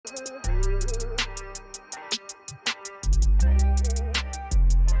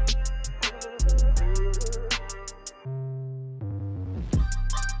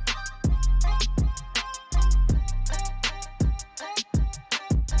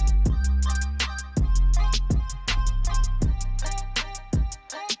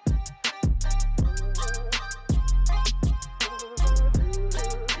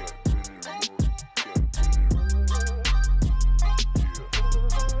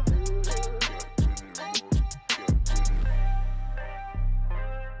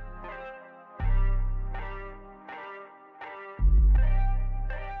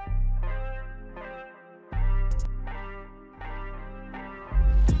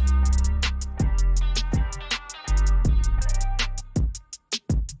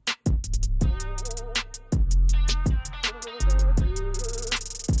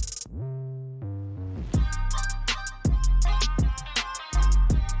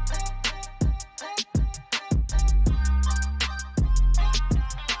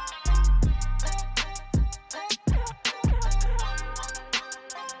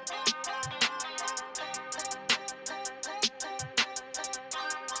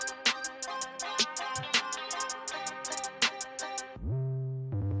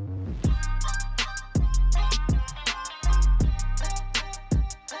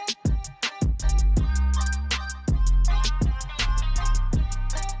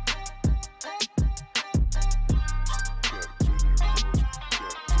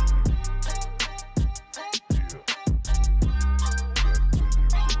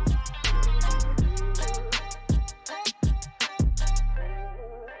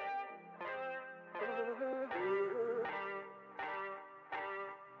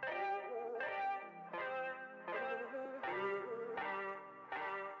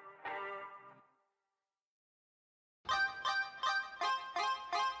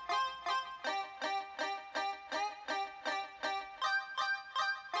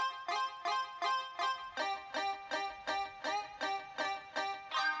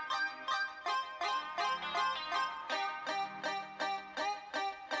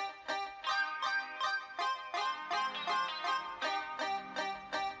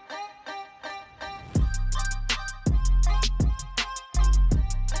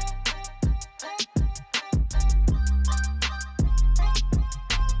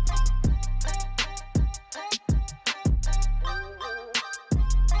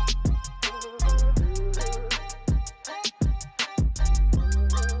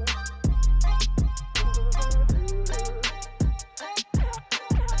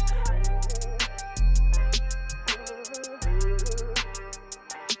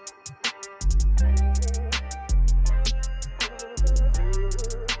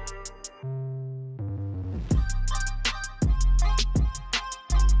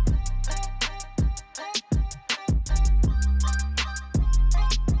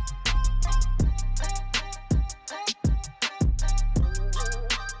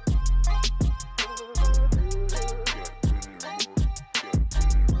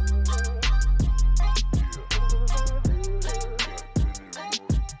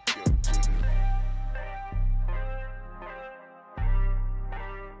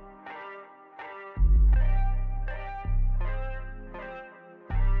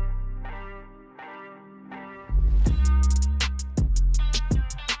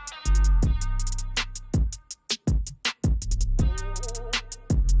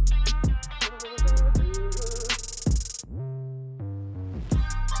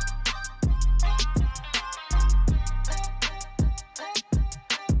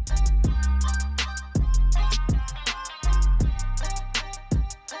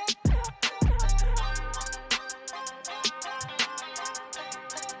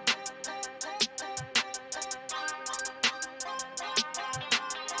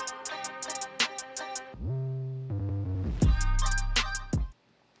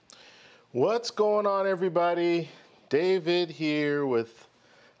What's going on, everybody? David here with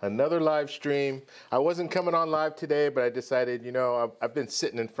another live stream. I wasn't coming on live today, but I decided, you know, I've been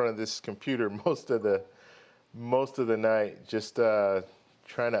sitting in front of this computer most of the night, just trying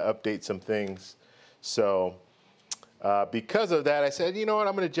to update some things. So because of that, I said, you know what,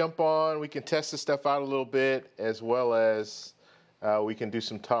 I'm going to jump on. We can test this stuff out a little bit, as well as we can do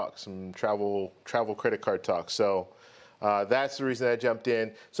some talks, some travel credit card talks. So that's the reason I jumped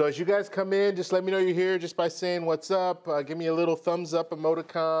in. So as you guys come in, just let me know you're here just by saying what's up. Give me a little thumbs up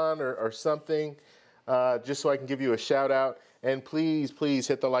emoticon or something, just so I can give you a shout out. And please, please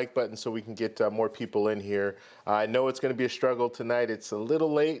hit the like button so we can get more people in here. I know it's going to be a struggle tonight. It's a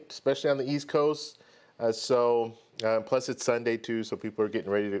little late, especially on the East Coast. So Plus, it's Sunday too, so people are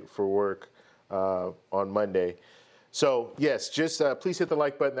getting ready for work on Monday. So yes, just please hit the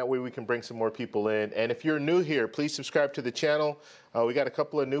like button. That way we can bring some more people in. And if you're new here, please subscribe to the channel. We got a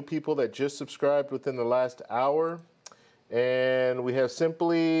couple of new people that just subscribed within the last hour. And we have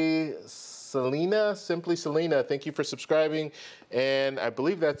Simply Selena. Thank you for subscribing. And I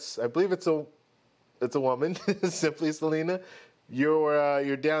believe it's a woman, Simply Selena.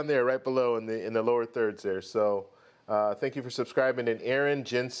 You're down there right below in the lower thirds there. So thank you for subscribing. And Aaron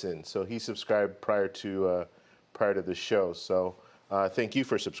Jensen, so he subscribed prior to the show. So thank you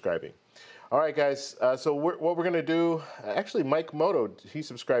for subscribing. All right, guys. So what we're gonna do? Actually, Mike Moto, he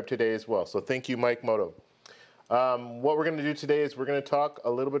subscribed today as well. So thank you, Mike Moto. What we're going to do today is we're going to talk a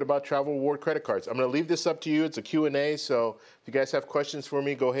little bit about travel reward credit cards. I'm going to leave this up to you. It's a Q&A, so if you guys have questions for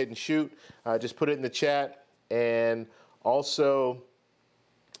me, go ahead and shoot. Just put it in the chat. And also,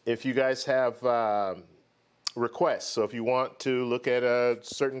 if you guys have requests, so if you want to look at a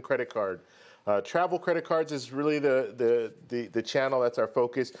certain credit card, travel credit cards is really the channel. That's our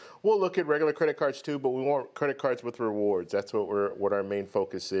focus. We'll look at regular credit cards too, but we want credit cards with rewards. That's what our main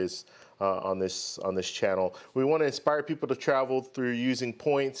focus is on this channel. We want to inspire people to travel through using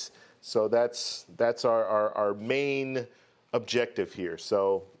points. So that's our main objective here.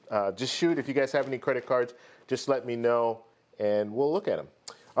 So just shoot. If you guys have any credit cards, just let me know and we'll look at them.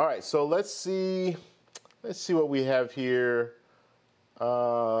 All right. So let's see what we have here.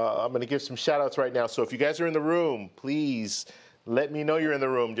 I'm going to give some shout outs right now. So if you guys are in the room, please let me know you're in the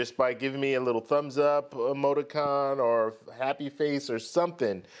room just by giving me a little thumbs up emoticon or happy face or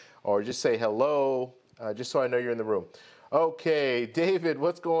something, or just say hello, just so I know you're in the room. Okay, David,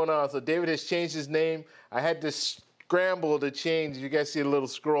 what's going on? So David has changed his name. I had to scramble to change. You guys see a little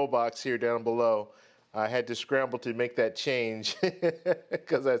scroll box here down below. I had to scramble to make that change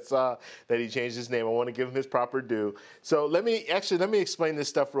because I saw that he changed his name. I want to give him his proper due. So let me explain this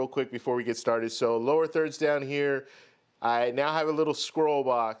stuff real quick before we get started. So lower thirds down here, I now have a little scroll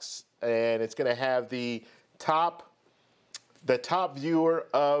box, and it's going to have the top viewer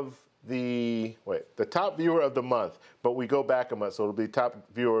of the month, but we go back a month, so it'll be top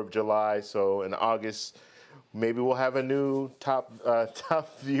viewer of July. So in August, maybe we'll have a new top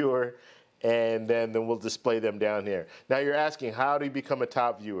viewer. And then we'll display them down here. Now you're asking, how do you become a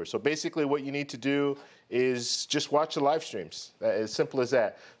top viewer? So basically what you need to do is just watch the live streams. As simple as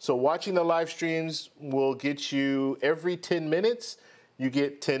that. So watching the live streams will get you, every 10 minutes, you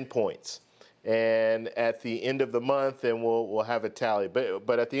get 10 points. And at the end of the month, then we'll have a tally.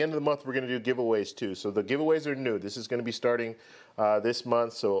 But at the end of the month, we're going to do giveaways too. So the giveaways are new. This is going to be starting this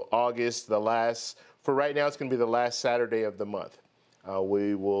month. So August, for right now, it's going to be the last Saturday of the month.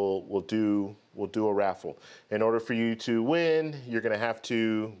 We'll do a raffle. In order for you to win, you're going to have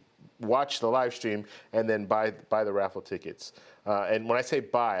to watch the live stream and then buy the raffle tickets. And when I say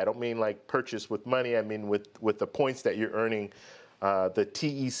buy, I don't mean like purchase with money. I mean with the points that you're earning, the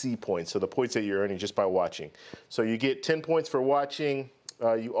TEC points. So the points that you're earning just by watching. So you get 10 points for watching.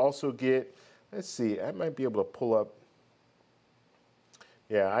 You also get, let's see, I might be able to pull up.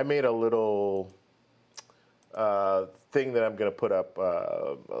 Yeah, I made a little thing that I'm going to put up,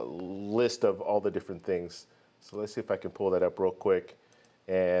 a list of all the different things. So let's see if I can pull that up real quick.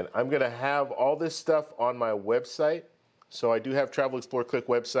 And I'm going to have all this stuff on my website. So I do have Travel Explore Click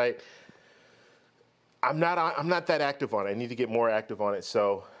website. I'm not that active on it. I need to get more active on it.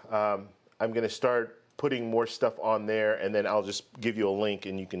 So I'm going to start putting more stuff on there, and then I'll just give you a link,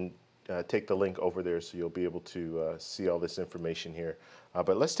 and you can take the link over there, so you'll be able to see all this information here.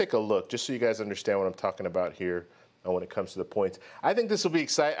 But let's take a look, just so you guys understand what I'm talking about here when it comes to the points. I think this will be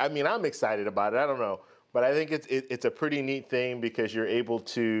exciting. I mean, I'm excited about it. I don't know. But I think it's a pretty neat thing because you're able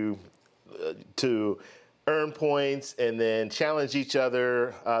to earn points and then challenge each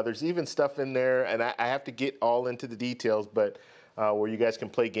other. There's even stuff in there, and I have to get all into the details, but where you guys can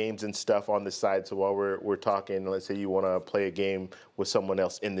play games and stuff on the side. So while we're talking, let's say you want to play a game with someone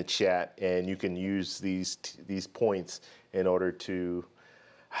else in the chat, and you can use these points in order to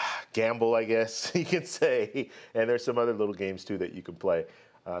gamble, I guess you can say. And there's some other little games too that you can play.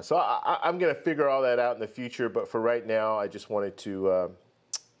 So I'm going to figure all that out in the future. But for right now, I just wanted to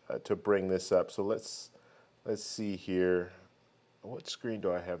bring this up. So let's see here. What screen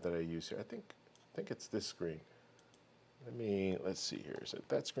do I have that I use here? I think it's this screen. Let's see here. Is it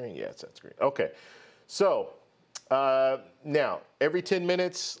that screen? Yeah, it's that screen. Okay. So now, every 10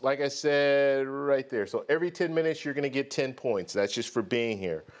 minutes, like I said right there, so every 10 minutes you're going to get 10 points. That's just for being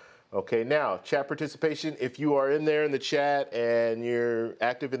here. Okay, now, chat participation. If you are in there in the chat and you're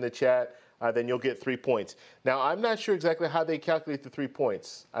active in the chat, then you'll get 3 points. Now, I'm not sure exactly how they calculate the 3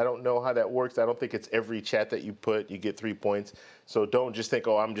 points. I don't know how that works. I don't think it's every chat that you put, you get 3 points. So don't just think,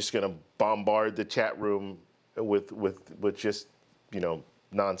 oh, I'm just going to bombard the chat room with just,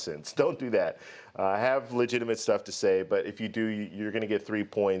 nonsense. Don't do that. I have legitimate stuff to say, but if you do, you're going to get 3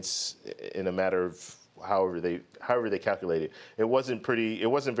 points in a matter of however they calculate it. It wasn't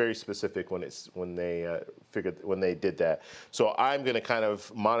very specific when they did that. So I'm going to kind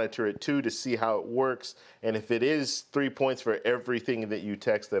of monitor it too to see how it works. And if it is 3 points for everything that you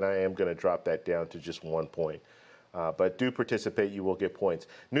text, then I am going to drop that down to just 1 point. But do participate; you will get points.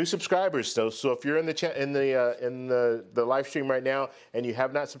 New subscribers, so if you're in the live stream right now and you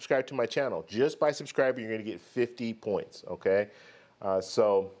have not subscribed to my channel, just by subscribing, you're going to get 50 points. Okay,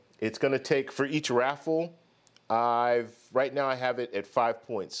 so it's going to take for each raffle. Right now I have it at 5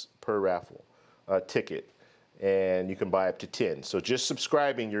 points per raffle ticket, and you can buy up to 10. So just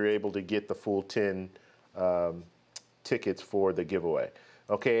subscribing, you're able to get the full 10 tickets for the giveaway.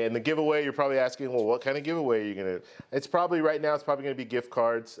 Okay, and the giveaway, you're probably asking, well, what kind of giveaway are you gonna? Right now, it's probably gonna be gift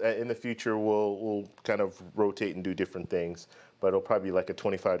cards. In the future, we'll kind of rotate and do different things, but it'll probably be like a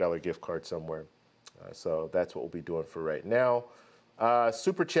 $25 gift card somewhere. So that's what we'll be doing for right now.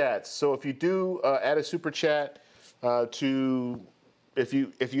 Super chats. So if you do add a super chat if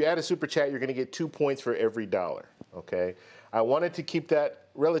you add a super chat, you're gonna get 2 points for every $1. Okay, I wanted to keep that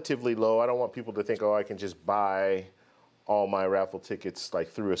relatively low. I don't want people to think, oh, I can just buy all my raffle tickets like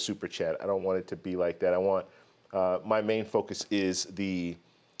through a super chat. I don't want it to be like that. I want my main focus is the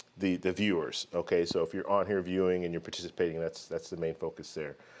viewers. Okay, so if you're on here viewing and you're participating, that's the main focus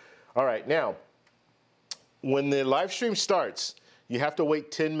there. All right, now when the live stream starts, you have to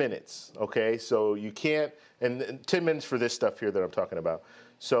wait 10 minutes. Okay, so you can't, and 10 minutes for this stuff here that I'm talking about.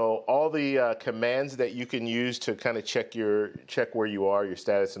 So all the commands that you can use to kind of check where you are, your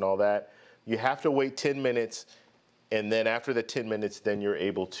status and all that, you have to wait 10 minutes. And then after the 10 minutes, then you're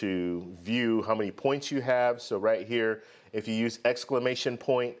able to view how many points you have. So right here, if you use exclamation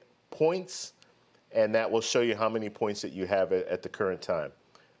point points, and that will show you how many points that you have at the current time.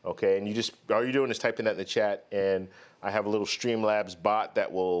 Okay, and all you're doing is typing that in the chat, and I have a little Streamlabs bot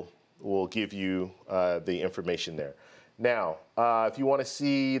that will give you the information there. Now, if you want to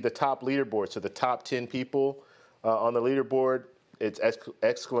see the top leaderboard, so the top 10 people on the leaderboard, it's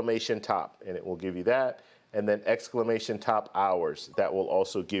exclamation top, and it will give you that. And then exclamation top hours. That will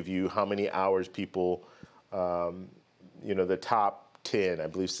also give you how many hours people, the top 10, I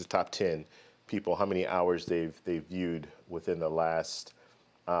believe it's the top 10 people, how many hours they've viewed within the last.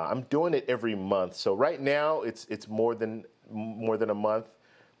 I'm doing it every month. So right now it's more than a month,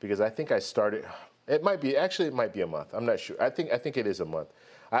 because I think I started. It might be a month. I'm not sure. I think it is a month.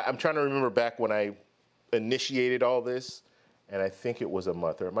 I'm trying to remember back when I initiated all this, and I think it was a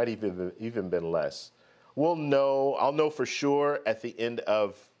month, or it might even been less. I'll know for sure at the end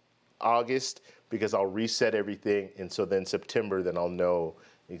of August, because I'll reset everything. And so then September, then I'll know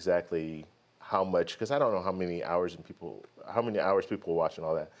exactly how much, because I don't know how many hours people watch and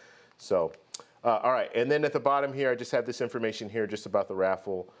all that. So, all right. And then at the bottom here, I just have this information here just about the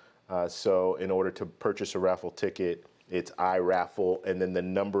raffle. So in order to purchase a raffle ticket, it's iRaffle, and then the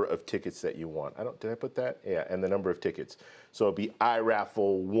number of tickets that you want. Did I put that? Yeah, and the number of tickets. So it'll be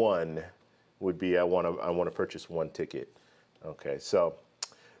iRaffle 1. Would be I want to purchase 1 ticket. Okay, so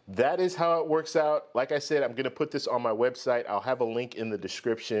that is how it works out. Like I said, I'm going to put this on my website. I'll have a link in the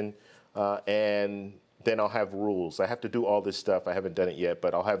description, and then I'll have rules. I have to do all this stuff. I haven't done it yet,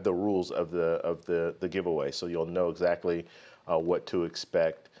 but I'll have the rules of the giveaway, so you'll know exactly what to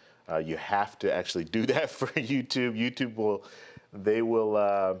expect. You have to actually do that for YouTube. YouTube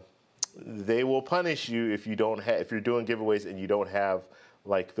will punish you if you're doing giveaways and you don't have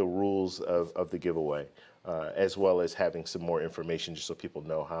like the rules of the giveaway, as well as having some more information just so people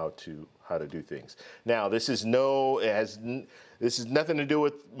know how to do things. Now, this is nothing to do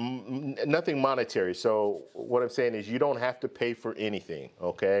with nothing monetary. So what I'm saying is you don't have to pay for anything.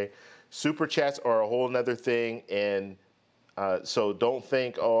 Okay, super chats are a whole nother thing, and so don't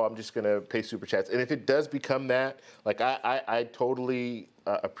think, oh, I'm just gonna pay super chats. And if it does become that, like I totally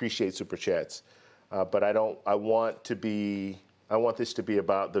appreciate super chats, but I want this to be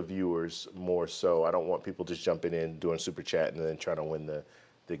about the viewers more so. I don't want people just jumping in, doing super chat, and then trying to win the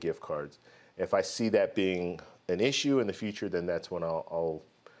gift cards. If I see that being an issue in the future, then that's when I'll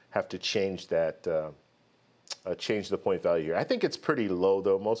have to change that, change the point value here. I think it's pretty low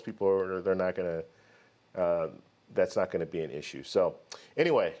though. Most people they're not gonna. That's not gonna be an issue. So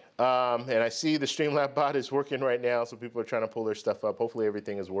anyway, and I see the Streamlabs bot is working right now, so people are trying to pull their stuff up. Hopefully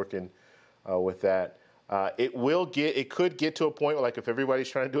everything is working with that. It could get to a point where, like, if everybody's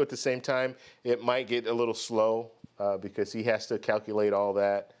trying to do it at the same time, it might get a little slow because he has to calculate all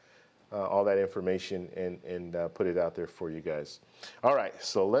that information and put it out there for you guys. All right,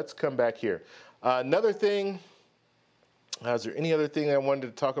 so let's come back here. Another thing, is there any other thing I wanted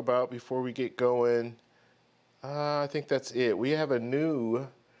to talk about before we get going? I think that's it. We have a new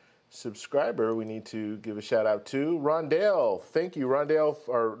subscriber we need to give a shout out to. Rondale, thank you, Rondale,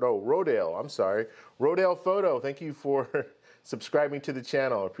 or no, Rodale, I'm sorry. Rodale Photo, thank you for subscribing to the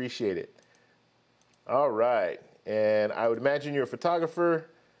channel, appreciate it. All right, and I would imagine you're a photographer,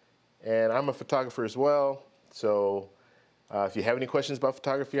 and I'm a photographer as well. So if you have any questions about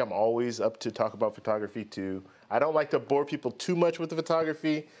photography, I'm always up to talk about photography too. I don't like to bore people too much with the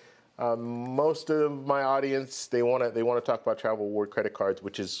photography. Most of my audience, they want to talk about travel award credit cards,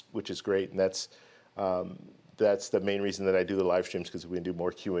 which is great, and that's the main reason that I do the live streams, because we can do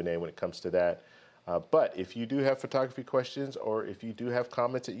more Q&A when it comes to that. But if you do have photography questions, or if you do have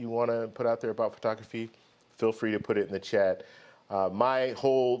comments that you want to put out there about photography, feel free to put it in the chat.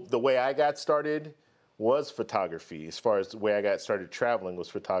 The way I got started was photography. As far as the way I got started traveling was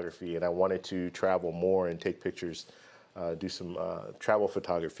photography, and I wanted to travel more and take pictures, do some travel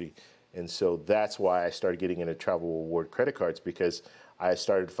photography. And so that's why I started getting into travel award credit cards, because I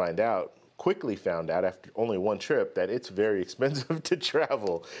started to quickly found out after only one trip that it's very expensive to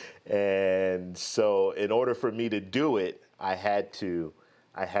travel. And so in order for me to do it, I had to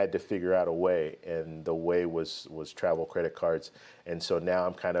figure out a way, and the way was travel credit cards. And so now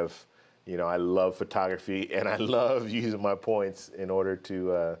I'm kind of, I love photography, and I love using my points in order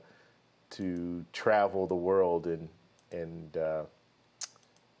to travel the world and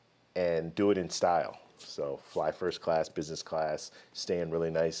do it in style. So fly first class, business class, stay in really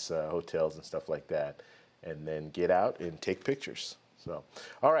nice hotels and stuff like that, and then get out and take pictures. So,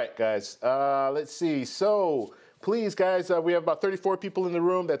 all right, guys, let's see. So please, guys, we have about 34 people in the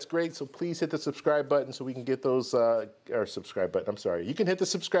room. That's great. So please hit the subscribe button so we can get those, or subscribe button, I'm sorry. You can hit the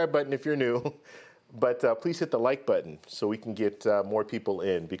subscribe button if you're new, but please hit the like button so we can get more people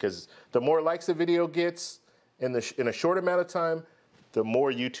in, because the more likes the video gets in a short amount of time, the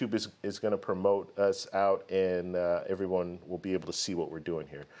more YouTube is going to promote us out, and everyone will be able to see what we're doing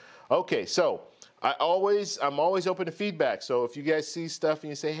here. Okay, so I'm always open to feedback. So if you guys see stuff and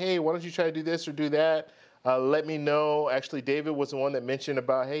you say, hey, why don't you try to do this or do that, let me know. Actually, David was the one that mentioned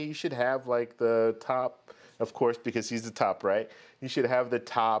about, hey, you should have like the top, of course, because he's the top, right? You should have the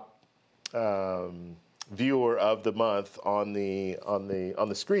top viewer of the month on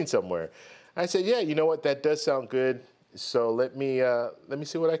the screen somewhere. I said, yeah, you know what? That does sound good. So let me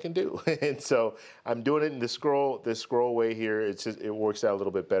see what I can do. And so I'm doing it in the scroll way here. It works out a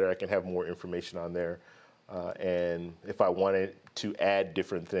little bit better. I can have more information on there. And if I wanted to add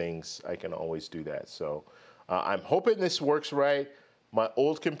different things, I can always do that. So I'm hoping this works right. My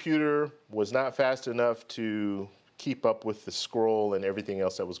old computer was not fast enough to keep up with the scroll and everything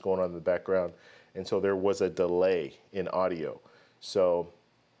else that was going on in the background. And so there was a delay in audio. So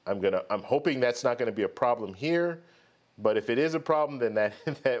I'm hoping that's not gonna be a problem here. But if it is a problem, then that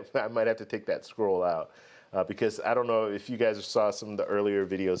I might have to take that scroll out. Because I don't know if you guys saw some of the earlier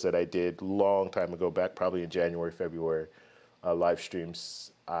videos that I did long time ago, back probably in January, February, live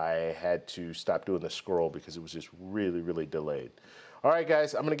streams. I had to stop doing the scroll because it was just really, really delayed. All right,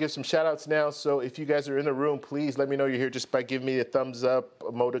 guys, I'm going to give some shout outs now. So if you guys are in the room, please let me know you're here just by giving me a thumbs up,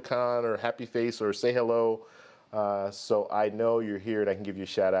 emoticon, or happy face, or say hello. So I know you're here and I can give you a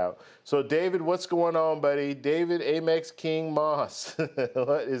shout out. So David, what's going on, buddy? David Amex King Moss,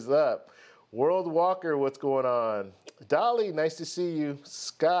 what is up? World Walker, what's going on? Dolly, nice to see you.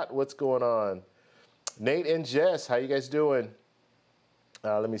 Scott, what's going on? Nate and Jess, how you guys doing?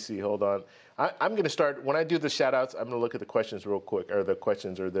 Let me see, hold on. I'm going to start, when I do the shout outs, I'm going to look at the questions real quick, or the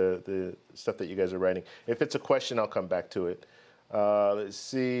questions or the stuff that you guys are writing. If it's a question, I'll come back to it. Let's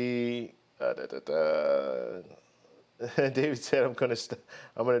see. David said I'm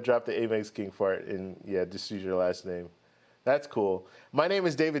gonna drop the Amex King part and yeah, just use your last name. That's cool. My name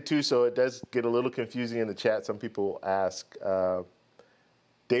is David too, so it does get a little confusing in the chat. Some people ask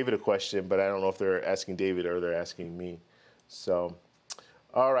David a question, but I don't know if they're asking David or they're asking me. So,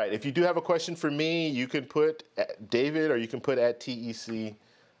 all right. If you do have a question for me, you can put David, or you can put @TEC,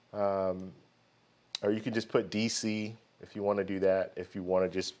 or you can just put DC. If you want to do that, if you want to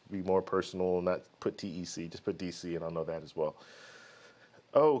just be more personal, not put TEC, just put DC, and I'll know that as well.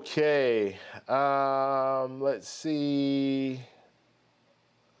 Okay, let's see.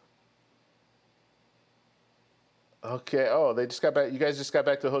 Okay, oh, they just got back. You guys just got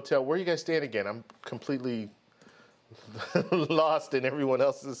back to the hotel. Where are you guys staying again? I'm completely lost in everyone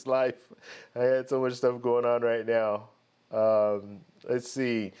else's life. I had so much stuff going on right now. Let's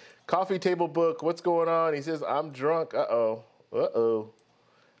see. Coffee Table Book, what's going on? He says, I'm drunk. Uh-oh. Uh-oh.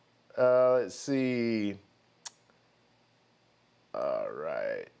 Let's see. All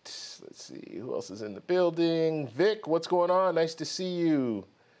right. Let's see. Who else is in the building? Vic, what's going on? Nice to see you.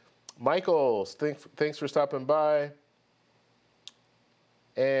 Michael, thanks for stopping by.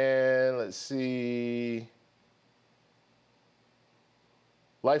 And let's see.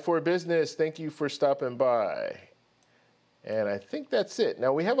 Life for Business, thank you for stopping by. And I think that's it.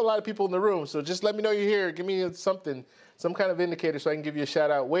 Now, we have a lot of people in the room, so just let me know you're here. Give me something, some kind of indicator so I can give you a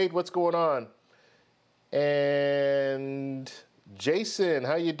shout out. Wade, what's going on? And Jason,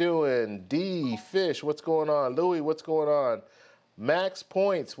 how you doing? D, Fish, what's going on? Louie, what's going on? Max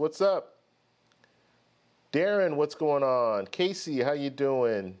Points, what's up? Darren, what's going on? Casey, how you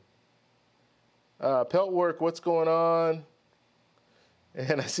doing? Peltwork, what's going on?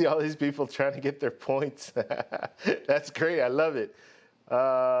 And I see all these people trying to get their points. That's great. I love it.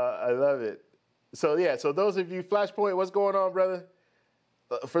 I love it. So, yeah, so those of you, Flashpoint, what's going on, brother?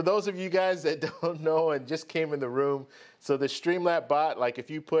 For those of you guys that don't know and just came in the room, so the Streamlab bot, like if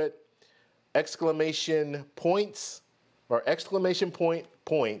you put exclamation points or exclamation point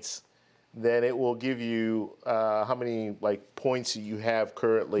points, then it will give you how many like points you have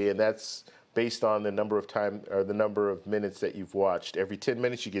currently, and that's based on the number of time or the number of minutes that you've watched. Every 10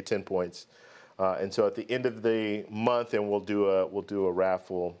 minutes you get 10 points. And so at the end of the month, and we'll do a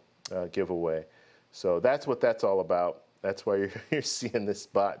raffle giveaway. So that's what that's all about. That's why you're seeing this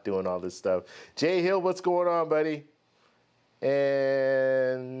bot doing all this stuff. Jay Hill, what's going on, buddy?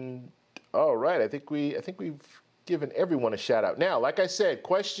 And all right, I think we've given everyone a shout out. Now, like I said,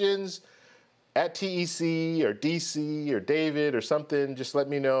 questions at TEC or DC or David or something, just let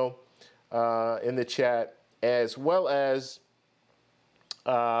me know in the chat, as well as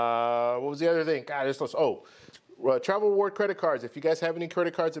what was the other thing? God, travel reward credit cards. If you guys have any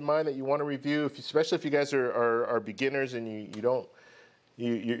credit cards in mind that you want to review, especially if you guys are beginners and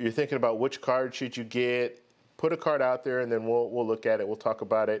you're thinking about which card should you get, put a card out there and then we'll look at it. We'll talk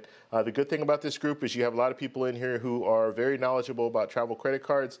about it. The good thing about this group is you have a lot of people in here who are very knowledgeable about travel credit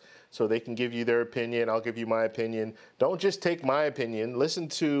cards, so they can give you their opinion. I'll give you my opinion. Don't just take my opinion. Listen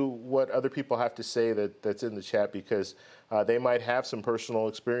to what other people have to say that's in the chat, because they might have some personal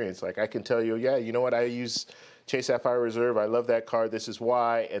experience. Like I can tell you, yeah, you know what, I use Chase Sapphire Reserve. I love that card. This is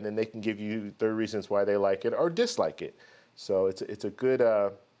why, and then they can give you their reasons why they like it or dislike it. So it's a good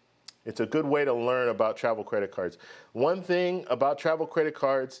way to learn about travel credit cards. One thing about travel credit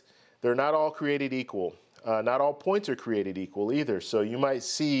cards, they're not all created equal. Not all points are created equal either. So you might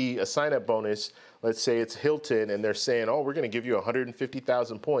see a sign-up bonus. Let's say it's Hilton, and they're saying, oh, we're going to give you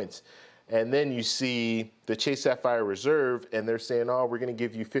 150,000 points. And then you see the Chase Sapphire Reserve, and they're saying, oh, we're going to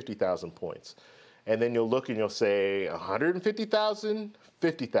give you 50,000 points. And then you'll look and you'll say, 150,000,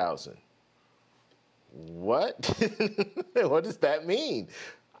 50,000. What? What does that mean?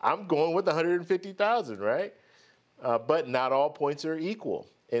 I'm going with 150,000, right? But not all points are equal.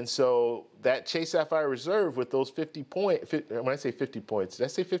 And so that Chase Sapphire Reserve with those 50 points, when I say 50 points, did I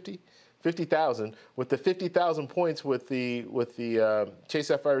say 50? 50,000. With the 50,000 points with the Chase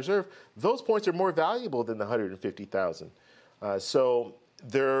Sapphire Reserve, those points are more valuable than the 150,000. So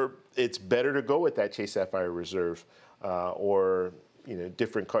it's better to go with that Chase Sapphire Reserve or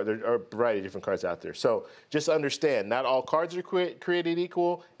different cards. There are a variety of different cards out there. So just understand, not all cards are created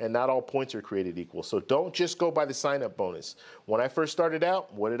equal, and not all points are created equal. So don't just go by the sign-up bonus. When I first started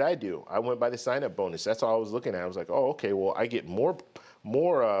out, what did I do? I went by the sign-up bonus. That's all I was looking at. I was like, oh, okay, well, I get more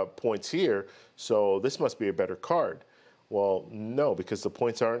points here, so this must be a better card. Well, no, because the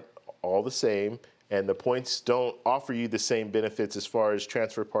points aren't all the same, and the points don't offer you the same benefits as far as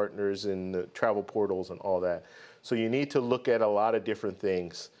transfer partners and the travel portals and all that. So you need to look at a lot of different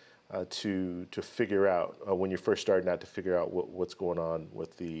things to figure out when you're first starting out, to figure out what's going on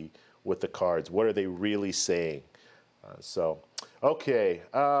with the cards. What are they really saying? Okay,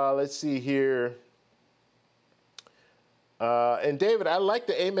 let's see here. And David, I like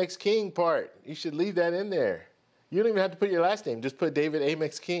the Amex King part. You should leave that in there. You don't even have to put your last name. Just put David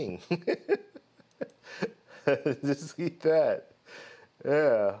Amex King. Just keep that.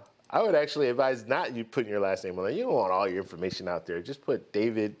 Yeah. I would actually advise not you putting your last name on there. You don't want all your information out there. Just put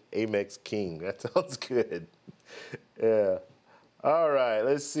David Amex King. That sounds good. Yeah. All right.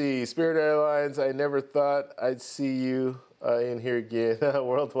 Let's see. Spirit Airlines. I never thought I'd see you in here again.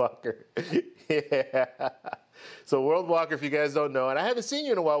 World Walker. Yeah. So World Walker, if you guys don't know, and I haven't seen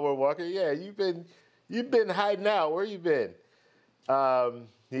you in a while, World Walker. Yeah, you've been hiding out. Where you been?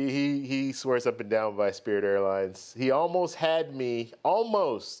 He swears up and down by Spirit Airlines. He almost had me.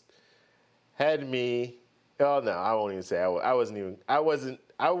 Almost had me. Oh no, I won't even say. I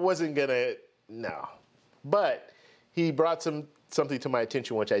wasn't gonna. No, but he brought something to my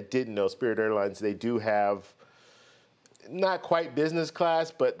attention which I didn't know. Spirit Airlines, they do have not quite business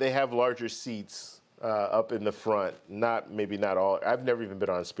class, but they have larger seats up in the front. Maybe not all. I've never even been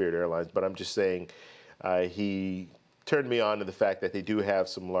on Spirit Airlines, but I'm just saying he turned me on to the fact that they do have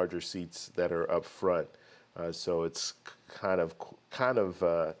some larger seats that are up front. So it's kind of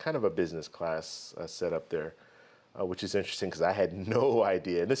a business class setup there, which is interesting because I had no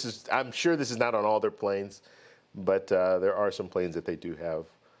idea. And I'm sure this is not on all their planes, but there are some planes that they do have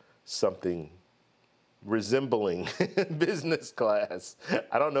something resembling business class.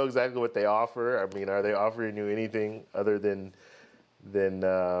 I don't know exactly what they offer. I mean, are they offering you anything other than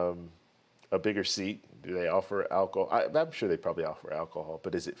a bigger seat? Do they offer alcohol? I'm sure they probably offer alcohol,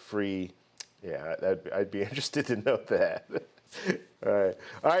 but is it free? Yeah, I'd be interested to know that. All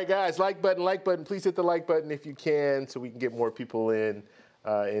right, guys, like button. Please hit the like button if you can, so we can get more people in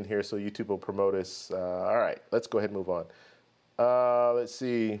here, so YouTube will promote us. All right, let's go ahead and move on. Let's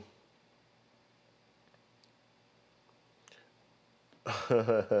see.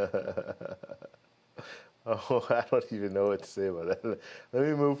 Oh, I don't even know what to say about that. Let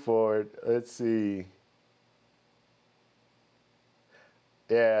me move forward. Let's see.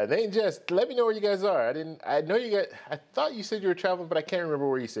 Yeah, just let me know where you guys are. I thought you said you were traveling, but I can't remember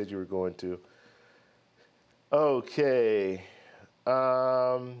where you said you were going to. Okay.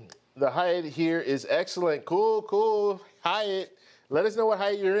 The Hyatt here is excellent. Cool. Hyatt. Let us know what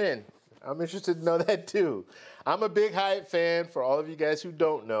Hyatt you're in. I'm interested to know that too. I'm a big Hyatt fan. For all of you guys who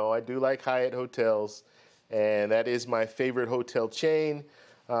don't know, I do like Hyatt hotels, and that is my favorite hotel chain.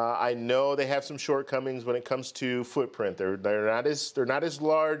 I know they have some shortcomings when it comes to footprint. They're not as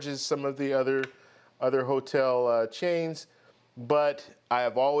large as some of the other hotel chains, but I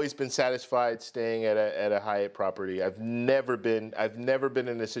have always been satisfied staying at a Hyatt property. I've never been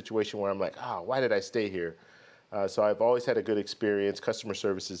in a situation where I'm like, why did I stay here? So I've always had a good experience. Customer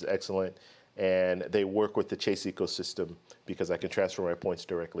service is excellent, and they work with the Chase ecosystem because I can transfer my points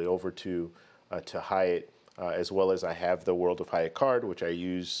directly over to Hyatt, as well as I have the World of Hyatt card, which I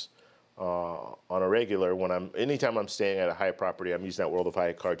use on a regular. Anytime I'm staying at a Hyatt property, I'm using that World of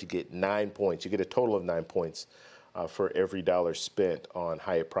Hyatt card to get 9 points. You get a total of 9 points for every dollar spent on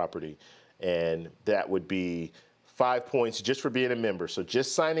Hyatt property, and that would be 5 points just for being a member. So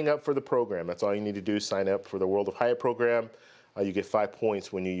just signing up for the program, that's all you need to do. Sign up for the World of Hyatt program. You get 5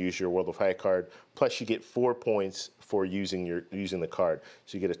 points when you use your World of Hyatt card. Plus you get 4 points for using the card.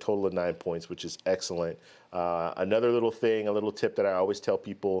 So you get a total of 9 points, which is excellent. Another little tip that I always tell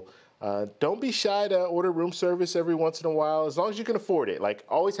people, don't be shy to order room service every once in a while, as long as you can afford it. Like,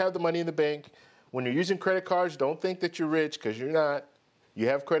 always have the money in the bank. When you're using credit cards, don't think that you're rich, because you're not. You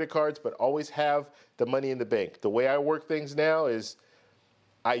have credit cards, but always have the money in the bank. The way I work things now is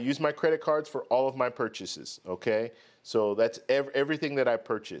I use my credit cards for all of my purchases, okay? So that's everything that I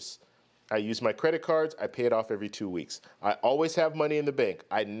purchase. I use my credit cards. I pay it off every 2 weeks. I always have money in the bank.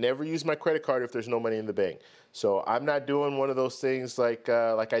 I never use my credit card if there's no money in the bank. So I'm not doing one of those things like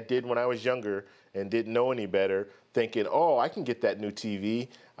I did when I was younger and didn't know any better, thinking, oh, I can get that new TV.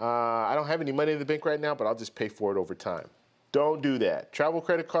 I don't have any money in the bank right now, but I'll just pay for it over time. Don't do that. Travel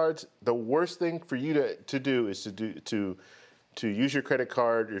credit cards, the worst thing for you to do is to use your credit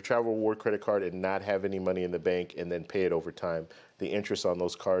card, your travel reward credit card, and not have any money in the bank and then pay it over time. The interest on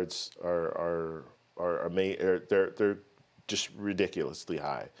those cards are they're just ridiculously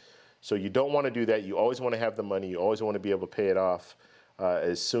high. So you don't want to do that. You always want to have the money. You always want to be able to pay it off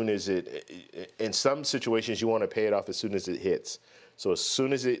as soon as in some situations you want to pay it off as soon as it hits. So as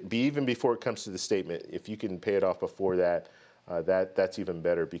soon as even before it comes to the statement, if you can pay it off before that, that's even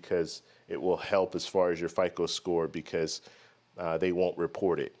better, because it will help as far as your FICO score, because they won't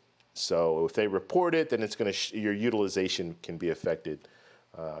report it. So if they report it, then it's going to your utilization can be affected.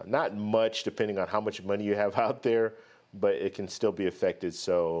 Not much, depending on how much money you have out there, but it can still be affected.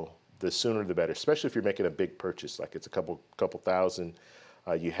 So the sooner the better, especially if you're making a big purchase, like it's a couple thousand.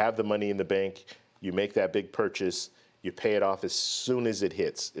 You have the money in the bank. You make that big purchase. You pay it off as soon as it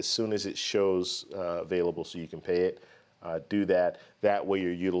hits, as soon as it shows available, so you can pay it. Do that. That way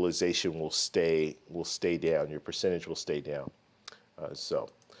your utilization will stay down. Your percentage will stay down.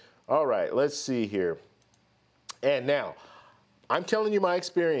 All right, let's see here. And now, I'm telling you my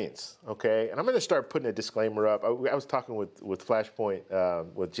experience, okay? And I'm going to start putting a disclaimer up. I was talking with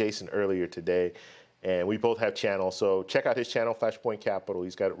Flashpoint with Jason earlier today, And we both have channels, so check out his channel, Flashpoint Capital.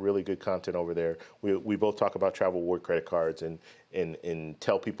 He's got really good content over there. We both talk about travel reward credit cards and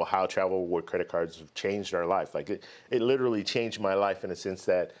tell people how travel reward credit cards have changed our life. Like it literally changed my life in a sense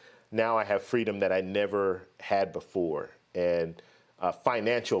that now I have freedom that I never had before, and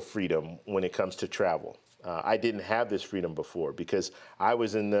financial freedom when it comes to travel. I didn't have this freedom before because I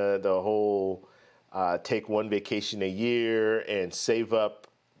was in the whole take one vacation a year and save up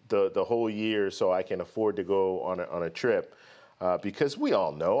the whole year so I can afford to go on a trip. Because we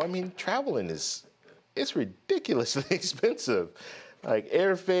all know, I mean, traveling it's ridiculously expensive. Like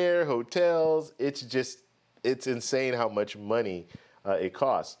airfare, hotels, it's insane how much money it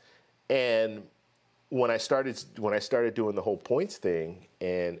costs. And when I started doing the whole points thing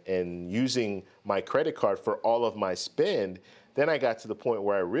and using my credit card for all of my spend, then I got to the point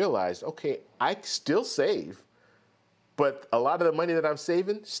where I realized, okay, I still save, but a lot of the money that I'm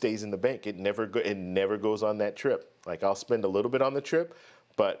saving stays in the bank. It never goes on that trip. Like I'll spend a little bit on the trip,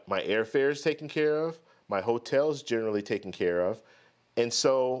 but my airfare is taken care of, my hotel's generally taken care of, and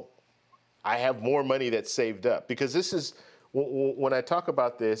so I have more money that's saved up. Because this is, when I talk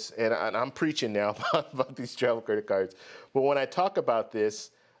about this, and I'm preaching now about these travel credit cards, but when I talk about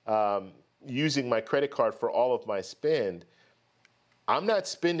this, using my credit card for all of my spend, I'm not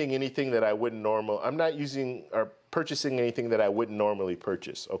spending anything that I wouldn't I'm not using or purchasing anything that I wouldn't normally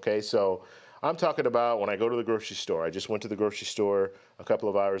purchase, okay? So I'm talking about when I go to the grocery store. I just went to the grocery store a couple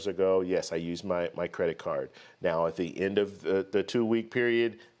of hours ago. Yes, I used my credit card. Now, at the end of the 2-week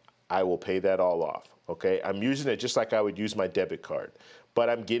period, I will pay that all off, okay? I'm using it just like I would use my debit card, but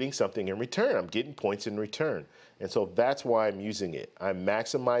I'm getting something in return. I'm getting points in return. And so that's why I'm using it. I'm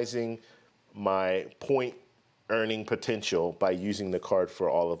maximizing my point earning potential by using the card for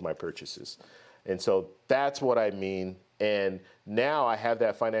all of my purchases. And so that's what I mean. And now I have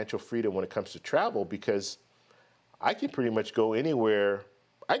that financial freedom when it comes to travel because I can pretty much go anywhere.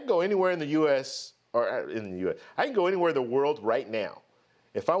 I can go anywhere in the U.S. or in the U.S. I can go anywhere in the world right now.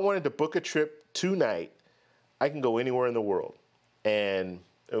 If I wanted to book a trip tonight, I can go anywhere in the world. And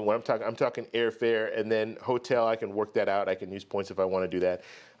when I'm talking airfare, and then hotel, I can work that out. I can use points if I want to do that.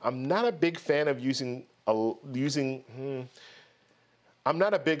 I'm not a big fan of using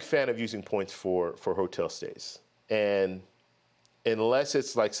points for hotel stays. And unless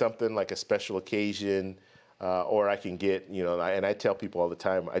it's like something like a special occasion, or I can get, and I tell people all the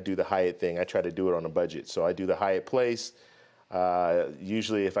time, I do the Hyatt thing. I try to do it on a budget. So I do the Hyatt Place.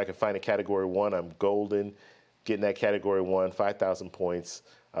 Usually if I can find a category 1, I'm golden. Getting that category 1, 5,000 points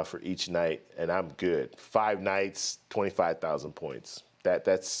for each night, and I'm good. 5 nights, 25,000 points.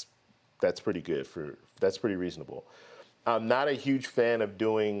 That's pretty good. That's pretty reasonable. I'm not a huge fan of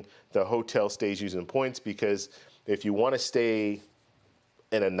doing the hotel stays using points because if you want to stay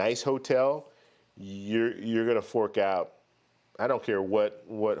in a nice hotel, you're going to fork out, I don't care what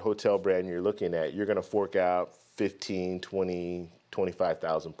hotel brand you're looking at, you're going to fork out 15, 20,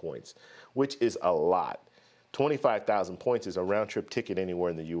 25,000 points, which is a lot. 25,000 points is a round trip ticket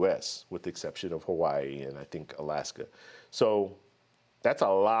anywhere in the U.S., with the exception of Hawaii and I think Alaska. So that's a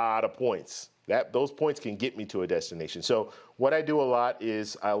lot of points. Those points can get me to a destination. So what I do a lot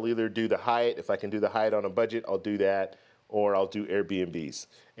is I'll either do the Hyatt. If I can do the Hyatt on a budget, I'll do that, or I'll do Airbnbs.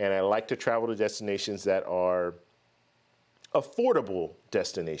 And I like to travel to destinations that are affordable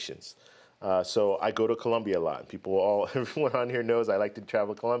destinations. So I go to Colombia a lot. Everyone on here knows I like to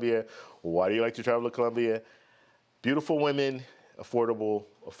travel to Colombia. Why do you like to travel to Colombia? Beautiful women,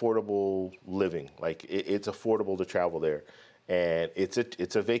 affordable living. Like it's affordable to travel there. And it's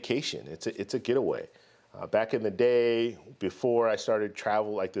a vacation. It's a getaway. Back in the day, before I started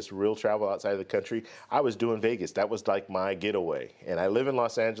travel, like this real travel outside of the country, I was doing Vegas. That was like my getaway. And I live in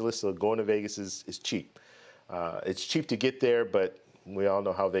Los Angeles, so going to Vegas is cheap. It's cheap to get there, but we all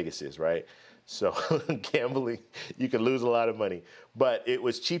know how Vegas is, right? So gambling, you can lose a lot of money. But it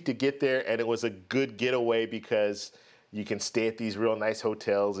was cheap to get there, and it was a good getaway because you can stay at these real nice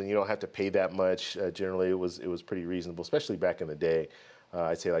hotels and you don't have to pay that much. Generally, it was pretty reasonable, especially back in the day.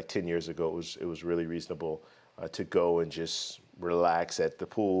 I'd say like 10 years ago, it was really reasonable to go and just relax at the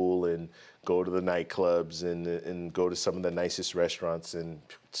pool and go to the nightclubs and go to some of the nicest restaurants in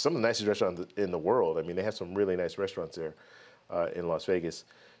the world. I mean, they have some really nice restaurants there in Las Vegas.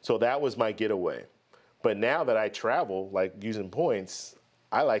 So that was my getaway. But now that I travel, like using points,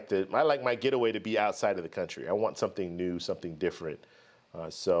 I like my getaway to be outside of the country. I want something new, something different.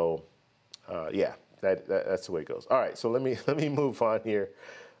 Yeah, that's the way it goes. All right, so let me move on here.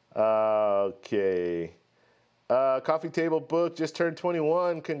 Okay. Coffee Table Book just turned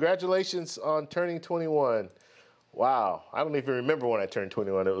 21. Congratulations on turning 21. Wow, I don't even remember when I turned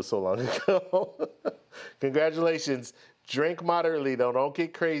 21. It was so long ago. Congratulations. Drink moderately, though. Don't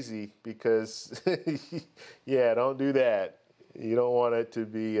get crazy because, yeah, don't do that. You don't want it to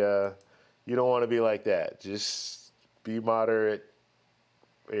be, you don't want to be like that. Just be moderate,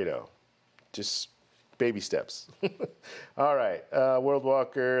 you know, just baby steps. All right, World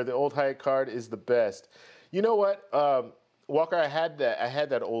Walker, the old Hyatt card is the best. You know what, Walker? I had that.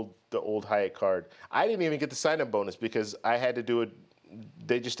 the old Hyatt card. I didn't even get the sign-up bonus because I had to do it.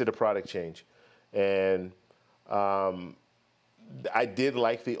 They just did a product change, and I did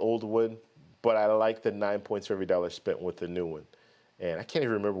like the old one, but I like the 9 points for every dollar spent with the new one. And I can't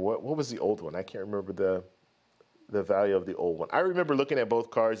even remember what was the old one. I can't remember the value of the old one. I remember looking at both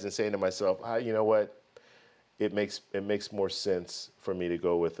cards and saying to myself, you know what? It makes more sense for me to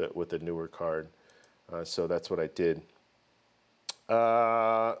go with a newer card. So that's what I did.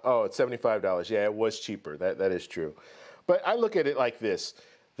 Oh, it's $75. Yeah, it was cheaper. That is true. But I look at it like this.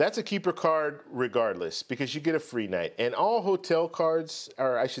 That's a keeper card regardless because you get a free night. And all hotel cards,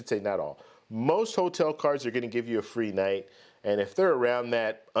 or I should say not all, most hotel cards are going to give you a free night. And if they're around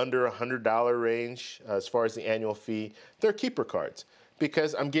that under $100 range as far as the annual fee, they're keeper cards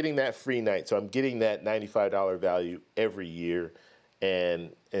because I'm getting that free night. So I'm getting that $95 value every year.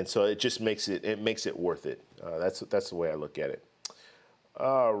 And so it just makes it worth it. That's the way I look at it.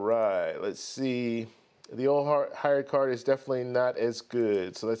 All right, let's see. The old Hyatt card is definitely not as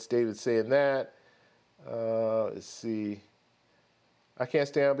good. So that's David saying that. Let's see. I can't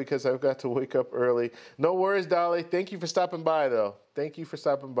stay on because I've got to wake up early. No worries, Dolly. Thank you for stopping by, though. Thank you for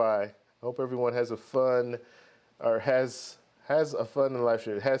stopping by. I hope everyone has a fun, or has a fun in live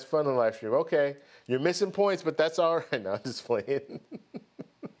stream. Has fun in live stream. Okay, you're missing points, but that's all right. No, I'm just playing.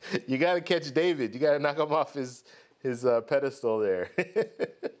 You got to catch David. You got to knock him off his pedestal there.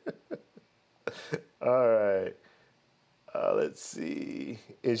 All right. Let's see.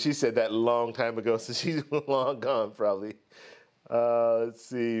 And she said that long time ago, so she's long gone probably. Let's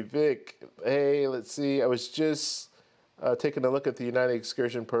see. Vic, hey, let's see. I was just taking a look at the United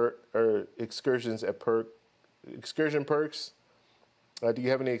Excursion Excursions at Excursion Perks. Do you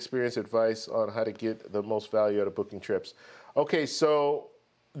have any experience advice on how to get the most value out of booking trips? Okay, so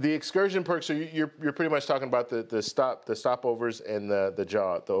the excursion perks, so you're pretty much talking about the stopovers and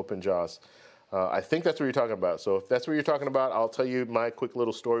the open jaws. I think that's what you're talking about. So if that's what you're talking about, I'll tell you my quick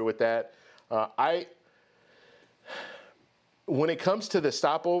little story with that. When it comes to the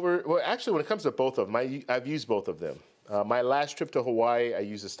stopover, well, actually, when it comes to both of them, I've used both of them. My last trip to Hawaii, I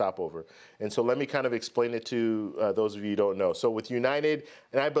used a stopover. And so let me kind of explain it to those of you who don't know. So with United,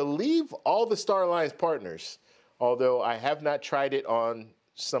 and I believe all the Star Alliance partners, although I have not tried it on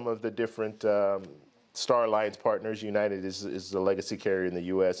some of the different Star Alliance partners. United is the legacy carrier in the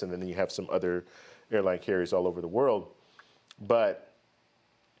U.S., and then you have some other airline carriers all over the world. But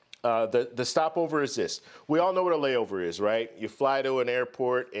the stopover is this. We all know what a layover is, right? You fly to an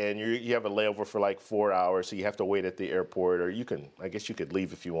airport, and you have a layover for like 4 hours, so you have to wait at the airport, or I guess you could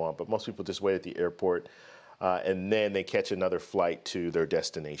leave if you want, but most people just wait at the airport, and then they catch another flight to their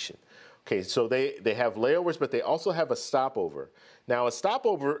destination. Okay, so they have layovers, but they also have a stopover. Now, a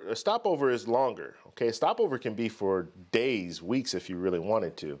stopover is longer. Okay, a stopover can be for days, weeks, if you really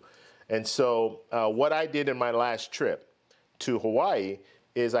wanted to. And so what I did in my last trip to Hawaii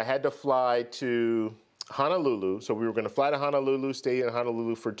is I had to fly to Honolulu. So we were going to fly to Honolulu, stay in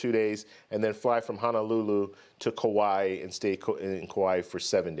Honolulu for 2 days, and then fly from Honolulu to Kauai and stay in Kauai for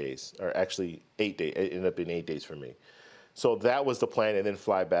 7 days, or actually 8 days. It ended up being 8 days for me. So that was the plan, and then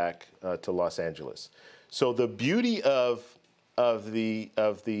fly back to Los Angeles. So the beauty of the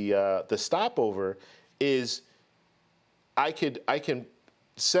stopover is I can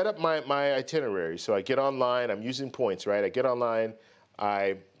set up my itinerary. So I get online. I'm using points, right? I get online.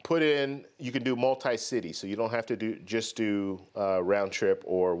 I put in. You can do multi-city, so you don't have to just do round trip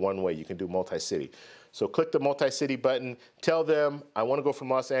or one way. You can do multi-city. So click the multi-city button. Tell them I want to go from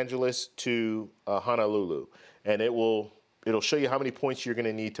Los Angeles to Honolulu, and it'll show you how many points you're going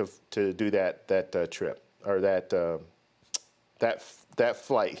to need to do that trip, or that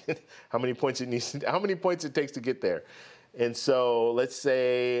flight. How many points it takes to get there. And so let's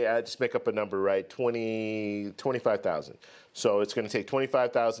say I just make up a number, right? 25,000. So it's going to take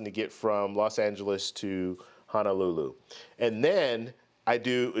 25,000 to get from Los Angeles to Honolulu. And then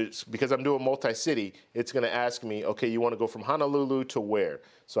because I'm doing multi-city, it's going to ask me, okay, you want to go from Honolulu to where?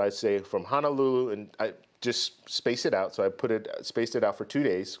 So I say from Honolulu, and I just space it out. So I spaced it out for 2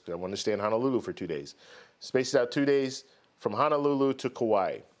 days, because I want to stay in Honolulu for 2 days. Space it out 2 days from Honolulu to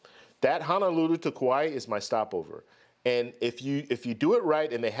Kauai. That Honolulu to Kauai is my stopover. And if you do it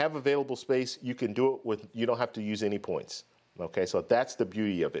right and they have available space, you can do it with, you don't have to use any points. Okay, so that's the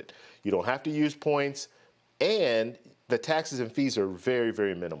beauty of it. You don't have to use points, and the taxes and fees are very,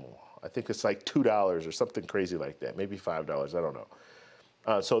 very minimal. I think it's like $2 or something crazy like that, maybe $5, I don't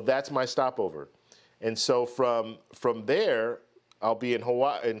know. So that's my stopover. And so from there, I'll be in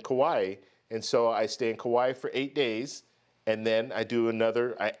Kauai, and so I stay in Kauai for 8 days, and then I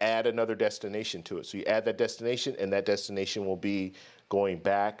add another destination to it. So you add that destination, and that destination will be going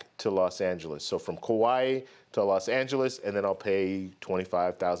back to Los Angeles. So from Kauai to Los Angeles, and then I'll pay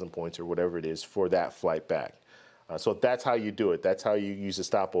 25,000 points or whatever it is for that flight back. So that's how you do it. That's how you use a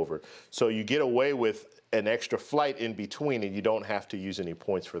stopover. So you get away with an extra flight in between, and you don't have to use any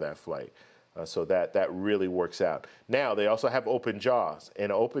points for that flight. So that really works out. Now, they also have open jaws.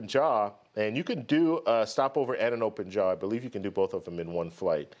 And open jaw, and you can do a stopover and an open jaw. I believe you can do both of them in one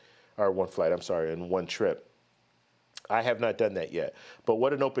flight, in one trip. I have not done that yet. But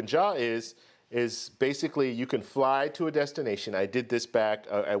what an open jaw is basically you can fly to a destination. I did this back,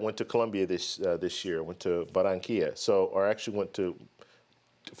 I went to Colombia this year. I went to Barranquilla. Or actually went to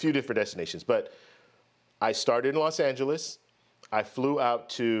a few different destinations. But I started in Los Angeles. I flew out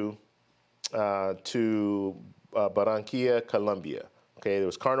to Barranquilla, Colombia. Okay, there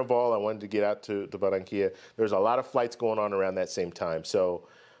was Carnival. I wanted to get out to Barranquilla. There's a lot of flights going on around that same time. So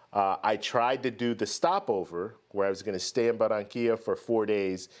I tried to do the stopover where I was going to stay in Barranquilla for 4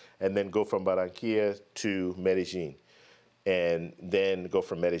 days and then go from Barranquilla to Medellin and then go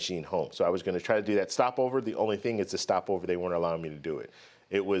from Medellin home. So I was going to try to do that stopover. The only thing is the stopover, they weren't allowing me to do it.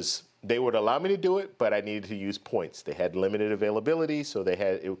 They would allow me to do it, but I needed to use points. They had limited availability, so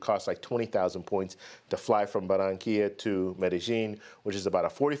it would cost like 20,000 points to fly from Barranquilla to Medellin, which is about a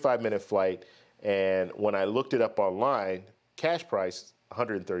 45-minute flight. And when I looked it up online, cash price,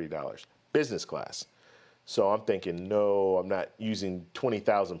 $130, business class. So I'm thinking, no, I'm not using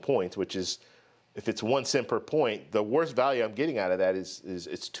 20,000 points, which is, if it's 1 cent per point, the worst value I'm getting out of that is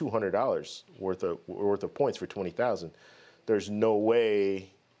it's $200 worth of points for 20,000. There's no way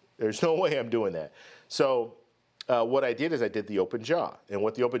I'm doing that. So what I did is I did the open jaw. And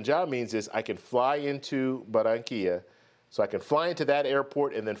what the open jaw means is I can fly into Barranquilla. So I can fly into that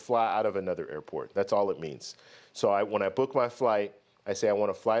airport and then fly out of another airport. That's all it means. So when I book my flight, I say I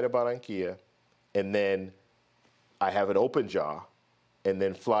want to fly to Barranquilla, and then I have an open jaw, and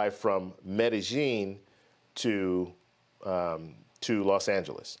then fly from Medellin to Los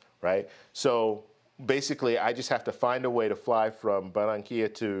Angeles, right? So basically, I just have to find a way to fly from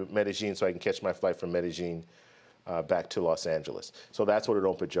Barranquilla to Medellin so I can catch my flight from Medellin back to Los Angeles. So that's what an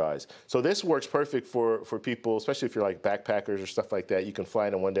open jaw is. So this works perfect for people, especially if you're like backpackers or stuff like that. You can fly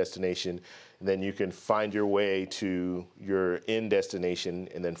into one destination, and then you can find your way to your end destination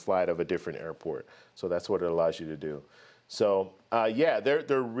and then fly out of a different airport. So that's what it allows you to do. So yeah,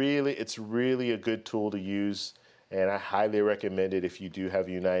 it's really a good tool to use. And I highly recommend it if you do have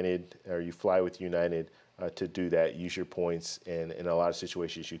United or you fly with United to do that. Use your points, and in a lot of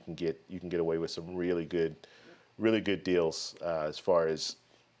situations you can get away with some really good deals as far as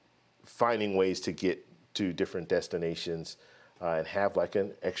finding ways to get to different destinations and have like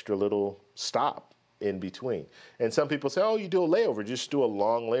an extra little stop in between. And some people say, oh, you do a layover, just do a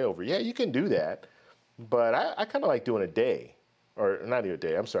long layover. Yeah, you can do that, but I kind of like doing a day. Or not even a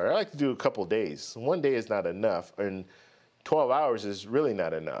day, I'm sorry. I like to do a couple days. 1 day is not enough, and 12 hours is really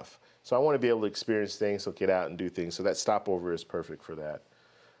not enough. So I want to be able to experience things, so get out and do things. So that stopover is perfect for that.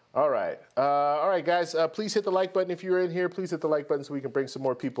 All right, guys, please hit the like button if you're in here. Please hit the like button so we can bring some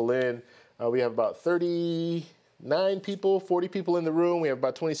more people in. We have about 39 people, 40 people in the room. We have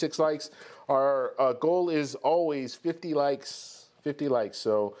about 26 likes. Our goal is always 50 likes. 50 likes.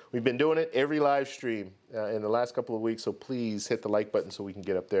 So we've been doing it every live stream in the last couple of weeks. So please hit the like button so we can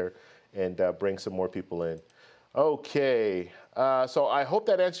get up there and bring some more people in. Okay. So I hope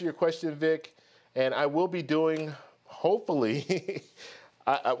that answered your question, Vic. And I will be doing, hopefully,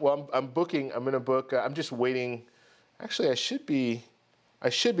 I'm booking. I'm going to book. I'm just waiting. Actually, I should be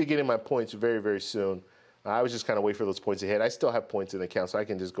getting my points very, very soon. I was just kind of waiting for those points ahead. I still have points in the account, so I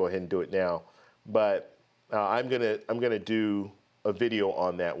can just go ahead and do it now. But I'm gonna do a video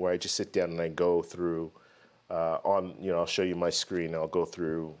on that where I just sit down and I go through I'll show you my screen. I'll go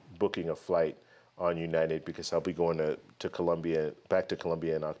through booking a flight on United because I'll be going back to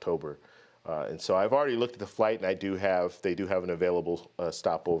Colombia in October. And so I've already looked at the flight, and they do have an available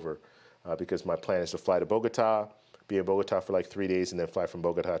stopover because my plan is to fly to Bogota, be in Bogota for like 3 days, and then fly from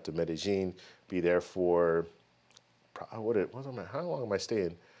Bogota to Medellin, be there for, how long am I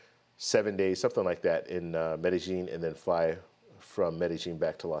staying? 7 days, something like that in Medellin, and then fly from Medellin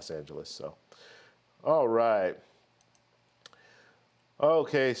back to Los Angeles. So, all right.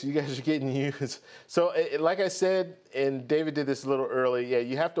 Okay, so you guys are getting used. So, like I said, and David did this a little early. Yeah,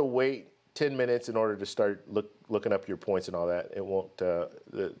 you have to wait 10 minutes in order to start looking up your points and all that. It won't.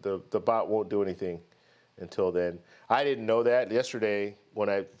 The bot won't do anything until then. I didn't know that yesterday when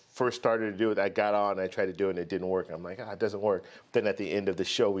I first started to do it. I got on, I tried to do it, and it didn't work. I'm like, it doesn't work. Then at the end of the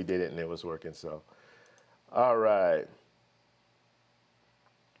show, we did it, and it was working. So, all right.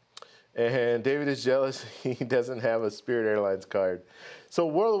 And David is jealous he doesn't have a Spirit Airlines card. So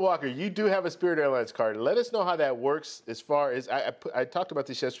World of Walker, you do have a Spirit Airlines card. Let us know how that works as far as, I talked about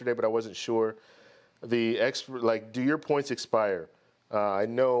this yesterday, but I wasn't sure. Do your points expire? I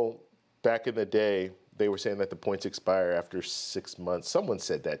know back in the day, they were saying that the points expire after 6 months. Someone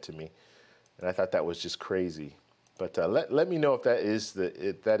said that to me, and I thought that was just crazy. But let me know if that is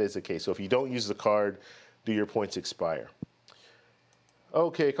the case. So if you don't use the card, do your points expire?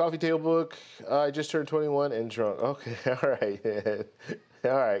 Okay, coffee table book. I just turned 21 and drunk. Okay, all right.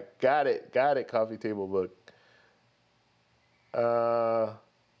 All right, got it, coffee table book. All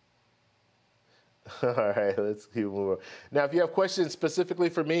right, let's keep moving. Now, if you have questions specifically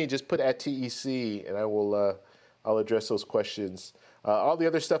for me, just put at TEC, and I'll address those questions. All the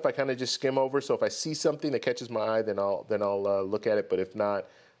other stuff I kind of just skim over. So if I see something that catches my eye, then I'll look at it. But if not,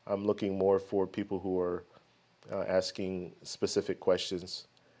 I'm looking more for people who are asking specific questions.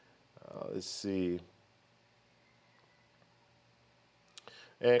 Let's see.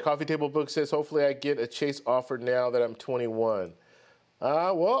 And Coffee Table Book says, hopefully I get a Chase offer now that I'm 21.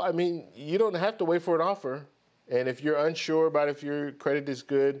 Well, I mean, you don't have to wait for an offer. And if you're unsure about if your credit is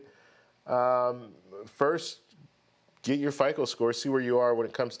good, first get your FICO score, see where you are when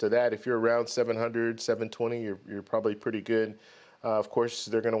it comes to that. If you're around 700, 720, you're probably pretty good. Of course,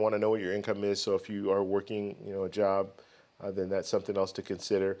 they're going to want to know what your income is. So if you are working, a job, then that's something else to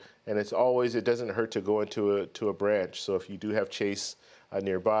consider. And it doesn't hurt to go into a branch. So if you do have Chase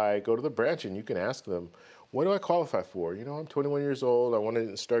nearby, go to the branch and you can ask them, what do I qualify for? I'm 21 years old. I want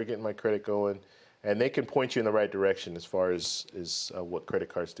to start getting my credit going. And they can point you in the right direction as far as what credit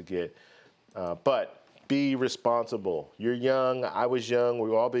cards to get. But be responsible. You're young. I was young.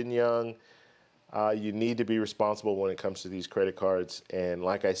 We've all been young. You need to be responsible when it comes to these credit cards. And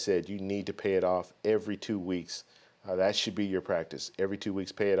like I said, you need to pay it off every 2 weeks. That should be your practice. Every 2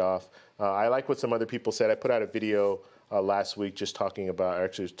 weeks, pay it off. I like what some other people said. I put out a video last week just talking about,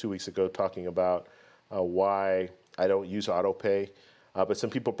 actually it was 2 weeks ago, talking about why I don't use auto pay. But some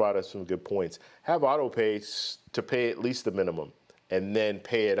people brought us some good points. Have auto pay to pay at least the minimum and then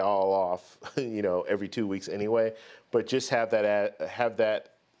pay it all off, every 2 weeks anyway. But just have that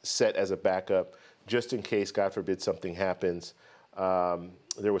set as a backup just in case, God forbid, something happens.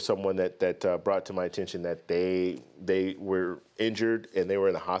 There was someone that brought to my attention that they were injured and they were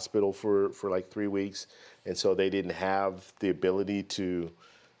in the hospital for like 3 weeks. And so they didn't have the ability to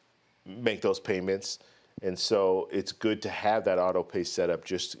make those payments. And so it's good to have that auto pay set up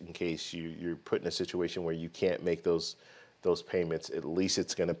just in case you're put in a situation where you can't make those payments. At least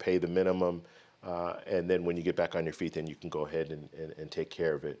it's going to pay the minimum. And then when you get back on your feet, then you can go ahead and take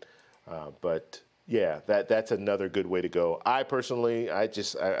care of it. But yeah, that's another good way to go. I personally,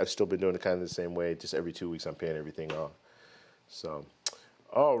 I've still been doing it kind of the same way. Just every 2 weeks, I'm paying everything off. So,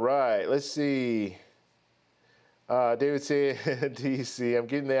 all right, let's see. David said, DC, I'm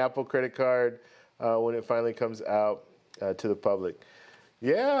getting the Apple credit card when it finally comes out to the public.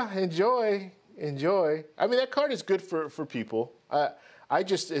 Yeah, enjoy. I mean, that card is good for people.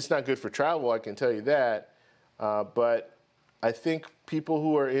 It's not good for travel, I can tell you that. But I think people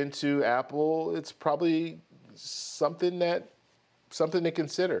who are into Apple, it's probably something to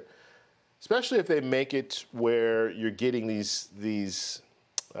consider, especially if they make it where you're getting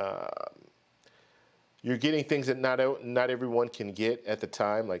you're getting things that not everyone can get at the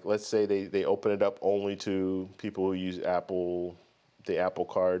time. Like let's say they open it up only to people who use Apple, the Apple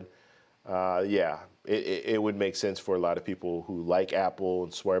card. Yeah, it would make sense for a lot of people who like Apple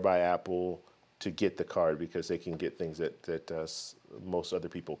and swear by Apple to get the card because they can get things that most other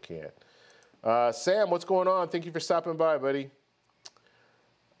people can't. Sam, what's going on? Thank you for stopping by, buddy.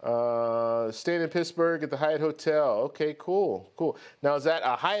 Staying in Pittsburgh at the Hyatt Hotel. Okay, cool. Now, is that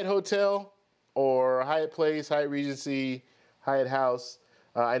a Hyatt Hotel or a Hyatt Place, Hyatt Regency, Hyatt House?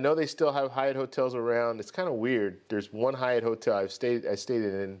 I know they still have Hyatt hotels around. It's kind of weird. There's one Hyatt hotel I stayed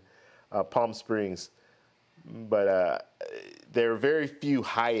in Palm Springs, but there are very few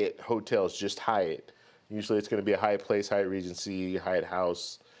Hyatt hotels, just Hyatt. Usually it's going to be a Hyatt Place, Hyatt Regency, Hyatt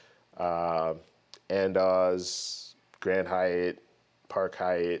House, Andaz, Grand Hyatt, Park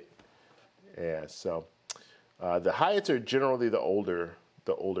Hyatt. Yeah, so the Hyatts are generally the older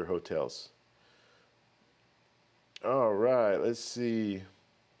hotels. All right, let's see.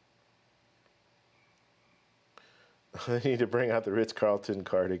 I need to bring out the Ritz-Carlton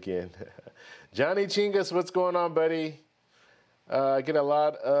card again. Johnny Chingas, what's going on, buddy? I get a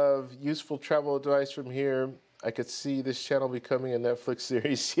lot of useful travel advice from here. I could see this channel becoming a Netflix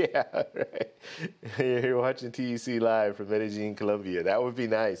series. Yeah, right. You're watching TEC live from Medellin, Colombia. That would be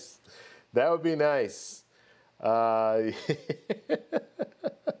nice. That would be nice.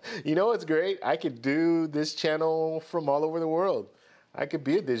 You know what's great? I could do this channel from all over the world. I could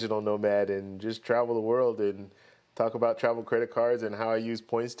be a digital nomad and just travel the world and talk about travel credit cards and how I use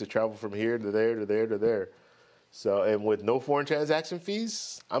points to travel from here to there to there to there. So, and with no foreign transaction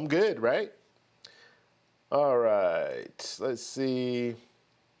fees, I'm good, right? All right, let's see.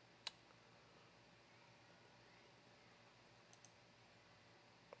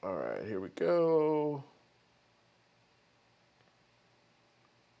 All right, here we go.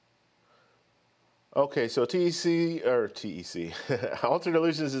 Okay, so TEC, Altered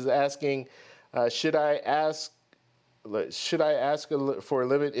Illusions is asking, should I ask for a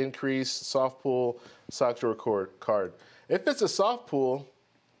limit increase soft pull sock drawer card? If it's a soft pull,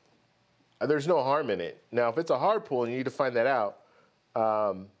 there's no harm in it. Now, if it's a hard pull and you need to find that out,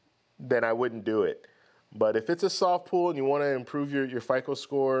 then I wouldn't do it. But if it's a soft pull and you want to improve your FICO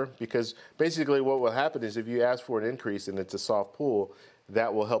score, because basically what will happen is if you ask for an increase and it's a soft pull,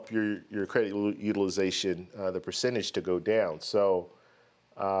 that will help your credit utilization, the percentage to go down. So,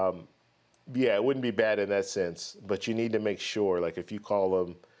 yeah, it wouldn't be bad in that sense, but you need to make sure, like if you call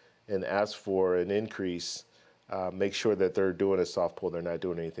them and ask for an increase, make sure that they're doing a soft pull, they're not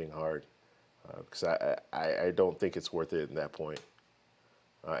doing anything hard, because I don't think it's worth it in that point.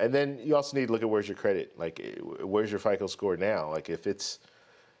 And then you also need to look at where's your credit, like where's your FICO score now? Like if it's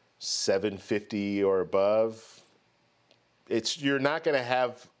 750 or above, you're not going to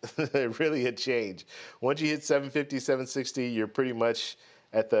have really a change. Once you hit 750, 760, you're pretty much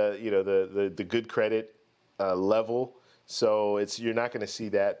at the good credit level. So you're not going to see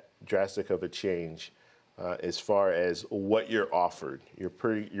that drastic of a change as far as what you're offered. You're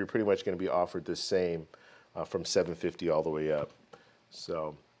pretty much going to be offered the same from 750 all the way up.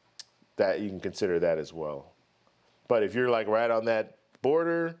 So that you can consider that as well. But if you're like right on that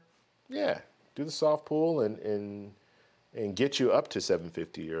border, yeah, do the soft pull and get you up to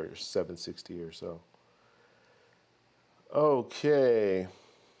 750 or 760 or so. Okay.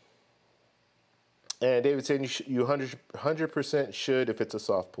 And David saying you 100% should if it's a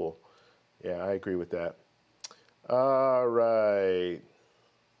soft pull. Yeah, I agree with that. All right.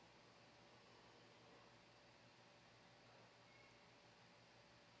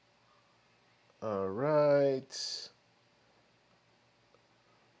 All right.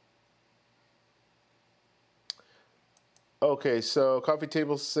 Okay, so coffee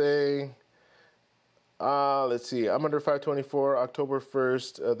table say, let's see, I'm under 524, October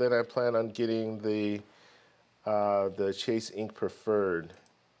 1st, then I plan on getting the Chase Ink Preferred.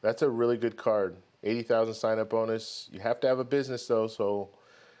 That's a really good card. 80,000 sign-up bonus. You have to have a business though, so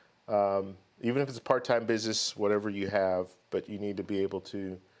even if it's a part-time business, whatever you have, but you need to be able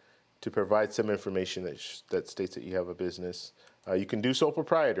to provide some information that states that you have a business. You can do sole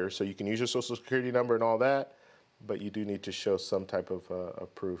proprietor, so you can use your social security number and all that, but you do need to show some type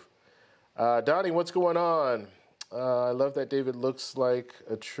of proof. Donnie, what's going on? I love that David looks like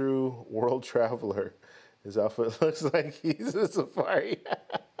a true world traveler. His outfit looks like he's a safari.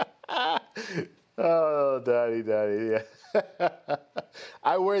 Oh, Donnie, yeah.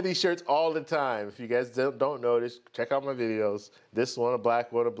 I wear these shirts all the time. If you guys don't notice, check out my videos. This one, a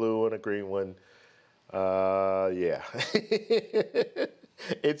black one, a blue one, a green one. Yeah.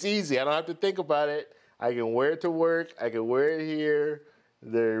 It's easy. I don't have to think about it. I can wear it to work. I can wear it here.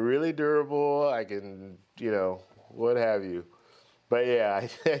 They're really durable. I can, what have you. But yeah,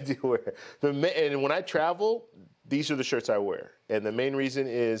 I do wear. And when I travel, these are the shirts I wear. And the main reason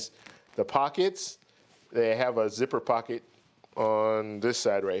is the pockets. They have a zipper pocket on this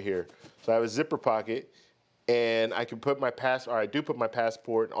side right here. So I have a zipper pocket, and I can put I do put my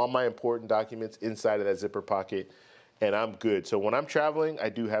passport and all my important documents inside of that zipper pocket, and I'm good. So when I'm traveling, I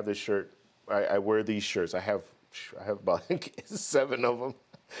do have this shirt. I wear these shirts. I have about 7 of them.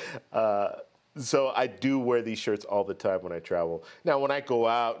 So I do wear these shirts all the time when I travel. Now, when I go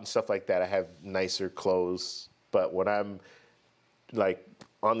out and stuff like that, I have nicer clothes. But when I'm like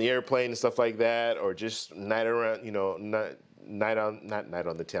on the airplane and stuff like that, or just night around, not night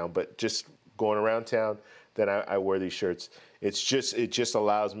on the town, but just going around town, then I wear these shirts. It just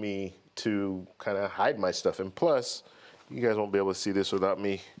allows me to kind of hide my stuff. And plus, you guys won't be able to see this without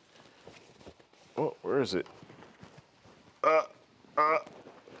me. Oh, where is it?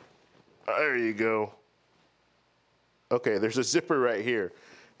 There you go. Okay, there's a zipper right here,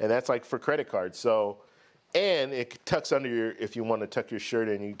 and that's like for credit cards. So, and it tucks under your, if you want to tuck your shirt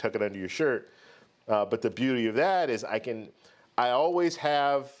in, you can tuck it under your shirt. But the beauty of that is I always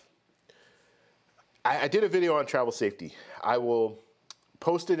have, I did a video on travel safety. I will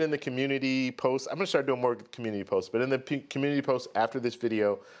post it in the community post. I'm gonna start doing more community posts, but in the community post after this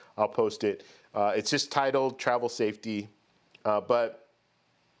video, I'll post it. It's just titled Travel Safety, but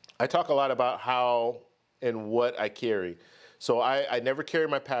I talk a lot about how and what I carry. So I never carry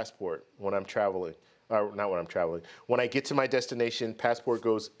my passport when I'm traveling, or not when I'm traveling. When I get to my destination, passport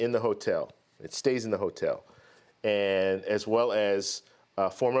goes in the hotel. It stays in the hotel. And as well as a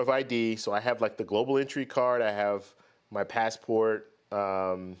form of ID. So I have like the global entry card, I have my passport,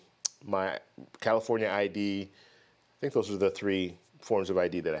 my California ID. I think those are the 3 forms of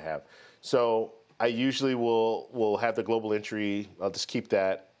ID that I have. So I usually will have the global entry. I'll just keep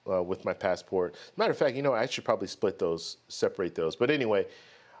that with my passport. Matter of fact, you know, I should probably separate those. But anyway,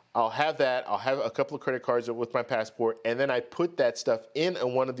 I'll have that. I'll have a couple of credit cards with my passport, and then I put that stuff in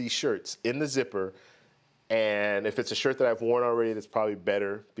one of these shirts in the zipper. And if it's a shirt that I've worn already, that's probably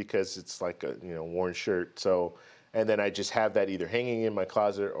better because it's like a worn shirt. So, and then I just have that either hanging in my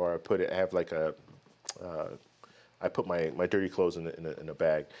closet, or I have like I put my dirty clothes in a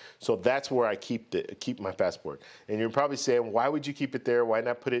bag. So that's where I keep my passport. And you're probably saying, why would you keep it there? Why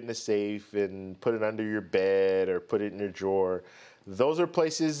not put it in a safe and put it under your bed or put it in your drawer? Those are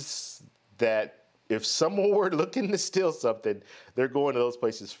places that if someone were looking to steal something, they're going to those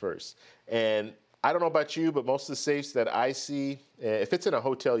places first. And I don't know about you, but most of the safes that I see, if it's in a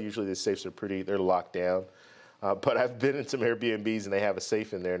hotel, usually the safes are they're locked down. But I've been in some Airbnbs and they have a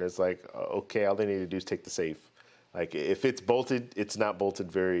safe in there, and it's like, okay, all they need to do is take the safe. Like if it's bolted, it's not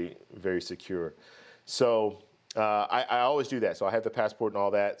bolted very, very secure. So I always do that. So I have the passport and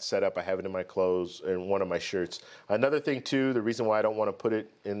all that set up. I have it in my clothes and one of my shirts. Another thing too, the reason why I don't want to put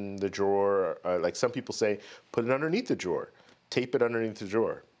it in the drawer, like some people say, put it underneath the drawer, tape it underneath the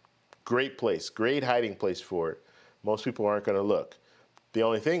drawer. Great place, great hiding place for it. Most people aren't going to look. The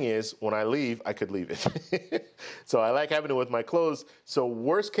only thing is, when I leave, I could leave it. So I like having it with my clothes. So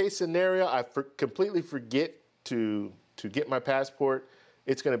worst case scenario, I completely forget to get my passport.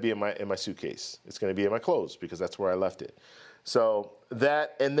 It's going to be in my suitcase. It's going to be in my clothes because that's where I left it. So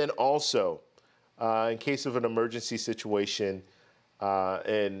that, and then also, in case of an emergency situation,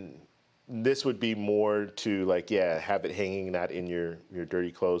 and this would be more to like, yeah, have it hanging, not in your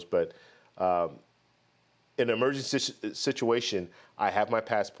dirty clothes, but in an emergency situation, I have my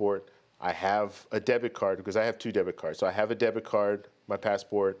passport, I have a debit card, because I have 2 debit cards. So I have a debit card, my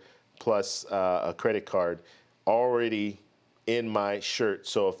passport, plus a credit card already in my shirt.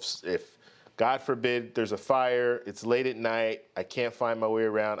 So if God forbid there's a fire, it's late at night, I can't find my way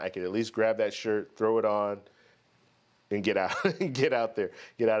around, I can at least grab that shirt, throw it on, and get out, get out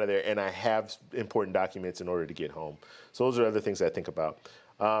of there. And I have important documents in order to get home. So those are other things I think about.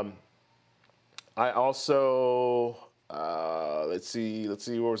 I also, let's see,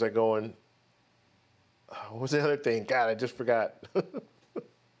 where was I going? What was the other thing? God, I just forgot.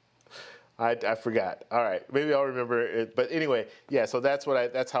 I forgot. All right, maybe I'll remember it. But anyway, yeah. So that's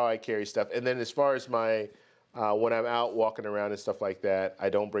how I carry stuff. And then as far as my when I'm out walking around and stuff like that, I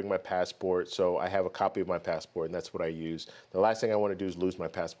don't bring my passport. So I have a copy of my passport, and that's what I use. The last thing I want to do is lose my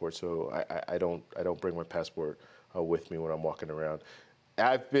passport. So I don't bring my passport with me when I'm walking around.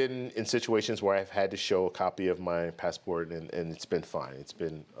 I've been in situations where I've had to show a copy of my passport, and it's been fine. It's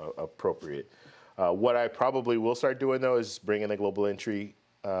been appropriate. What I probably will start doing, though, is bringing a global entry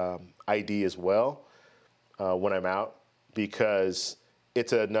ID as well when I'm out, because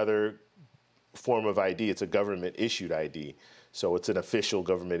it's another form of ID. It's a government-issued ID. So it's an official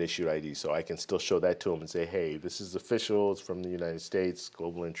government-issued ID. So I can still show that to them and say, hey, this is official. It's from the United States,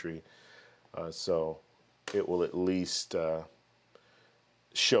 global entry. So it will at least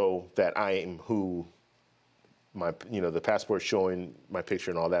show that I am who the passport showing my picture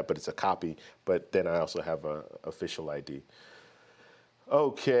and all that, but it's a copy. But then I also have a official ID.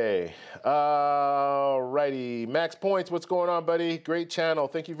 Okay, righty. Max Points, what's going on, buddy? Great channel.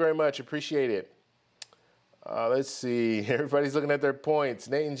 Thank you very much. Appreciate it. Let's see. Everybody's looking at their points.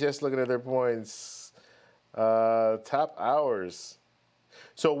 Nate and Jess looking at their points. Top hours.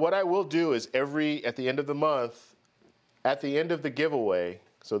 So what I will do is at the end of the month, at the end of the giveaway,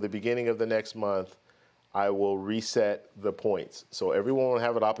 so the beginning of the next month, I will reset the points. So everyone will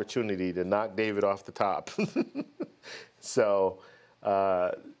have an opportunity to knock David off the top. So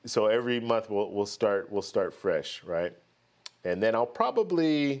every month we'll start fresh, right? And then I'll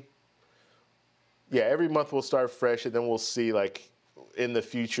probably, every month we'll start fresh, and then we'll see, like, in the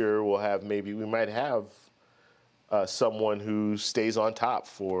future we might have someone who stays on top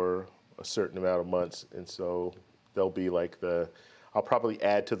for a certain amount of months. And so they'll be like I'll probably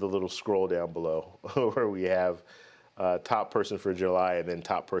add to the little scroll down below where we have top person for July and then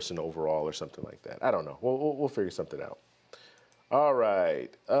top person overall or something like that. I don't know. We'll figure something out. All right.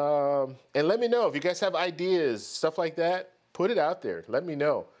 And let me know if you guys have ideas, stuff like that. Put it out there. Let me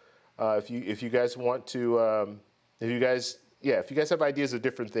know if you guys want to. If you guys have ideas of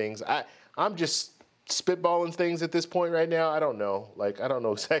different things. I'm just spitballing things at this point right now. I don't know. Like I don't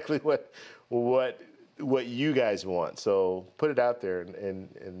know exactly what you guys want. So put it out there,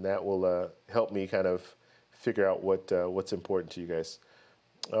 and that will help me kind of figure out what's important to you guys.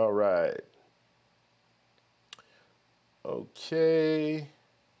 All right. Okay.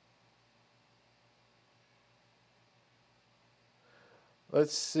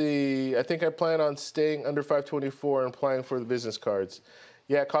 Let's see. I think I plan on staying under 524 and applying for the business cards.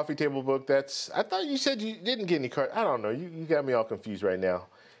 Yeah, coffee table book. I thought you said you didn't get any cards. I don't know. You got me all confused right now.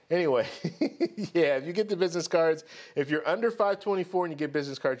 Anyway, yeah, if you get the business cards, if you're under 524 and you get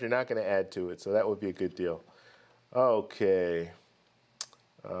business cards, you're not going to add to it. So that would be a good deal. Okay.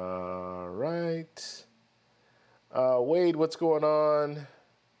 All right. Wade, what's going on?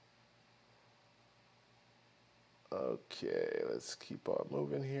 Okay, let's keep on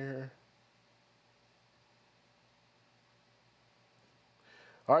moving here.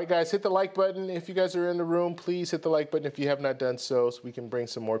 All right, guys, hit the like button. If you guys are in the room, please hit the like button if you have not done so we can bring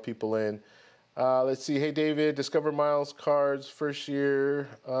some more people in. Let's see. Hey, David, Discover Miles cards, first year.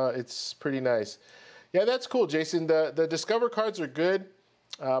 It's pretty nice. Yeah, that's cool, Jason. The Discover cards are good,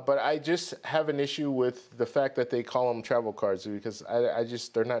 but I just have an issue with the fact that they call them travel cards because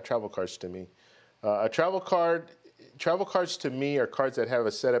they're not travel cards to me. Travel cards to me are cards that have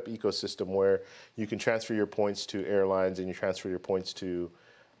a set up ecosystem where you can transfer your points to airlines and you transfer your points to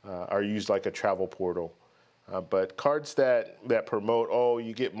are used like a travel portal. But cards that promote,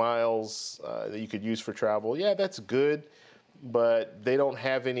 you get miles that you could use for travel, yeah, that's good, but they don't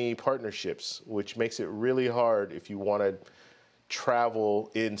have any partnerships, which makes it really hard if you want to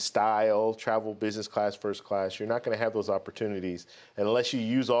travel in style, travel business class, first class. You're not going to have those opportunities unless you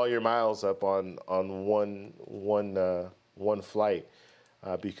use all your miles up on one flight,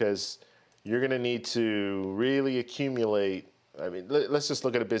 because you're going to need to really accumulate. I mean, let's just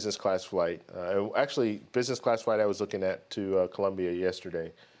look at a business class flight. Actually, business class flight I was looking at to Colombia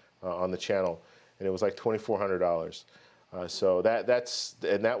yesterday on the channel, and it was like $2,400. So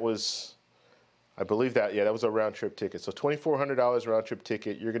that was, I believe that was a round trip ticket. So $2,400 round trip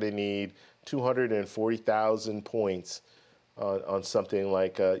ticket. You're going to need 240,000 points on something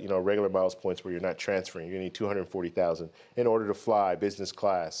like regular miles points where you're not transferring. You're going to need 240,000 in order to fly business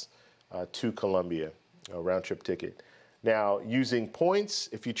class to Colombia, a round trip ticket. Now, using points,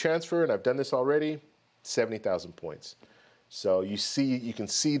 if you transfer, and I've done this already, 70,000 points. So you can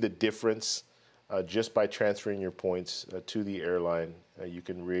see the difference just by transferring your points to the airline. You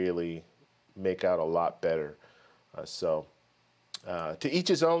can really make out a lot better. To each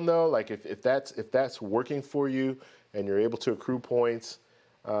his own, though. Like if that's working for you and you're able to accrue points,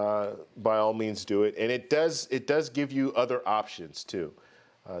 by all means do it. And it does give you other options too.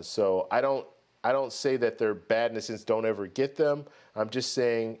 So I don't say that they're bad in the sense don't ever get them. I'm just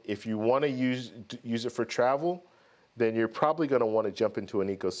saying if you want to use it for travel, then you're probably going to want to jump into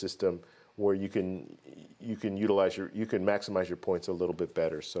an ecosystem where you can maximize your points a little bit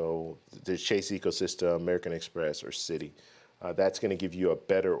better. So the Chase ecosystem, American Express, or Citi, that's going to give you a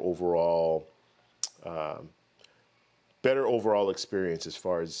better overall experience as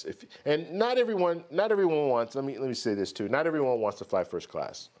far as and not everyone wants. Let me say this too. Not everyone wants to fly first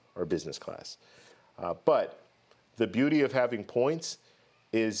class or business class, but the beauty of having points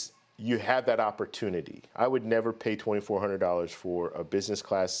is you have that opportunity. I would never pay $2,400 for a business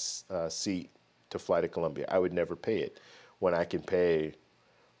class seat to fly to Colombia. I would never pay it when I can pay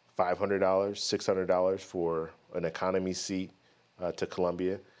 $500, $600 for an economy seat to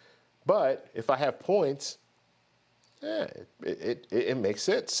Colombia. But if I have points, it makes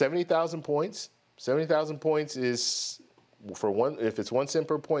sense. 70,000 points. 70,000 points is if it's 1 cent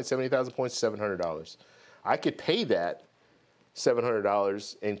per point, 70,000 points, $700. I could pay that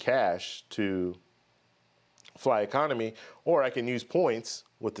 $700 in cash to fly economy, or I can use points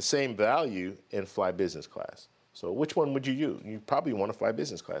with the same value and fly business class. So which one would you use? You probably want to fly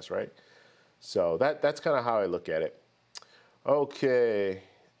business class, right? So that's kind of how I look at it. Okay.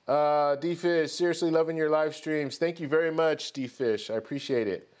 D-Fish, seriously loving your live streams. Thank you very much, D-Fish. I appreciate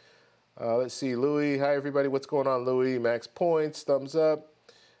it. Let's see, Louis. Hi, everybody. What's going on, Louis? Max points, thumbs up.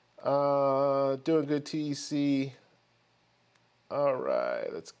 Doing good, TEC. All right,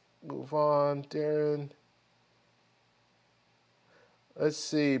 let's move on, Darren. Let's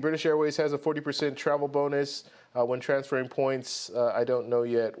see. British Airways has a 40% travel bonus when transferring points. I don't know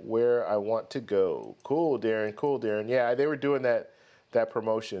yet where I want to go. Cool, Darren. Cool, Darren. Yeah, they were doing that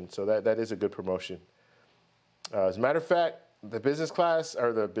promotion, so that is a good promotion. As a matter of fact, the first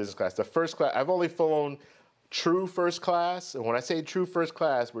class. I've only flown true first class, and when I say true first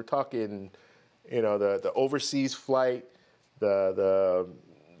class, we're talking, the overseas flight, the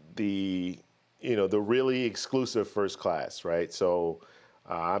the really exclusive first class, right? So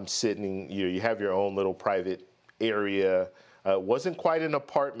I'm sitting, you have your own little private area. It wasn't quite an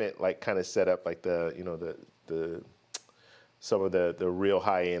apartment like kind of set up like the some of the real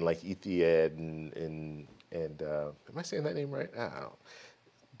high end like Etihad and am I saying that name right? I don't know.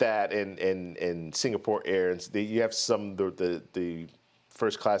 That and Singapore Air, and you have some the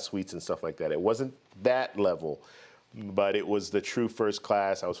first class suites and stuff like that. It wasn't that level, but it was the true first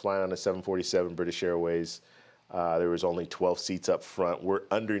class. I was flying on a 747 British Airways. There was only 12 seats up front. We're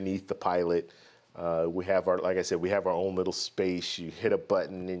underneath the pilot. We have like I said, we have our own little space. You hit a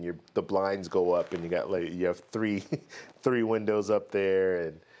button and the blinds go up, and you have three windows up there,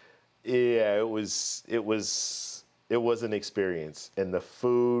 and yeah, it was an experience, and the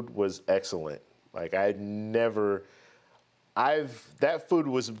food was excellent. Like that food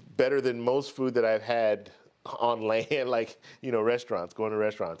was better than most food that I've had on land, like, restaurants, going to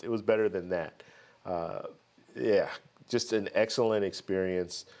restaurants. It was better than that. Yeah, just an excellent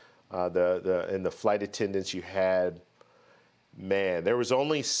experience. And the flight attendants you had, man, there was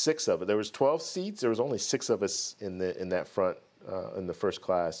only 6 of it. There was 12 seats. There was only 6 of us in that front, in the first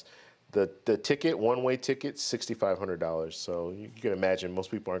class. The ticket, one-way ticket, $6,500. So you can imagine most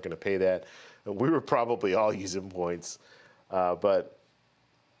people aren't going to pay that. We were probably all using points, but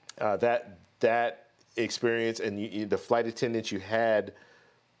that experience and the flight attendants you had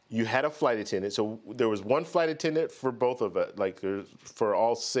a flight attendant. So there was one flight attendant for both of it. Like for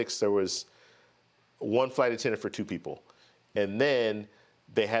all 6, there was one flight attendant for 2 people, and then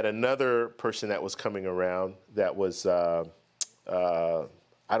they had another person that was coming around that was.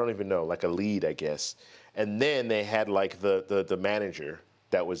 I don't even know, like a lead, I guess. And then they had like the manager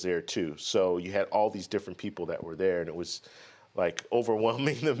that was there too. So you had all these different people that were there, and it was like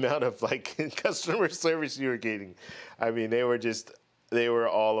overwhelming the amount of like customer service you were getting. I mean, they were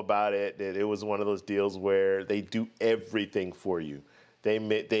all about it. It was one of those deals where they do everything for you.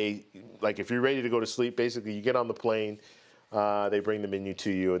 They like if you're ready to go to sleep, basically you get on the plane. They bring the menu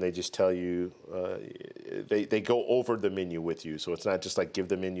to you, and they just tell you, they go over the menu with you. So it's not just like give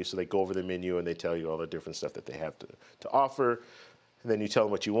the menu. So they go over the menu, and they tell you all the different stuff that they have to offer. And then you tell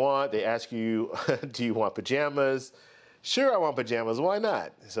them what you want. They ask you, do you want pajamas? Sure, I want pajamas. Why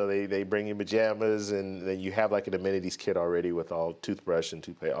not? So they bring you pajamas, and then you have like an amenities kit already with all toothbrush and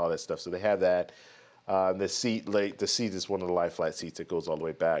toothpaste, all that stuff. So they have that. The seat is one of the lie flat seats that goes all the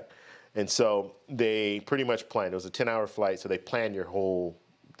way back. And so they pretty much planned. It was a 10-hour flight, so they plan your whole.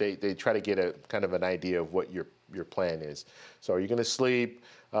 They try to get a kind of an idea of what your plan is. So are you going to sleep?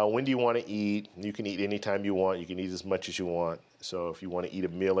 When do you want to eat? You can eat anytime you want. You can eat as much as you want. So if you want to eat a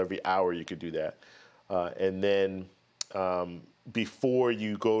meal every hour, you could do that. And then before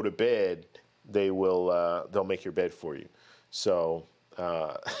you go to bed, they'll make your bed for you. So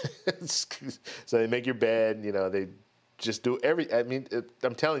so they make your bed. They just do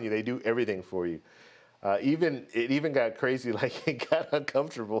I'm telling you, they do everything for you. It even got crazy, like it got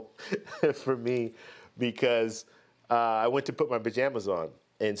uncomfortable for me because I went to put my pajamas on.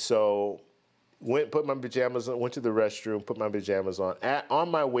 And so put my pajamas on, went to the restroom, put my pajamas on. On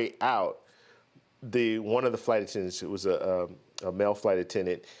my way out, one of the flight attendants, it was a male flight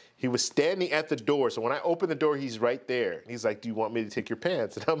attendant, he was standing at the door. So when I opened the door, he's right there. He's like, do you want me to take your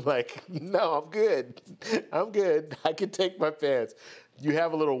pants? And I'm like, no, I'm good. I'm good. I can take my pants. You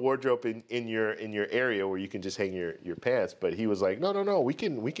have a little wardrobe in your area where you can just hang your pants. But he was like, no, we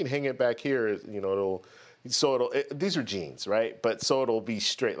can hang it back here. These are jeans, right? But so it'll be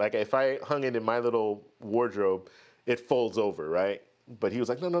straight. Like if I hung it in my little wardrobe, it folds over, right? But he was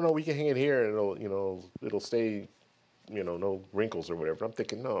like, no, we can hang it here, and it'll stay, no wrinkles or whatever. I'm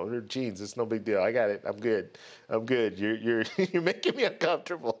thinking, no, they're jeans. It's no big deal. I got it. I'm good. You're making me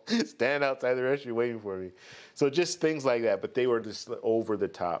uncomfortable. Stand outside the restaurant waiting for me. So just things like that. But they were just over the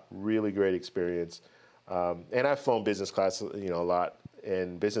top. Really great experience. And I've flown business class, a lot.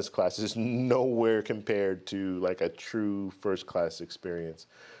 And business class is nowhere compared to like a true first class experience.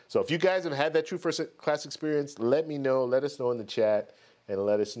 So if you guys have had that true first class experience, let me know. Let us know in the chat, and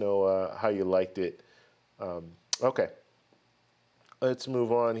let us know how you liked it. Okay. Let's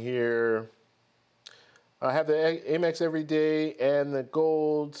move on here. I have the Amex Everyday and the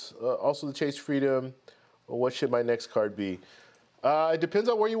Gold, also the Chase Freedom. What should my next card be? It depends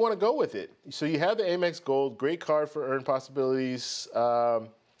on where you want to go with it. So you have the Amex Gold, great card for earn possibilities.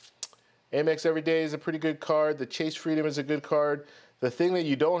 Amex Everyday is a pretty good card. The Chase Freedom is a good card. The thing that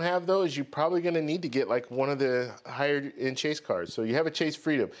you don't have, though, is you're probably going to need to get like one of the higher end Chase cards. So you have a Chase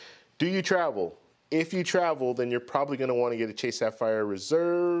Freedom. Do you travel? If you travel, then you're probably going to want to get a Chase Sapphire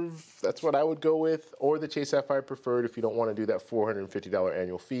Reserve. That's what I would go with. Or the Chase Sapphire Preferred if you don't want to do that $450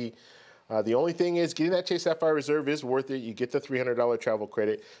 annual fee. The only thing is getting that Chase Sapphire Reserve is worth it. You get the $300 travel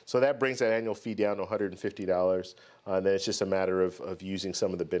credit. So that brings that annual fee down to $150. Then it's just a matter of using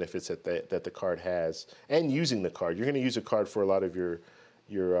some of the benefits that the card has and using the card. You're going to use a card for a lot of your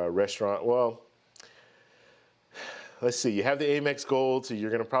restaurant. Well, let's see. You have the Amex Gold, so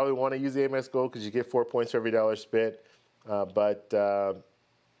you're going to probably want to use the Amex Gold because you get 4 points for every dollar spent. But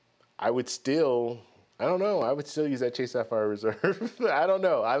I would still, I don't know. I would still use that Chase Sapphire Reserve. I don't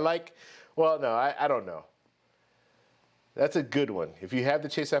know. I don't know. That's a good one. If you have the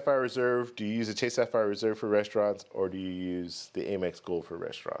Chase Sapphire Reserve, do you use the Chase Sapphire Reserve for restaurants or do you use the Amex Gold for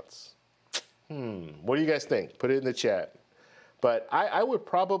restaurants? What do you guys think? Put it in the chat. But I would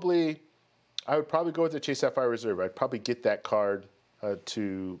probably go with the Chase Sapphire Reserve. I'd probably get that card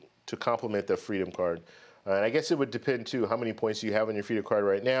to complement the Freedom card. And I guess it would depend too how many points you have on your Freedom card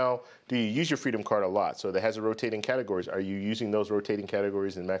right now. Do you use your Freedom card a lot? So that has a rotating categories. Are you using those rotating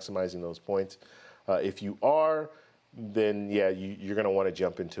categories and maximizing those points? If you are, then yeah, you're going to want to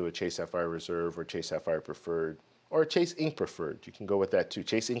jump into a Chase Sapphire Reserve or Chase Sapphire Preferred or Chase Ink Preferred. You can go with that too.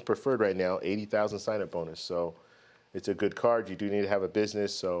 Chase Ink Preferred right now, 80,000 sign-up bonus. So it's a good card. You do need to have a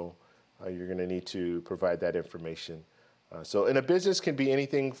business, so you're going to need to provide that information. So in a business can be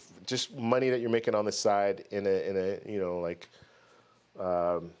anything, just money that you're making on the side in a like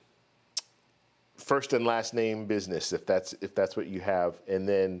first and last name business if that's what you have, and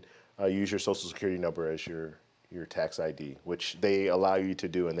then use your social security number as your tax ID, which they allow you to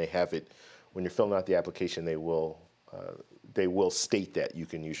do, and they have it when you're filling out the application. They will state that you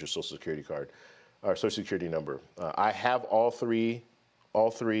can use your social security card or social security number. I have all three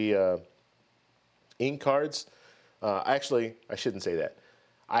ink cards. Actually, I shouldn't say that.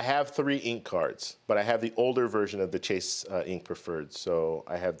 I have 3 ink cards, but I have the older version of the Chase Ink Preferred. So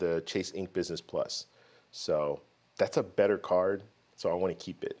I have the Chase Ink Business Plus. So that's a better card. So I want to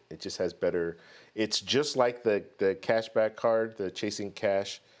keep it. It just has better. It's just like the cashback card, the Chase Ink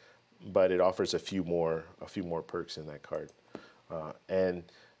Cash, but it offers a few more perks in that card. And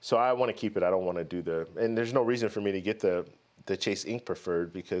so I want to keep it. I don't want to do and there's no reason for me to get the Chase Ink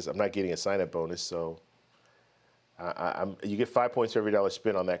Preferred because I'm not getting a sign-up bonus. So you get 5 points for every dollar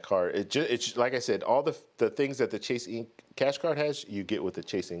spent on that card. It's like I said, all the things that the Chase Ink Cash Card has, you get with the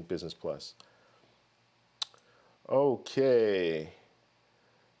Chase Ink Business Plus. Okay.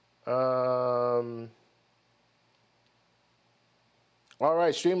 All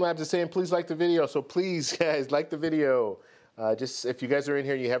right, Streamlabs is saying, please like the video. So please, guys, like the video. Just if you guys are in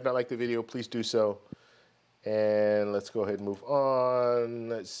here and you have not liked the video, please do so. And let's go ahead and move on.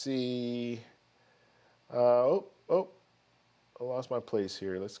 Let's see. I lost my place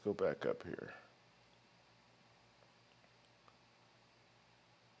here. Let's go back up here.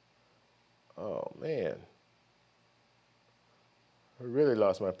 Oh, man. I really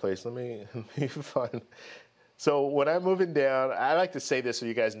lost my place. Let me find. So when I'm moving down, I like to say this so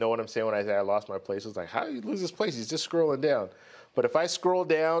you guys know what I'm saying when I say I lost my place. It's like, how do you lose this place? He's just scrolling down. But if I scroll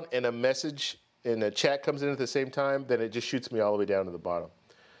down and a message in a chat comes in at the same time, then it just shoots me all the way down to the bottom.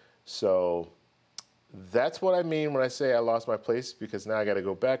 So that's what I mean when I say I lost my place, because now I got to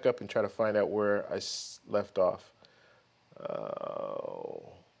go back up and try to find out where I left off.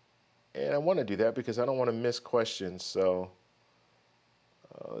 And I want to do that because I don't want to miss questions. So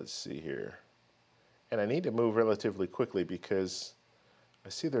let's see here. And I need to move relatively quickly because I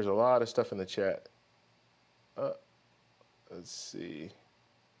see there's a lot of stuff in the chat. Let's see.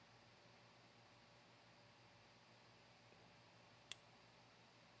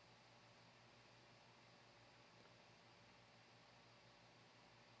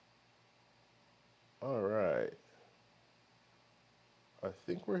 All right. I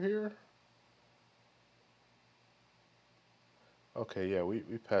think we're here. Okay, yeah, we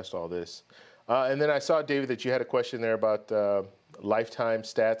passed all this. And then I saw, David, that you had a question there about lifetime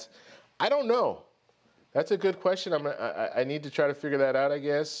stats. I don't know. That's a good question. I need to try to figure that out, I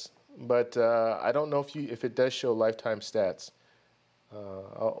guess. But I don't know if it does show lifetime stats.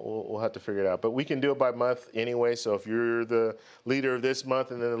 We'll have to figure it out. But we can do it by month anyway. So if you're the leader of this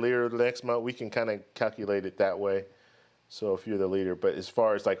month and then the leader of the next month, we can kind of calculate it that way. So if you're the leader. But as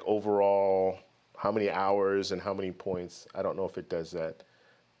far as like overall, how many hours and how many points, I don't know if it does that.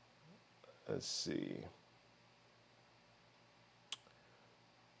 Let's see.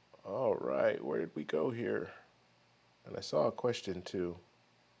 All right, where did we go here? And I saw a question too.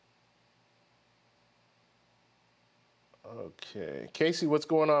 Okay, Casey, what's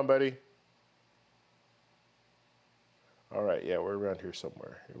going on, buddy? All right, yeah, we're around here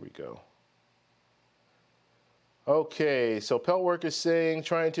somewhere. Here we go. Okay, so Peltwork is saying,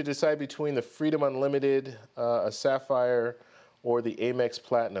 trying to decide between the Freedom Unlimited, a Sapphire, or the Amex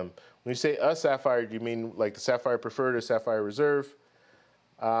Platinum. When you say a Sapphire, do you mean like the Sapphire Preferred or Sapphire Reserve?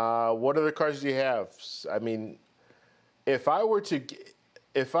 What other cards do you have? I mean, if I were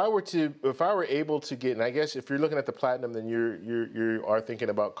able to get, and I guess if you're looking at the Platinum, then you are thinking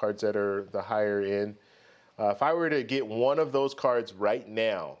about cards that are the higher end. If I were to get one of those cards right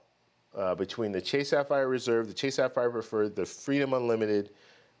now, between the Chase Sapphire Reserve, the Chase Sapphire Preferred, the Freedom Unlimited,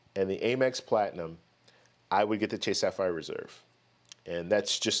 and the Amex Platinum, I would get the Chase Sapphire Reserve, and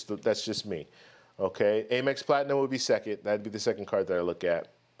that's just me. Okay, Amex Platinum would be second. That'd be the second card that I look at.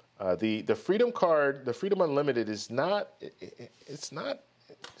 The Freedom card, the Freedom Unlimited, is not. It's not,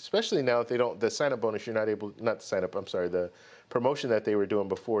 especially now that they don't. The sign up bonus, you're not able. Not the sign up. I'm sorry. The promotion that they were doing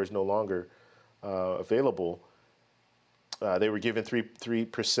before is no longer available. They were given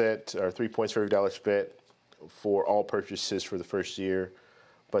 3% or 3 points for every dollar spent for all purchases for the first year.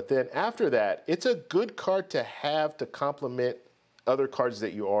 But then after that, it's a good card to have to complement other cards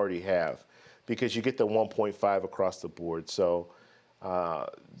that you already have, because you get the 1.5 across the board. So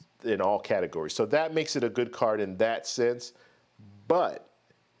in all categories. So that makes it a good card in that sense. But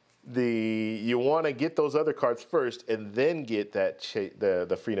you want to get those other cards first and then get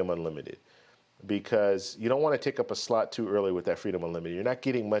the Freedom Unlimited, because you don't want to take up a slot too early with that Freedom Unlimited. You're not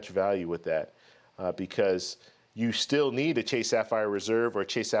getting much value with that because you still need a Chase Sapphire Reserve or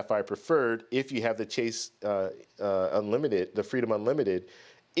Chase Sapphire Preferred if you have the Chase Unlimited, the Freedom Unlimited,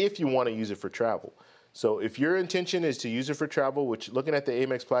 if you want to use it for travel. So if your intention is to use it for travel, which looking at the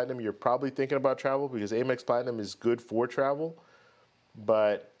Amex Platinum, you're probably thinking about travel because Amex Platinum is good for travel.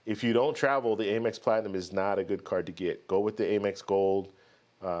 But if you don't travel, the Amex Platinum is not a good card to get. Go with the Amex Gold.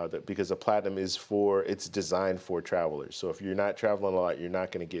 Because the Platinum it's designed for travelers. So if you're not traveling a lot, you're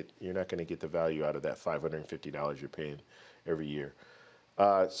not going to get the value out of that $550 you're paying every year.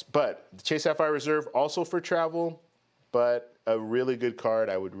 But the Chase Sapphire Reserve also for travel, but a really good card.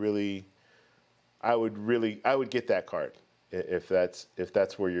 I would get that card if that's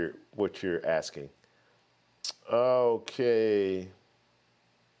what you're asking. Okay.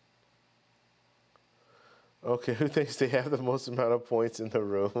 Okay, who thinks they have the most amount of points in the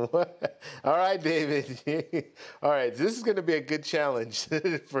room? All right, David. All right, this is going to be a good challenge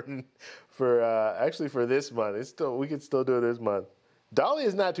actually for this month. We can still do it this month. Dolly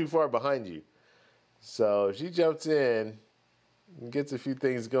is not too far behind you, so if she jumps in and gets a few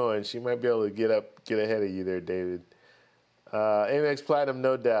things going, she might be able to get ahead of you there, David. Amex Platinum,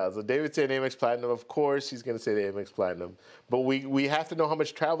 no doubt. So David's saying Amex Platinum. Of course, he's going to say the Amex Platinum. But we have to know how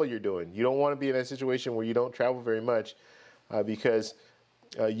much travel you're doing. You don't want to be in a situation where you don't travel very much because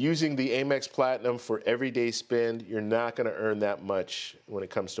using the Amex Platinum for everyday spend, you're not going to earn that much when it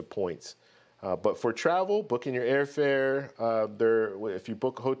comes to points. But for travel, booking your airfare, if you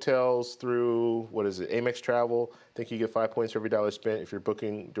book hotels through, Amex Travel, I think you get 5 points for every dollar spent. If you're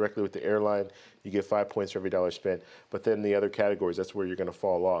booking directly with the airline, you get 5 points for every dollar spent. But then the other categories, that's where you're going to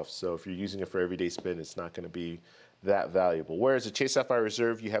fall off. So if you're using it for everyday spend, it's not going to be that valuable. Whereas the Chase Sapphire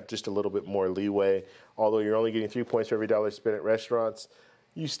Reserve, you have just a little bit more leeway. Although you're only getting 3 points for every dollar spent at restaurants,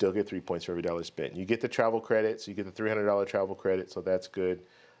 you still get 3 points for every dollar spent. You get the travel credit, so you get the $300 travel credit, so that's good.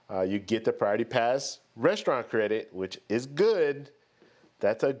 You get the Priority Pass restaurant credit, which is good.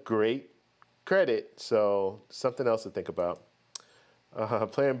 That's a great credit, so something else to think about.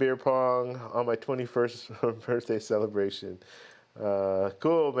 Playing beer pong on my 21st birthday celebration.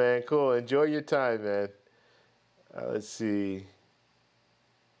 Cool, man, cool. Enjoy your time, man. Let's see.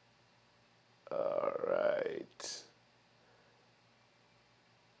 All right.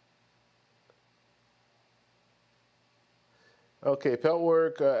 Okay,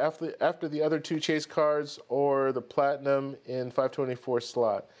 Peltwork, after the other two chase cards or the Platinum in 524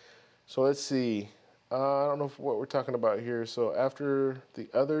 slot. So let's see. I don't know what we're talking about here. So after the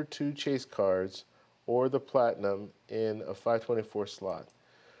other two chase cards or the Platinum in a 524 slot.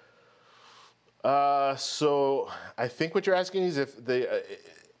 So I think what you're asking is if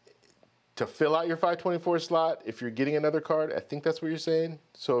to fill out your 524 slot, if you're getting another card, I think that's what you're saying.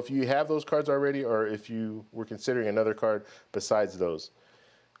 So if you have those cards already, or if you were considering another card besides those,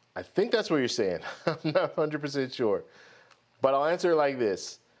 I think that's what you're saying. I'm not 100% sure, but I'll answer it like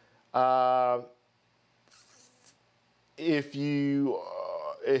this. If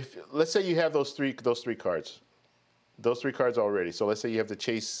let's say you have those three cards already. So let's say you have the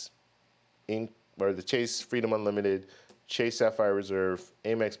Chase Ink or the Chase Freedom Unlimited, Chase Sapphire Reserve,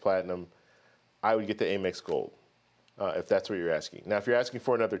 Amex Platinum, I would get the Amex Gold, if that's what you're asking. Now, if you're asking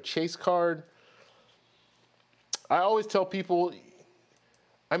for another Chase card, I always tell people,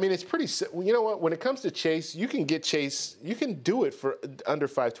 I mean, it's pretty, you know what, when it comes to Chase, you can get Chase, you can do it for under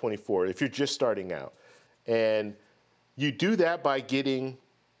 $524 if you're just starting out. And you do that by getting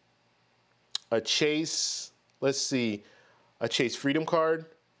a Chase, let's see, a Chase Freedom card.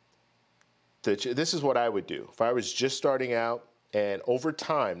 This is what I would do. If I was just starting out and over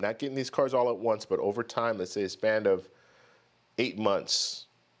time, not getting these cards all at once, but over time, let's say a span of 8 months,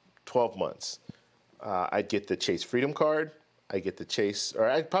 12 months, I'd get the Chase Freedom card. I'd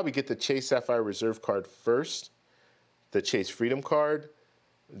probably get the Chase Sapphire Reserve card first, the Chase Freedom card,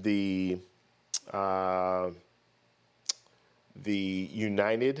 the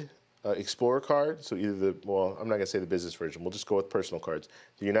United Explorer card. So either I'm not gonna say the business version. We'll just go with personal cards.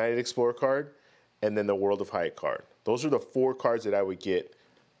 The United Explorer card, and then the World of Hyatt card. Those are the 4 cards that I would get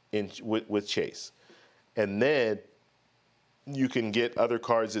with Chase. And then you can get other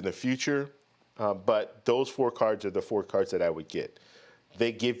cards in the future. But those 4 cards are the 4 cards that I would get.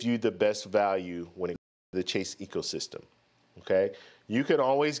 They give you the best value when it comes to the Chase ecosystem. Okay, you can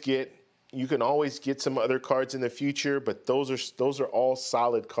always get some other cards in the future, but those are all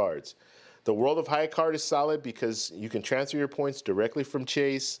solid cards. The World of Hyatt card is solid because you can transfer your points directly from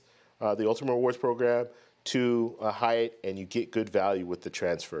Chase, the Ultimate Rewards program, to a Hyatt, and you get good value with the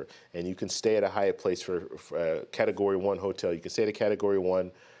transfer. And you can stay at a Hyatt place for a Category 1 hotel. You can stay at a Category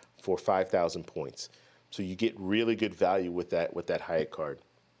 1 for 5,000 points. So you get really good value with that Hyatt card.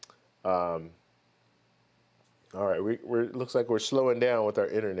 All right, looks like we're slowing down with our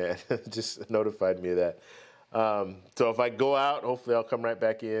internet. Just notified me of that. So if I go out, hopefully I'll come right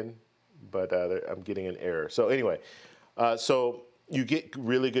back in, but I'm getting an error. So anyway, so you get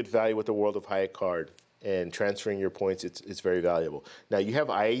really good value with the World of Hyatt card, and transferring your points, it's very valuable. Now you have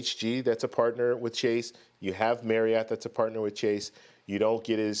IHG that's a partner with Chase. You have Marriott that's a partner with Chase. You don't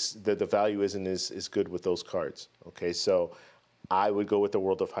get the value isn't as good with those cards. Okay, so I would go with the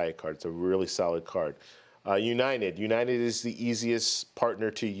World of Hyatt card. It's a really solid card. United is the easiest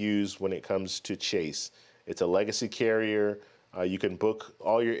partner to use when it comes to Chase. It's a legacy carrier. You can book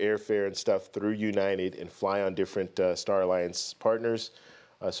all your airfare and stuff through United and fly on different Star Alliance partners.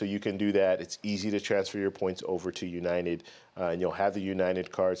 So you can do that. It's easy to transfer your points over to United, and you'll have the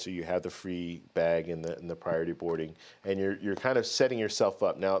United card, so you have the free bag and the priority boarding, and you're kind of setting yourself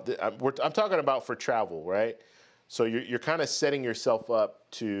up. Now, I'm talking about for travel, right? So you're kind of setting yourself up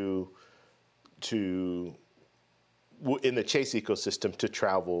to in the Chase ecosystem to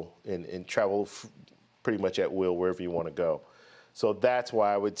travel and travel pretty much at will wherever you want to go. So that's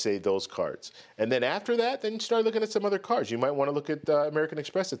why I would say those cards. And then after that, then you start looking at some other cards. You might want to look at American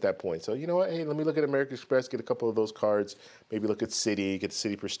Express at that point. So you know what? Hey, let me look at American Express, get a couple of those cards. Maybe look at Citi, get the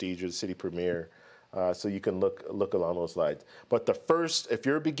Citi Prestige or the Citi Premier. So you can look along those lines. But if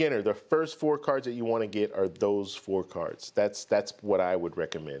you're a beginner, the first 4 cards that you want to get are those 4 cards. That's what I would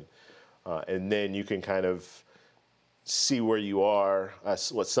recommend. And then you can kind of see where you are.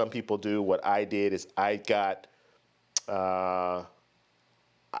 What some people do, what I did is I got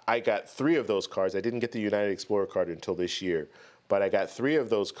 3 of those cards. I didn't get the United Explorer card until this year, but I got 3 of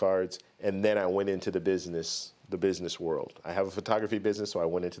those cards, and then I went into the business world. I have a photography business, so I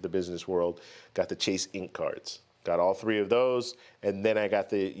went into the business world, got the Chase Ink cards, got all 3 of those, and then I got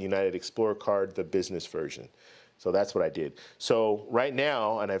the United Explorer card, the business version. So that's what I did. So right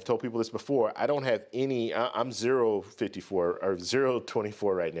now, and I've told people this before, I don't have any, I'm 054 or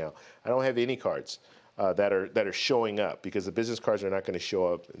 024 right now. I don't have any cards that are showing up because the business cards are not going to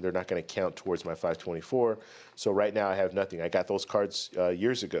show up. They're not going to count towards my 524. So right now I have nothing. I got those cards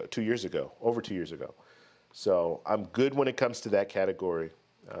years ago, 2 years ago, over 2 years ago. So I'm good when it comes to that category.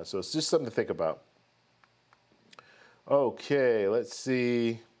 So it's just something to think about. Okay, let's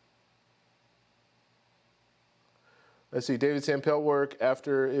see. David Sampel work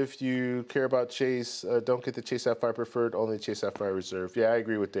after if you care about Chase, don't get the Chase Sapphire Preferred, only the Chase Sapphire Reserve. Yeah, I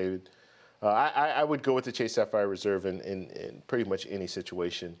agree with David. I would go with the Chase Sapphire Reserve in pretty much any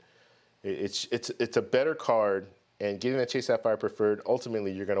situation. It's a better card, and getting that Chase Sapphire Preferred,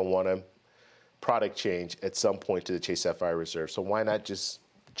 ultimately you're going to want to product change at some point to the Chase Sapphire Reserve. So why not just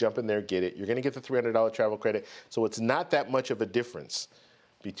jump in there, get it? You're going to get the $300 travel credit, so it's not that much of a difference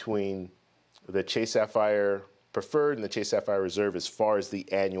between the Chase Sapphire Preferred and the Chase Sapphire Reserve as far as the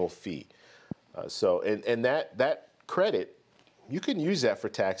annual fee. And that credit, you can use that for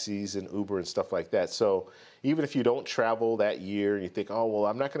taxis and Uber and stuff like that. So even if you don't travel that year and you think, oh, well,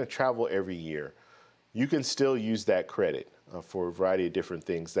 I'm not going to travel every year, you can still use that credit. for a variety of different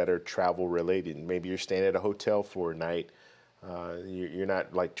things that are travel related. Maybe you're staying at a hotel for a night. You're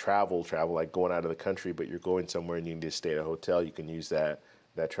not like travel, like going out of the country, but you're going somewhere and you need to stay at a hotel. You can use that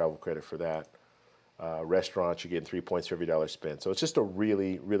travel credit for that. Restaurants, you're getting 3 points for every dollar spent. So it's just a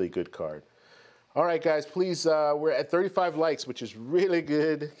really, really good card. All right, guys, please, we're at 35 likes, which is really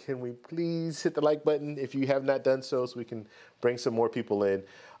good. Can we please hit the like button if you have not done so we can bring some more people in.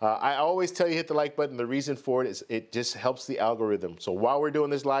 I always tell you hit the like button. The reason for it is it just helps the algorithm. So while we're doing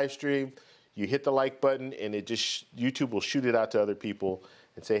this live stream, you hit the like button and it just, YouTube will shoot it out to other people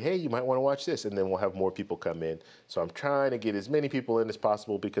and say, hey, you might want to watch this. And then we'll have more people come in. So I'm trying to get as many people in as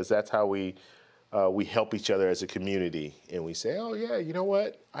possible because that's how we help each other as a community, and we say, oh yeah, you know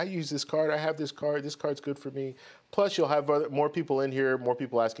what? I use this card, I have this card, this card's good for me. Plus you'll have more people in here, more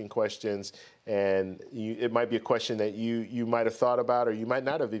people asking questions, and it might be a question that you might have thought about or you might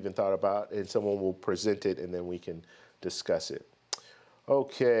not have even thought about, and someone will present it and then we can discuss it.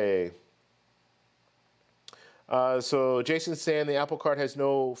 Okay. So Jason's saying the Apple Card has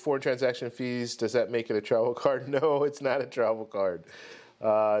no foreign transaction fees. Does that make it a travel card? No, it's not a travel card.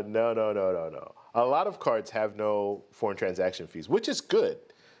 No. A lot of cards have no foreign transaction fees, which is good.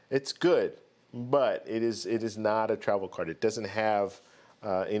 It's good, but it is not a travel card. It doesn't have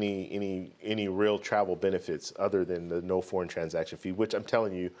any real travel benefits other than the no foreign transaction fee, which I'm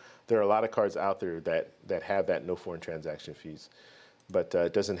telling you, there are a lot of cards out there that have that no foreign transaction fees, but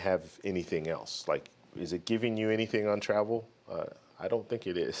it doesn't have anything else. Like, is it giving you anything on travel? I don't think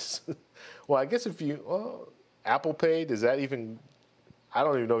it is. Well, I guess if Apple Pay, does that even... I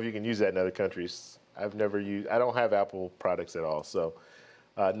don't even know if you can use that in other countries. I don't have Apple products at all. So,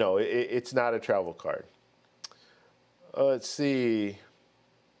 no, it's not a travel card. Let's see.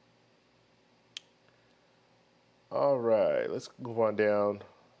 All right, let's move on down.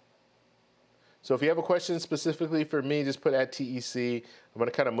 So if you have a question specifically for me, just put at TEC. I'm going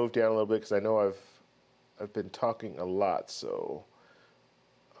to kind of move down a little bit because I know I've been talking a lot. So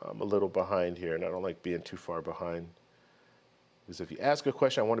I'm a little behind here, and I don't like being too far behind. Because if you ask a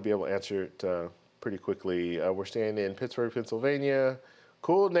question, I want to be able to answer it pretty quickly. We're staying in Pittsburgh, Pennsylvania.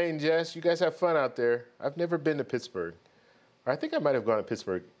 Cool, Nate and Jess. You guys have fun out there. I've never been to Pittsburgh. Or I think I might have gone to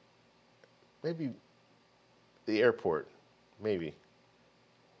Pittsburgh. Maybe the airport. Maybe.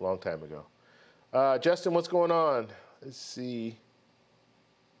 A long time ago. Justin, what's going on? Let's see.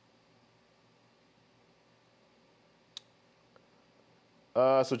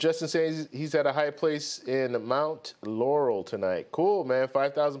 So Justin says he's at a high place in Mount Laurel tonight. Cool, man.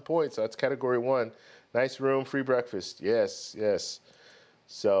 5,000 points. So that's category 1. Nice room, free breakfast. Yes.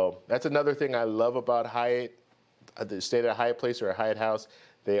 So that's another thing I love about Hyatt. Stay at a Hyatt place or a Hyatt house.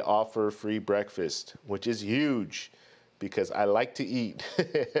 They offer free breakfast, which is huge because I like to eat.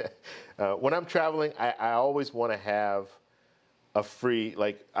 When I'm traveling, I always want to have a free,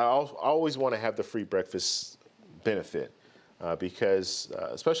 I always want to have the free breakfast benefit. Because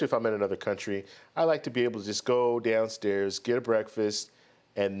especially if I'm in another country, I like to be able to just go downstairs, get a breakfast,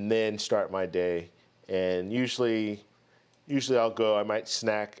 and then start my day. And usually I might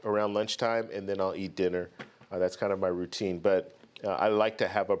snack around lunchtime, and then I'll eat dinner. That's kind of my routine. But I like to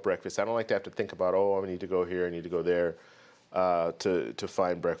have a breakfast. I don't like to have to think about, I need to go here, I need to go there to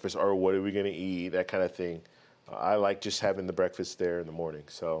find breakfast, or what are we going to eat, that kind of thing. I like just having the breakfast there in the morning.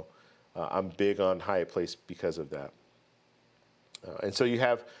 So I'm big on Hyatt Place because of that. And so you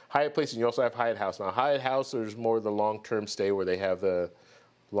have Hyatt Place, and you also have Hyatt House. Now, Hyatt House, there's more the long-term stay where they have the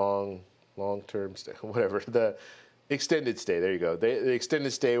long-term stay, whatever, the extended stay. There you go. The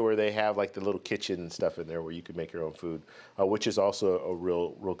extended stay where they have like the little kitchen and stuff in there where you can make your own food, which is also a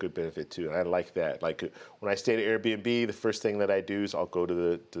real good benefit too. And I like that. Like when I stay at Airbnb, the first thing that I do is I'll go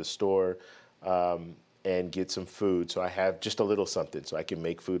to the store and get some food. So I have just a little something, so I can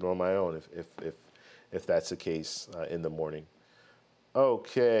make food on my own if that's the case in the morning.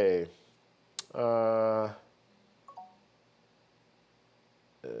 Okay.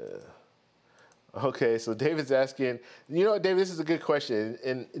 Okay, so David's asking, David, this is a good question.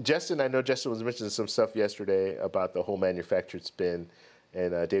 And Justin, I know Justin was mentioning some stuff yesterday about the whole manufactured spin.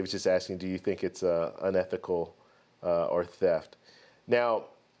 And David's just asking, do you think it's unethical or theft? Now,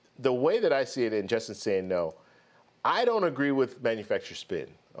 the way that I see it, and Justin's saying no, I don't agree with manufactured spin,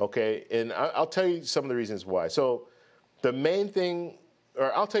 okay? And I'll tell you some of the reasons why. So the main thing,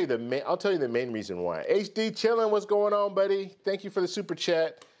 or I'll tell you the main reason why. HD chilling, what's going on, buddy? Thank you for the super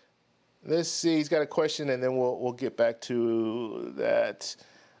chat. Let's see, he's got a question, and then we'll get back to that.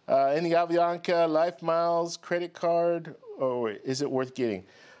 Any Avianca Life Miles credit card? Oh wait, is it worth getting?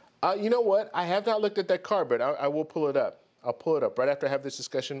 You know what? I have not looked at that card, but I will pull it up. I'll pull it up right after I have this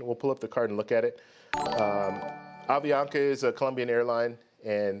discussion. We'll pull up the card and look at it. Avianca is a Colombian airline,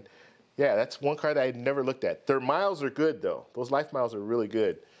 and yeah, that's one card I never looked at. Their miles are good though; those life miles are really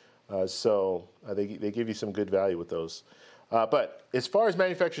good, so they give you some good value with those. But as far as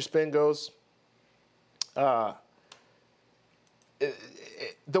manufacturer spend goes, the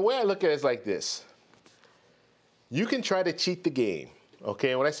way I look at it is like this: you can try to cheat the game.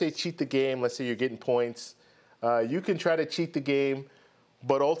 Okay, when I say cheat the game, let's say you're getting points, you can try to cheat the game,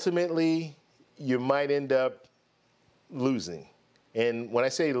 but ultimately you might end up losing. And when I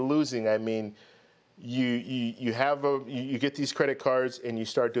say losing, I mean you get these credit cards and you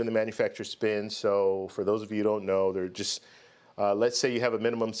start doing the manufacturer spend. So for those of you who don't know, they're just let's say you have a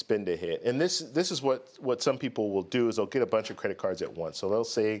minimum spend to hit, and this is what some people will do is they'll get a bunch of credit cards at once. So they'll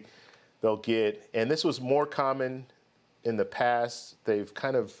say they'll get, and this was more common in the past. They've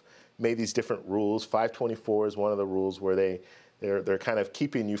kind of made these different rules. 524 is one of the rules where they're kind of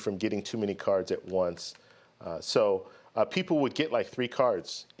keeping you from getting too many cards at once. So people would get like 3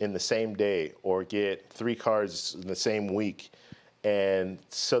 cards in the same day or get 3 cards in the same week. And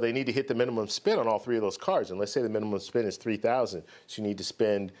so they need to hit the minimum spend on all 3 of those cards. And let's say the minimum spend is $3,000. So you need to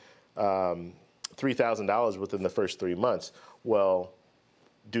spend $3,000 within the first 3 months. Well,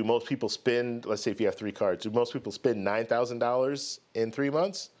 do most people spend, let's say if you have 3 cards, do most people spend $9,000 in 3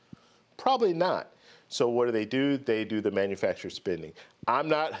 months? Probably not. So what do? They do the manufacturer spending. I'm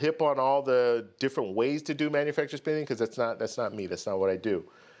not hip on all the different ways to do manufacturer spending because that's not me. That's not what I do.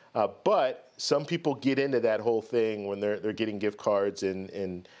 But some people get into that whole thing when they're getting gift cards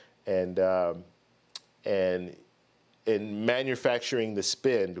and manufacturing the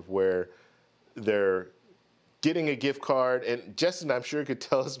spend where they're getting a gift card, and Justin, I'm sure, could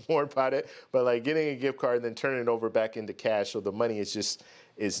tell us more about it, but like getting a gift card and then turning it over back into cash, so the money is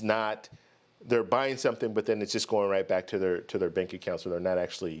not, they're buying something, but then it's just going right back to their bank account, so they're not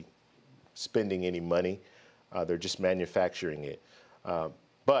actually spending any money. They're just manufacturing it.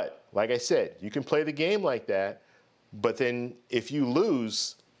 But like I said, you can play the game like that, but then if you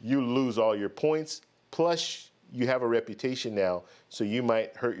lose all your points, plus you have a reputation now, so you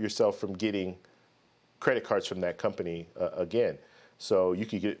might hurt yourself from getting credit cards from that company again. So you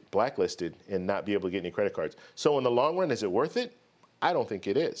could get blacklisted and not be able to get any credit cards. So in the long run, is it worth it? I don't think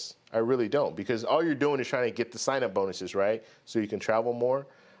it is. I really don't, because all you're doing is trying to get the sign-up bonuses, right? So you can travel more.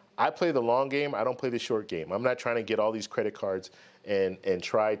 I play the long game. I don't play the short game. I'm not trying to get all these credit cards and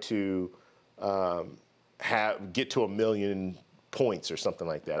try to get to 1 million points or something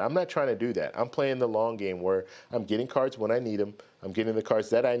like that. I'm not trying to do that. I'm playing the long game where I'm getting cards when I need them. I'm getting the cards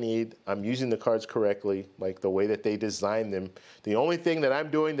that I need. I'm using the cards correctly, like the way that they design them. The only thing that I'm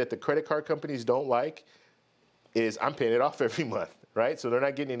doing that the credit card companies don't like is I'm paying it off every month, right? So they're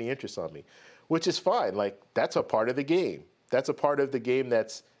not getting any interest on me, which is fine. Like, that's a part of the game. That's a part of the game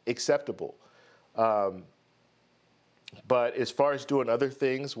that's acceptable. But as far as doing other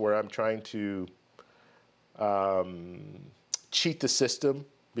things where I'm trying to cheat the system,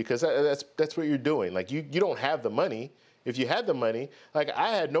 because that's what you're doing. Like, you don't have the money. If you had the money, like I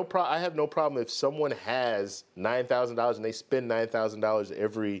have no problem if someone has $9,000 and they spend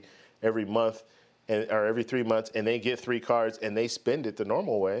 $9,000 every month or every 3 months, and they get 3 cards and they spend it the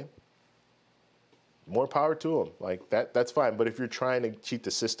normal way. More power to them. Like that's fine. But if you're trying to cheat the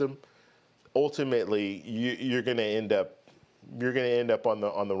system, ultimately you're going to end up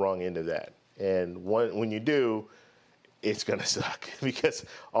on the wrong end of that. And when you do, it's going to suck because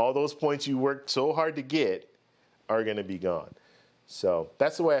all those points you worked so hard to get are going to be gone. So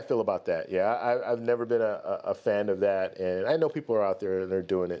that's the way I feel about that. Yeah, I've never been a fan of that, and I know people are out there and they're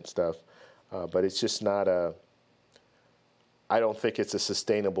doing it and stuff, but it's just not I don't think it's a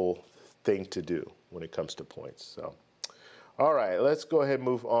sustainable thing to do when it comes to points. So, all right, let's go ahead and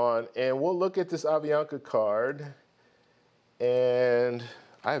move on, and we'll look at this Avianca card. And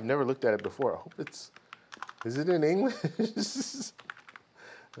I have never looked at it before. I hope is it in English?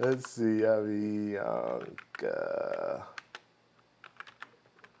 Let's see, Avianca.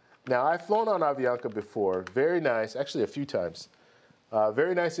 Now, I've flown on Avianca before. Very nice, actually a few times.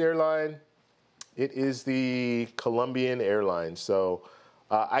 Very nice airline. It is the Colombian airline. So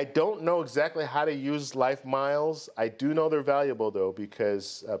I don't know exactly how to use life miles. I do know they're valuable, though,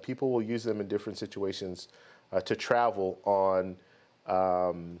 because people will use them in different situations to travel on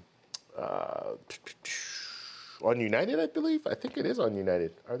United, I believe. I think it is on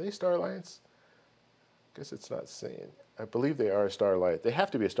United. Are they Star Alliance? I guess it's not saying. I believe they are a Star Alliance. They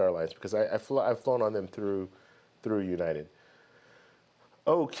have to be a Star Alliance because I've flown on them through United.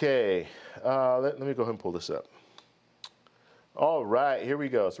 Okay, let me go ahead and pull this up. All right, here we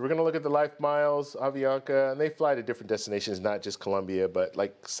go. So we're going to look at the life miles, Avianca, and they fly to different destinations, not just Colombia, but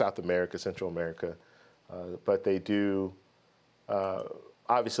like South America, Central America. but they do,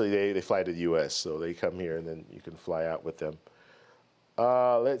 obviously they fly to the US, so they come here and then you can fly out with them.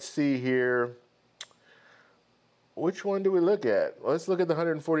 Let's see here. Which one do we look at? Let's look at the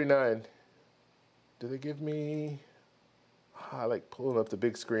 149. Do they give me, I like pulling up the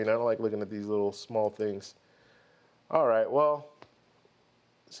big screen. I don't like looking at these little small things. All right, well,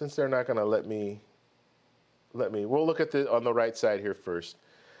 since they're not gonna let me, we'll look at on the right side here first.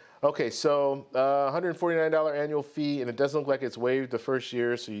 Okay, so $149 annual fee, and it doesn't look like it's waived the first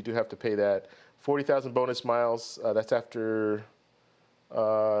year, so you do have to pay that. 40,000 bonus miles, that's after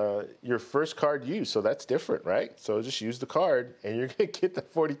your first card use, so that's different, right? So just use the card, and you're gonna get the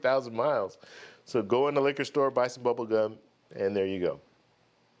 40,000 miles. So go in the liquor store, buy some bubble gum, and there you go.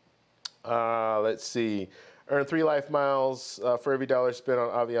 Let's see. Earn 3 life miles for every dollar spent on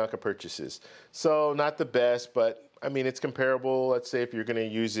Avianca purchases. So not the best, but I mean, it's comparable. Let's say if you're going to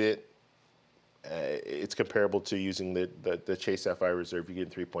use it, it's comparable to using the Chase Sapphire Reserve. You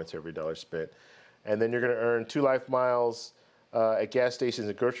get 3 points every dollar spent. And then you're going to earn 2 life miles at gas stations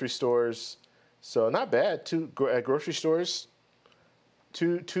and grocery stores. So not bad. At grocery stores,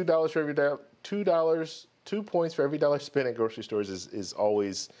 $2 for every dollar. $2, 2 points for every dollar spent at grocery stores is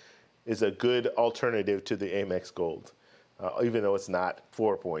always a good alternative to the Amex Gold. Even though it's not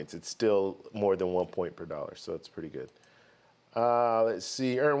 4 points, it's still more than 1 point per dollar, so it's pretty good. Let's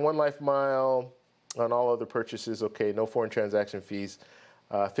see, earn 1 life mile on all other purchases. Okay, no foreign transaction fees.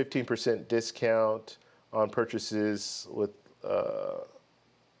 15% discount on purchases with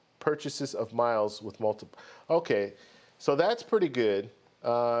purchases of miles with multiple. Okay, so that's pretty good.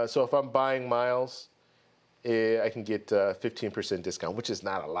 So if I'm buying miles, I can get 15% discount, which is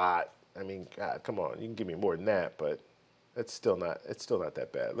not a lot. I mean, God, come on, you can give me more than that, but it's still not that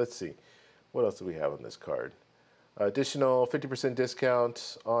bad. Let's see, what else do we have on this card? Additional 50%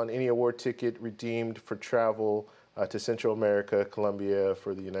 discount on any award ticket redeemed for travel to Central America, Colombia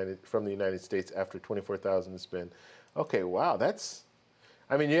from the United States after 24,000 to spend. Okay, wow,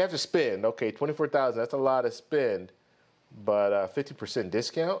 I mean, you have to spend. Okay, 24,000, that's a lot to spend, but 50%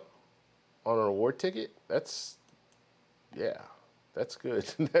 discount on an award ticket, that's good.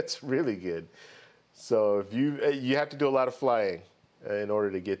 That's really good. So if you have to do a lot of flying in order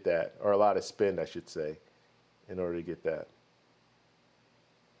to get that, or a lot of spend, I should say, in order to get that.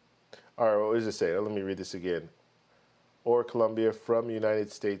 All right, what does it say? Let me read this again. Or Colombia from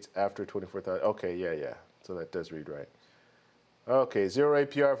United States after 24,000. Okay, yeah. So that does read right. Okay, 0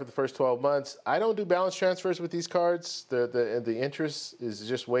 APR for the first 12 months. I don't do balance transfers with these cards. The interest is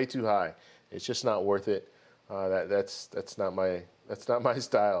just way too high. It's just not worth it. That's not my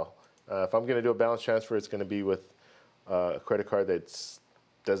style. If I'm going to do a balance transfer, it's going to be with a credit card that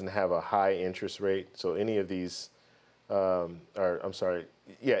doesn't have a high interest rate. So any of these, any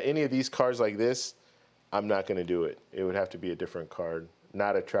of these cards like this, I'm not going to do it. It would have to be a different card,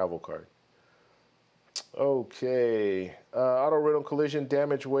 not a travel card. Okay, auto rental collision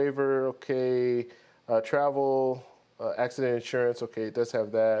damage waiver. Okay, travel accident insurance. Okay, it does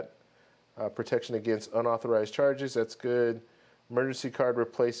have that. Protection against unauthorized charges. That's good. Emergency card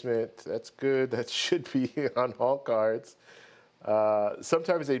replacement. That's good. That should be on all cards.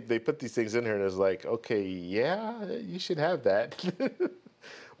 Sometimes they put these things in here and it's like, okay, yeah, you should have that.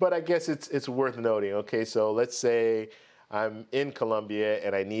 But I guess it's worth noting. Okay, so let's say I'm in Colombia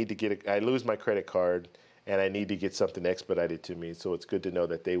and I need to I lose my credit card and I need to get something expedited to me. So it's good to know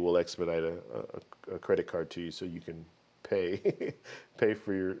that they will expedite a credit card to you so you can pay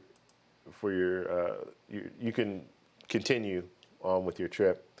for you can continue on with your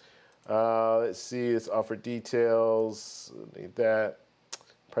trip. Let's see, it's offer details. Need that.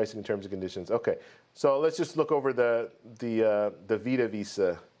 Pricing and terms and conditions. Okay, so let's just look over the Vita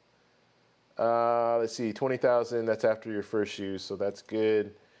Visa. Let's see, 20,000. That's after your first use, so that's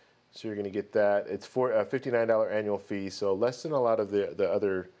good. So you're going to get that. It's for a $59 annual fee, so less than a lot of the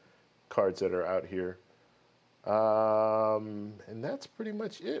other cards that are out here. And that's pretty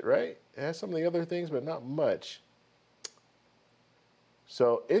much it, right? It has some of the other things, but not much.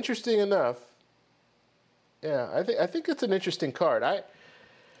 So interesting enough. Yeah, I think it's an interesting card.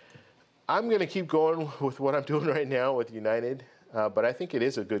 I'm going to keep going with what I'm doing right now with United, but I think it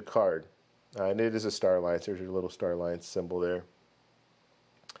is a good card. And it is a Star Alliance. There's your little Star Alliance symbol there.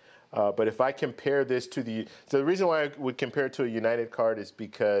 But if I compare this to so the reason why I would compare it to a United card is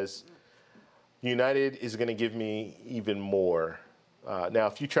because United is going to give me even more. Now,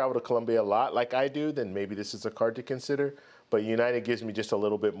 if you travel to Colombia a lot like I do, then maybe this is a card to consider. But United gives me just a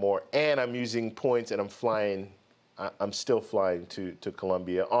little bit more. And I'm using points and I'm still flying to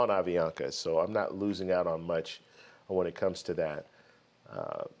Colombia on Avianca. So I'm not losing out on much when it comes to that.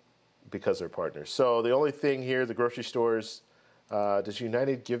 because they're partners. So the only thing here, the grocery stores, does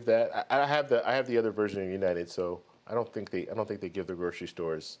United give that? I have the other version of United, so I don't think they give the grocery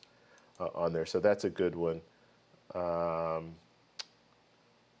stores on there. So that's a good one.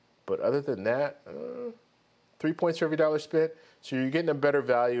 But other than that, 3 points for every dollar spent. So you're getting a better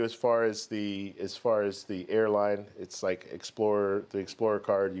value as far as the airline. It's like the Explorer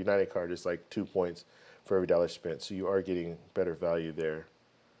card, United card is like 2 points for every dollar spent. So you are getting better value there.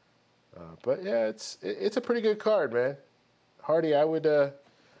 But yeah, it's a pretty good card, man. Hardy, I would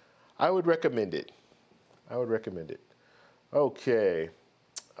recommend it. I would recommend it. Okay.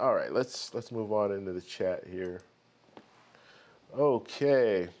 All right, let's move on into the chat here.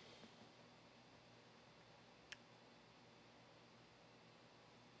 Okay.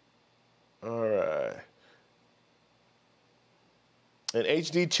 All right. And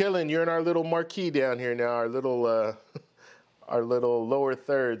HD chillin', you're in our little marquee down here now, our little lower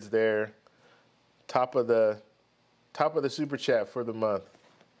thirds there. Top of the super chat for the month.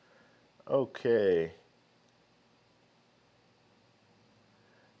 Okay.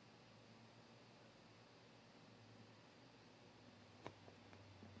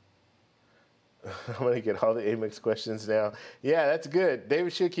 I'm going to get all the Amex questions now. Yeah, that's good.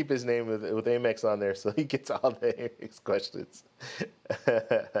 David should keep his name with Amex on there so he gets all the Amex questions.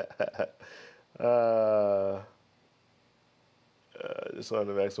 Just wanted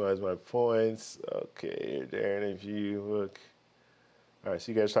to maximize my points. Okay, Darren, if you look. All right,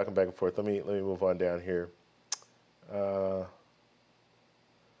 so you guys are talking back and forth. Let me move on down here. All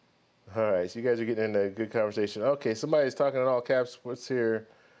right, so you guys are getting into a good conversation. Okay, somebody's talking in all caps. What's here?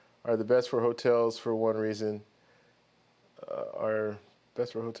 Are the best for hotels for one reason. Are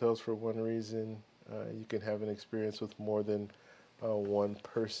best for hotels for one reason. You can have an experience with more than one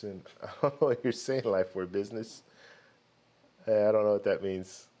person. I don't know what you're saying, Life for Business. I don't know what that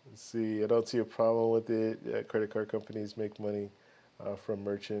means. Let's see, I don't see a problem with it. Credit card companies make money from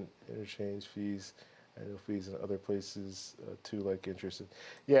merchant interchange fees, annual fees, and other places too, like interest.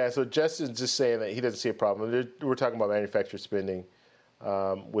 Yeah, so Justin's just saying that he doesn't see a problem. We're talking about manufacturer spending.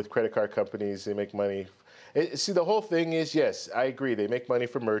 With credit card companies, they make money. See, the whole thing is, yes, I agree. They make money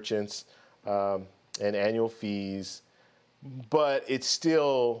from merchants and annual fees, but it's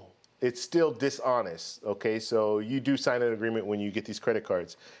still dishonest. Okay, so you do sign an agreement when you get these credit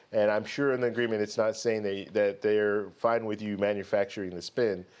cards, and I'm sure in the agreement it's not saying that they're fine with you manufacturing the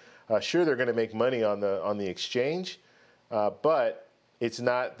spend. Sure, they're going to make money on the exchange, but it's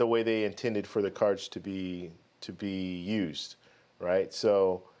not the way they intended for the cards to be used. Right,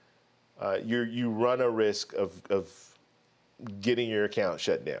 so you run a risk of getting your account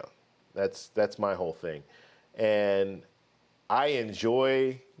shut down. That's my whole thing, and I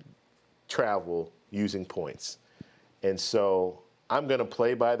enjoy travel using points, and so I'm gonna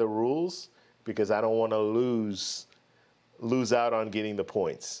play by the rules because I don't want to lose out on getting the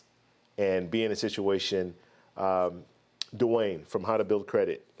points and be in a situation. Dwayne from How to Build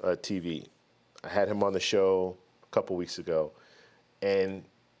Credit TV, I had him on the show a couple weeks ago. And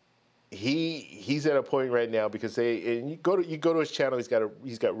he's at a point right now because you go to his channel. He's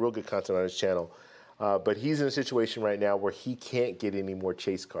got real good content on his channel, but he's in a situation right now where he can't get any more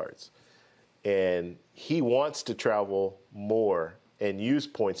Chase cards, and he wants to travel more and use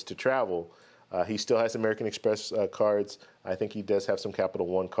points to travel. He still has American Express cards. I think he does have some Capital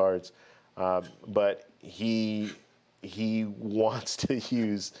One cards, but he wants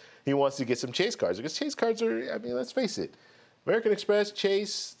to get some Chase cards because Chase cards are. I mean, let's face it. American Express,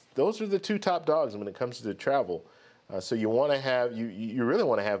 Chase, those are the two top dogs when it comes to travel. So you want to have, you really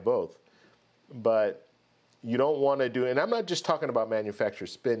want to have both. But you don't want to do, and I'm not just talking about manufacturer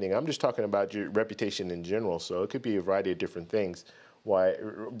spending, I'm just talking about your reputation in general. So it could be a variety of different things, a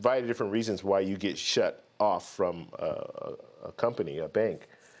variety of different reasons why you get shut off from a company, a bank.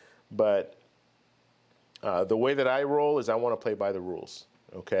 But the way that I roll is I want to play by the rules,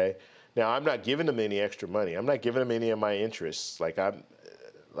 okay? Now, I'm not giving them any extra money. I'm not giving them any of my interests. I'm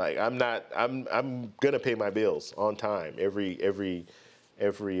gonna pay my bills on time every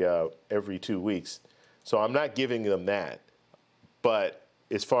 2 weeks. So I'm not giving them that. But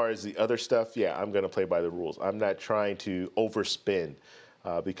as far as the other stuff, yeah, I'm gonna play by the rules. I'm not trying to overspend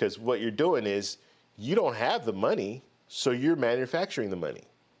because what you're doing is you don't have the money, so you're manufacturing the money.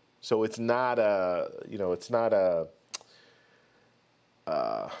 So it's not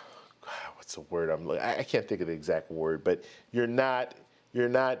what's the word I can't think of the exact word, but you're not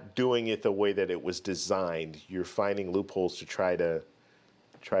doing it the way that it was designed. You're finding loopholes to try to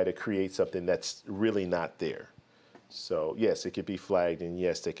create something that's really not there. So yes, it could be flagged, and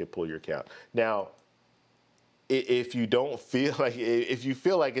yes, they could pull your account. Now, if you don't feel like, if you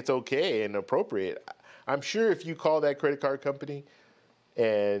feel like it's okay and appropriate, I'm sure if you call that credit card company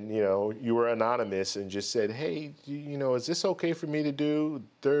and, you know, you were anonymous and just said, hey, you know, is this okay for me to do?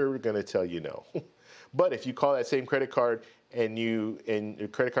 They're going to tell you no. But if you call that same credit card and your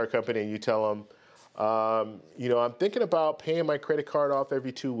credit card company and you tell them, you know, I'm thinking about paying my credit card off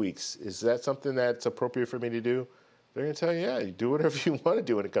every 2 weeks. Is that something that's appropriate for me to do? They're going to tell you, yeah, you do whatever you want to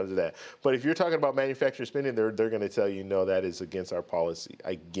do when it comes to that. But if you're talking about manufacturer spending, they're going to tell you, no, that is against our policy.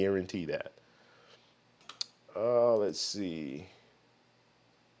 I guarantee that. Let's see.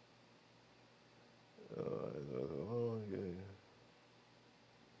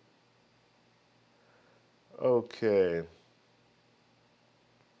 Okay.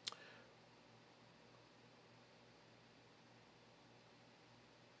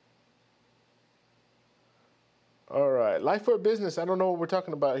 All right. Life or business. I don't know what we're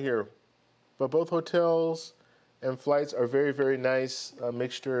talking about here, but both hotels and flights are very, very nice. A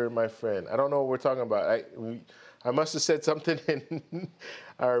mixture, my friend. I don't know what we're talking about. I must have said something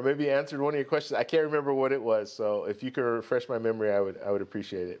or maybe answered one of your questions. I can't remember what it was. So if you could refresh my memory, I would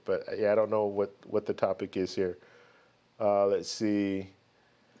appreciate it. But yeah, I don't know what the topic is here. Let's see.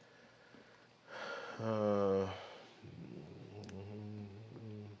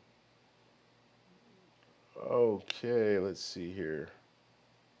 Okay, let's see here.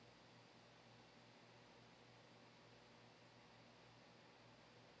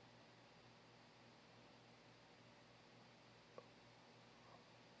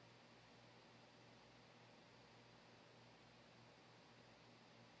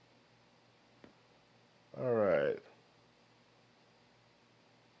 All right.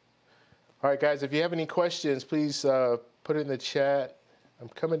 All right, guys, if you have any questions, please put it in the chat. I'm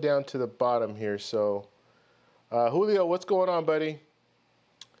coming down to the bottom here, so Julio, what's going on, buddy?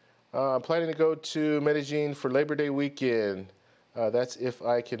 I'm planning to go to Medellin for Labor Day weekend. That's if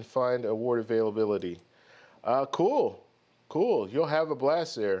I can find award availability. Cool, cool. You'll have a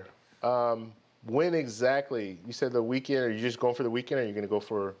blast there. When exactly? You said the weekend. Are you just going for the weekend, or are you going to go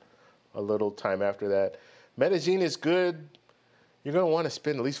for a little time after that? Medellin is good. You're going to want to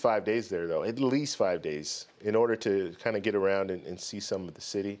spend at least 5 days there, though. At least 5 days in order to kind of get around and see some of the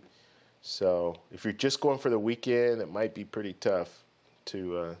city. So if you're just going for the weekend, it might be pretty tough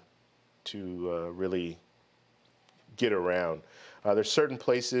to really get around. There's certain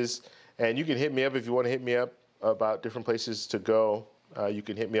places, and you can hit me up if you want to hit me up about different places to go. You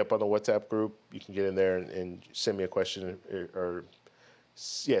can hit me up on the WhatsApp group. You can get in there and send me a question or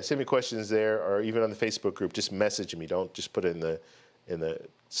send me questions there, or even on the Facebook group. Just message me. Don't just put it in the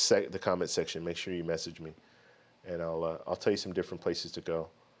comment section. Make sure you message me, and I'll tell you some different places to go.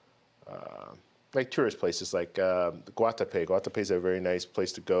 Like tourist places, like Guatapé. Guatapé is a very nice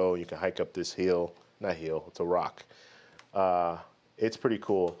place to go. You can hike up this hill. Not hill, it's a rock. It's pretty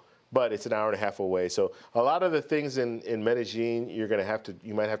cool, but it's an hour and a half away. So a lot of the things in Medellin,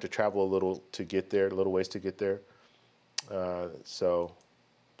 you might have to travel a little to get there, a little ways to get there. So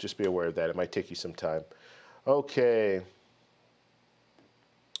just be aware of that. It might take you some time. Okay.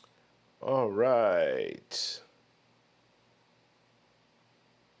 All right.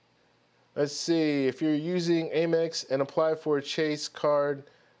 Let's see, if you're using Amex and apply for a Chase card,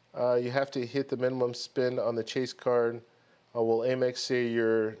 you have to hit the minimum spend on the Chase card. Will Amex say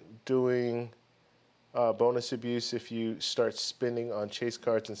you're doing bonus abuse if you start spending on Chase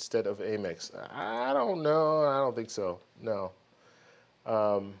cards instead of Amex? I don't know. I don't think so. No.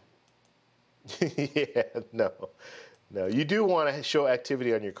 Yeah, no. No, you do want to show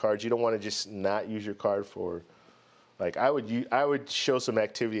activity on your cards. You don't want to just not use your card for... Like I would show some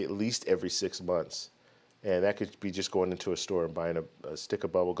activity at least every 6 months, and that could be just going into a store and buying a stick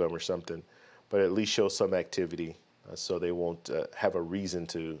of bubble gum or something, but at least show some activity so they won't have a reason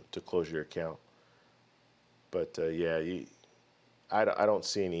to close your account. But yeah, I don't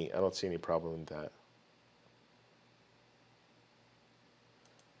see any problem with that.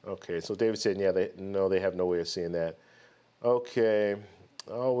 Okay, so David said, yeah, they have no way of seeing that. Okay,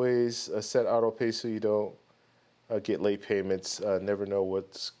 always set auto pay so you don't get late payments. Never know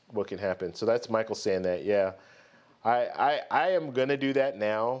what can happen. So that's Michael saying that. Yeah, I am gonna do that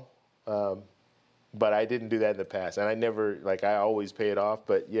now, but I didn't do that in the past, and I always pay it off.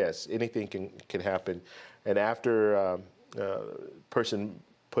 But yes, anything can happen. And after person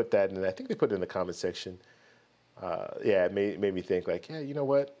put that in, I think they put it in the comment section. Yeah, it made me think like, yeah, you know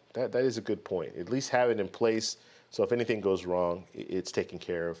what? That is a good point. At least have it in place so if anything goes wrong, it's taken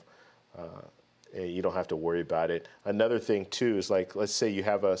care of. And you don't have to worry about it. Another thing too is like, let's say you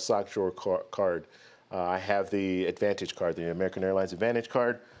have a sock drawer card. I have the Advantage card, the American Airlines Advantage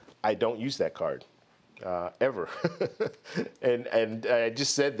card. I don't use that card. ever. and I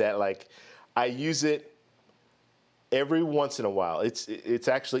just said that, like, I use it every once in a while. It's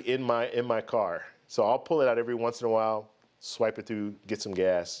actually in my car, so I'll pull it out every once in a while, swipe it through, get some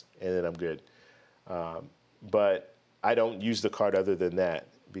gas, and then I'm good. But I don't use the card other than that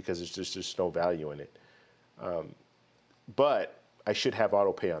because there's just no value in it. But I should have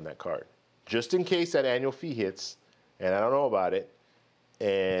auto pay on that card just in case that annual fee hits and I don't know about it,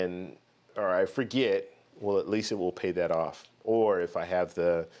 or I forget. Well, at least it will pay that off. Or if I have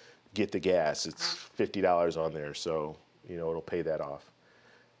the get the gas, it's $50 on there, so it'll pay that off.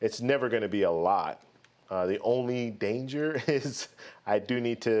 It's never going to be a lot. The only danger is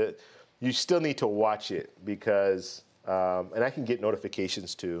you still need to watch it because, and I can get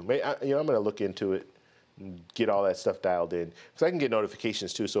notifications too. I'm going to look into it and get all that stuff dialed in because I can get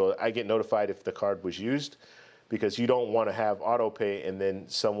notifications too. So I get notified if the card was used, because you don't want to have auto pay and then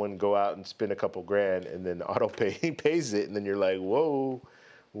someone go out and spend a couple grand and then auto pay pays it and then you're like, whoa,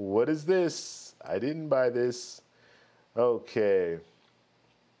 what is this? I didn't buy this. Okay.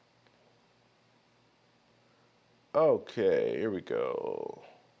 Okay, here we go.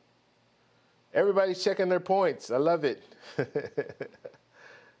 Everybody's checking their points. I love it.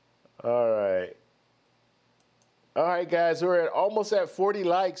 All right. All right, guys, we're almost at 40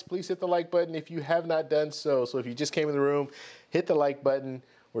 likes. Please hit the like button if you have not done so. So if you just came in the room, hit the like button.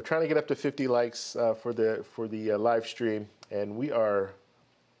 We're trying to get up to 50 likes for the live stream, and we're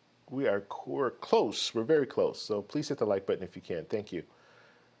close. We're very close. So please hit the like button if you can. Thank you.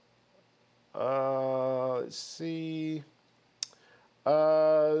 Let's see.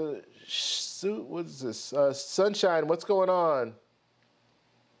 What is this? Sunshine, what's going on?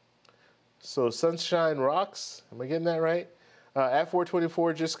 So Sunshine Rocks, am I getting that right? At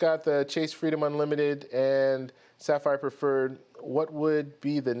 424 just got the Chase Freedom Unlimited and Sapphire Preferred. What would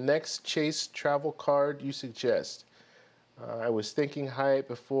be the next Chase travel card you suggest? I was thinking Hyatt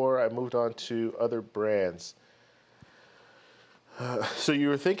before I moved on to other brands. So you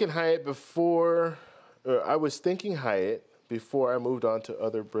were thinking Hyatt before, I was thinking Hyatt before I moved on to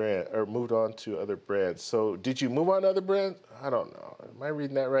other brands. So did you move on to other brands? I don't know. Am I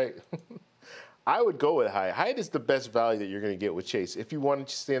reading that right? I would go with Hyatt. Hyatt is the best value that you're going to get with Chase. If you wanted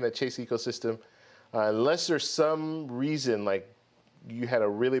to stay in that Chase ecosystem, unless there's some reason like you had a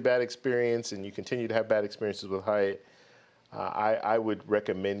really bad experience and you continue to have bad experiences with Hyatt, I would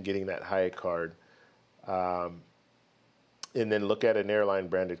recommend getting that Hyatt card. And then look at an airline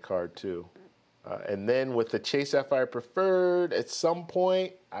branded card too. And then with the Chase Sapphire Preferred, at some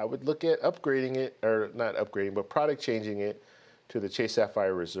point, I would look at upgrading it, or not upgrading, but product changing it to the Chase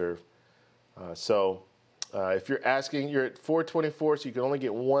Sapphire Reserve. So if you're asking, you're at 424, so you can only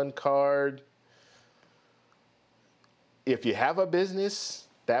get one card. If you have a business,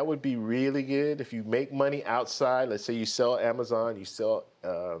 that would be really good. If you make money outside, let's say you sell Amazon, you sell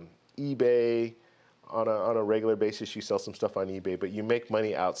eBay on a regular basis, you sell some stuff on eBay, but you make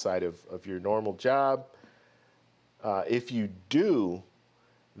money outside of your normal job. If you do,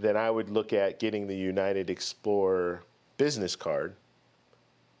 then I would look at getting the United Explorer business card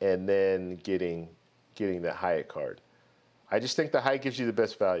and then getting the Hyatt card. I just think the Hyatt gives you the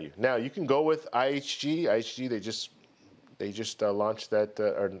best value. Now you can go with IHG. IHG, they just launched that,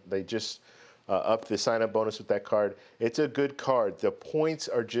 or they just upped the sign-up bonus with that card. It's a good card. The points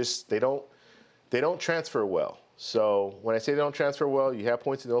are just they don't transfer well. So when I say they don't transfer well, you have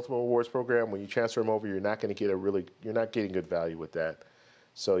points in the Ultimate Rewards program. When you transfer them over, you're not going to get you're not getting good value with that.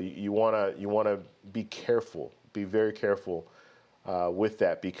 So you wanna be careful, be very careful with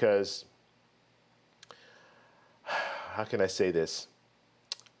that, because how can I say this?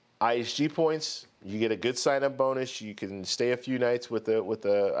 IHG points, you get a good sign-up bonus. You can stay a few nights with the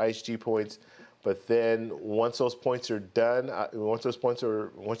IHG points, but then once those points are done,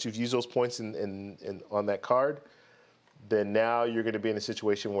 once you've used those points on that card, then now you're going to be in a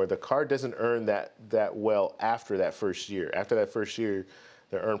situation where the card doesn't earn that well after that first year. After that first year,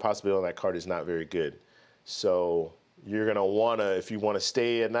 the earn possibility on that card is not very good. So you're going to want to, if you want to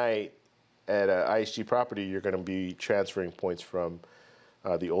stay a night at an IHG property, you're going to be transferring points from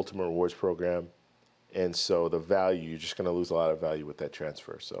the Ultimate Rewards program. And so the value, you're just going to lose a lot of value with that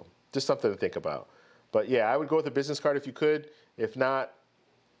transfer. So just something to think about. But yeah, I would go with a business card if you could. If not,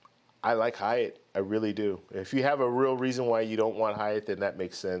 I like Hyatt. I really do. If you have a real reason why you don't want Hyatt, then that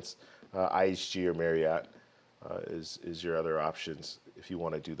makes sense. IHG or Marriott is your other options if you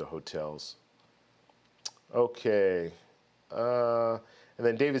want to do the hotels. Okay. And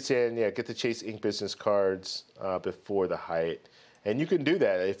then David saying, yeah, get the Chase Inc. business cards before the Hyatt. And you can do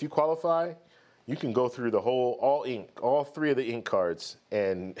that. If you qualify, you can go through the whole, all three of the ink cards,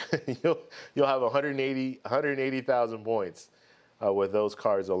 and you'll have 180,000 points with those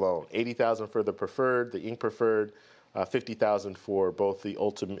cards alone. 80,000 for the preferred, the ink preferred, 50,000 for both the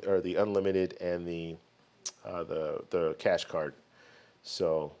ultimate or the unlimited and the cash card.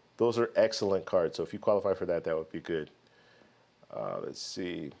 So those are excellent cards. So if you qualify for that, that would be good. Let's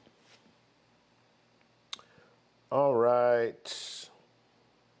see. All right.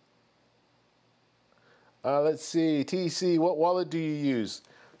 Let's see. TC, what wallet do you use?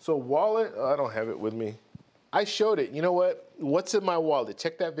 So wallet, I don't have it with me. I showed it. You know what? What's in my wallet?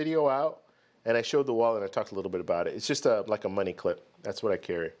 Check that video out. And I showed the wallet and I talked a little bit about it. It's just like a money clip. That's what I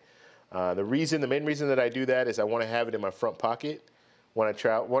carry. The main reason that I do that is I want to have it in my front pocket when I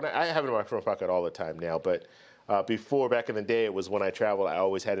travel. I have it in my front pocket all the time now, but before, back in the day, it was when I traveled, I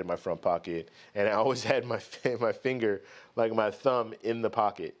always had it in my front pocket, and I always had my finger, like my thumb, in the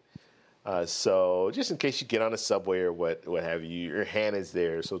pocket. So just in case you get on a subway or what have you, your hand is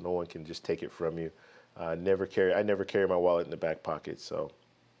there, so no one can just take it from you. I never carry my wallet in the back pocket, so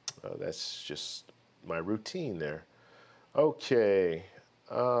that's just my routine there. Okay,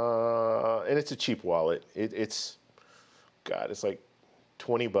 and it's a cheap wallet. It's like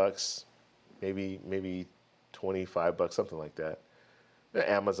 20 bucks, maybe 25 bucks, something like that.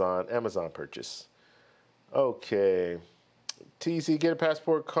 Amazon purchase. Okay. TC, get a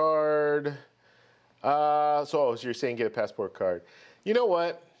passport card. So you're saying get a passport card. You know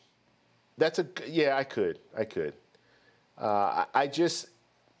what? Yeah, I could.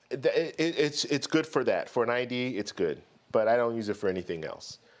 It's good for that. For an ID, it's good. But I don't use it for anything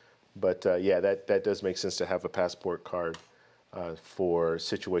else. But yeah, that does make sense to have a passport card for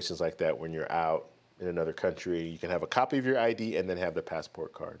situations like that when you're out in another country. You can have a copy of your ID and then have the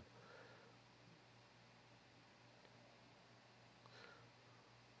passport card.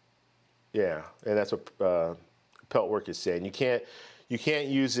 Yeah, and that's what Peltwork is saying. You can't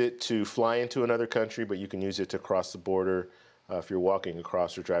use it to fly into another country, but you can use it to cross the border. If you're walking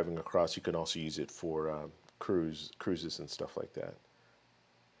across or driving across, you can also use it for cruises and stuff like that.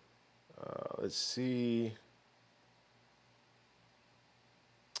 Let's see.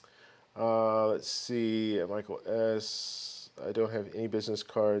 Let's see, Michael S. I don't have any business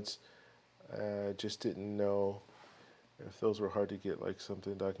cards. Just didn't know if those were hard to get, like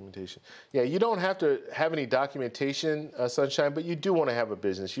something documentation. Yeah, you don't have to have any documentation, Sunshine, but you do want to have a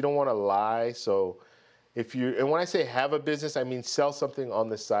business. You don't want to lie. So and when I say have a business, I mean sell something on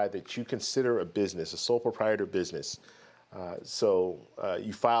the side that you consider a business, a sole proprietor business. So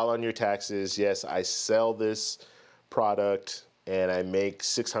you file on your taxes. Yes, I sell this product and I make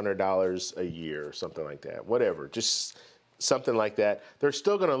 $600 a year or something like that. Whatever, just something like that. They're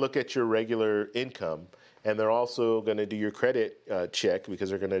still going to look at your regular income, and they're also going to do your credit check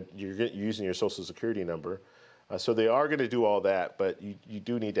because you're using your Social Security number. So they are going to do all that, but you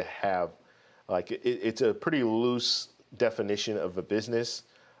do need to have, like, it's a pretty loose definition of a business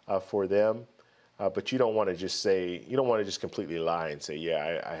for them. But you don't want to just completely lie and say,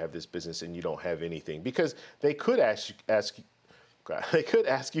 yeah, I have this business, and you don't have anything, because they could ask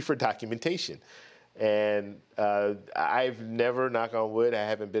you for documentation. And I've never, knock on wood, I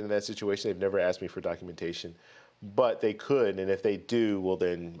haven't been in that situation. They've never asked me for documentation, but they could. And if they do, well,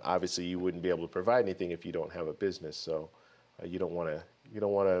 then obviously you wouldn't be able to provide anything if you don't have a business. So you don't want to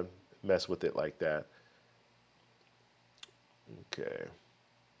mess with it like that. Okay.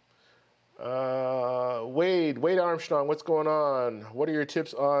 Wade Armstrong, what's going on? What are your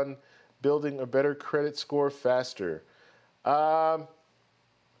tips on building a better credit score faster?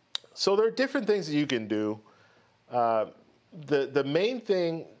 So there are different things that you can do. The main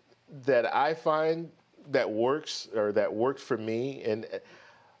thing that I find that works, or that worked for me, and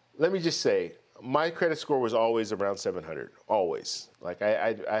let me just say, my credit score was always around 700, always. Like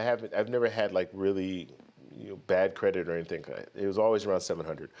I've never had like really bad credit or anything. It was always around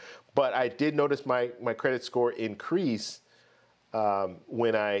 700. But I did notice my credit score increase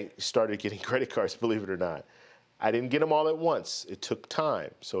when I started getting credit cards, believe it or not. I didn't get them all at once. It took time.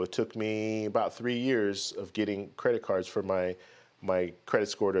 So it took me about 3 years of getting credit cards for my credit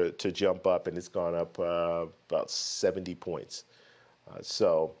score to jump up, and it's gone up about 70 points.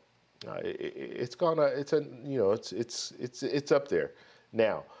 So it's up there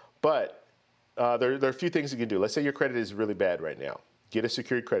now. But there are a few things you can do. Let's say your credit is really bad right now. Get a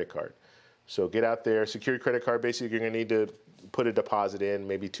secured credit card. So get out there. Secured credit card, basically you're going to need to put a deposit in,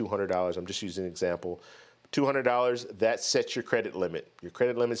 maybe $200. I'm just using an example. $200, that sets your credit limit. Your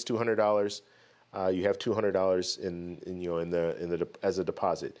credit limit's $200. You have $200 as a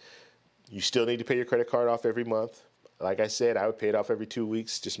deposit. You still need to pay your credit card off every month. Like I said, I would pay it off every 2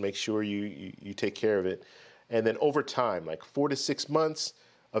 weeks. Just make sure you take care of it. And then over time, like 4 to 6 months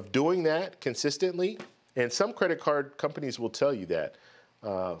of doing that consistently, and some credit card companies will tell you that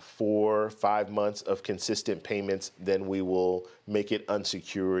 4 or 5 months of consistent payments, then we will make it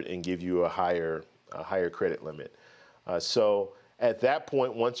unsecured and give you a higher credit limit. So at that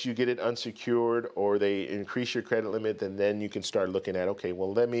point, once you get it unsecured or they increase your credit limit, then you can start looking at, okay,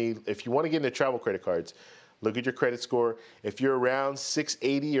 well, if you want to get into travel credit cards, look at your credit score. If you're around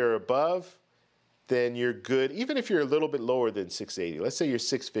 680 or above, then you're good. Even if you're a little bit lower than 680, let's say you're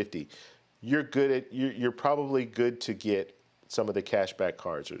 650, you're probably good to get some of the cashback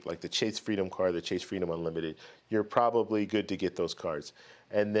cards, or like the Chase Freedom card, the Chase Freedom Unlimited. You're probably good to get those cards.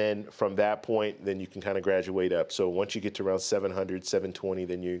 And then from that point, then you can kind of graduate up. So once you get to around 700, 720,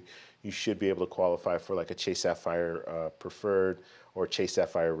 then you should be able to qualify for like a Chase Sapphire Preferred or Chase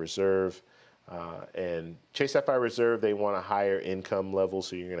Sapphire Reserve. And Chase Sapphire Reserve, they want a higher income level,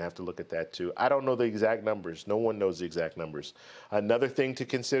 so you're going to have to look at that too. I don't know the exact numbers. No one knows the exact numbers. Another thing to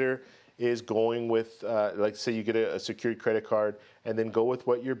consider is going with, like say you get a secured credit card, and then go with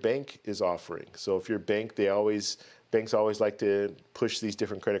what your bank is offering. So if your bank, banks always like to push these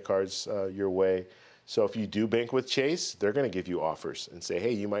different credit cards your way. So if you do bank with Chase, they're going to give you offers and say,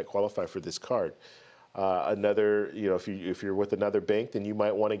 hey, you might qualify for this card. If you're with another bank, then you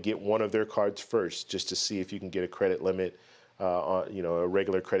might want to get one of their cards first, just to see if you can get a credit limit on, a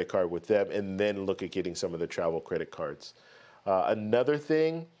regular credit card with them, and then look at getting some of the travel credit cards. Another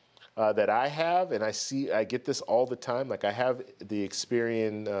thing that I have, and I get this all the time, like I have the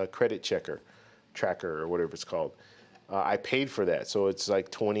Experian credit tracker, or whatever it's called. I paid for that, so it's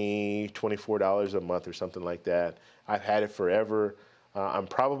like $24 a month or something like that. I've had it forever. I'm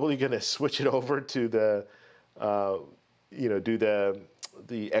probably going to switch it over to the, do the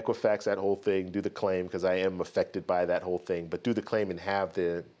Equifax, that whole thing, do the claim, because I am affected by that whole thing. But do the claim and have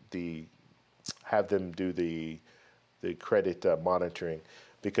them do the credit monitoring,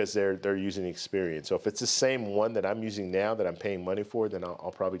 because they're using Experian. So if it's the same one that I'm using now that I'm paying money for, then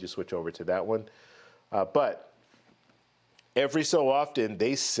I'll probably just switch over to that one. But every so often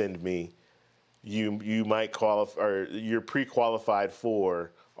they send me, you might qualify, or you're pre-qualified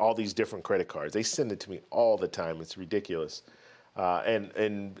for all these different credit cards. They send it to me all the time. It's ridiculous. And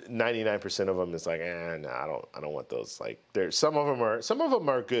 99% of them is like, no, I don't want those. Like some of them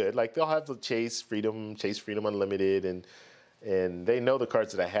are good. Like they'll have the Chase Freedom Unlimited, and they know the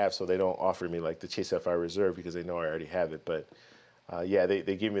cards that I have, so they don't offer me like the Chase Sapphire Reserve because they know I already have it. But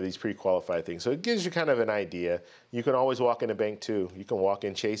they give me these pre-qualified things. So it gives you kind of an idea. You can always walk in a bank too. You can walk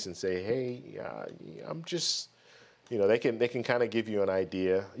in Chase and say, hey, I'm just, they can kind of give you an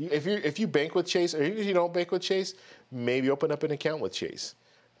idea. If you bank with Chase, or if you don't bank with Chase, maybe open up an account with Chase.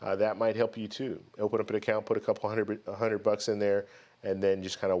 That might help you too. Open up an account, put a couple $100 in there, and then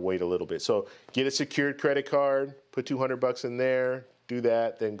just kind of wait a little bit. So get a secured credit card, put $200 in there, do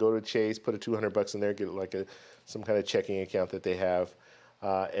that, then go to Chase, put a $200 in there, get like some kind of checking account that they have,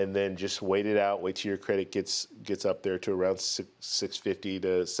 and then just wait it out. Wait till your credit gets up there to around 650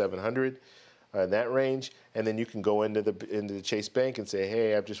 to 700, in that range, and then you can go into the Chase Bank and say,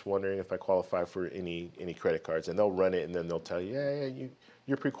 hey, I'm just wondering if I qualify for any credit cards, and they'll run it, and then they'll tell you,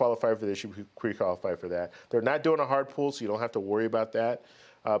 you're pre-qualified for this, you're pre-qualified for that. They're not doing a hard pull, so you don't have to worry about that,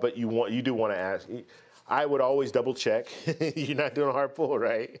 but you do want to ask. I would always double check. You're not doing a hard pull,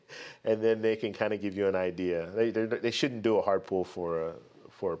 right? And then they can kind of give you an idea. They shouldn't do a hard pull for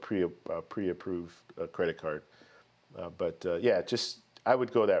a pre-approved credit card. But I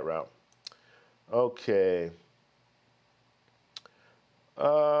would go that route. Okay.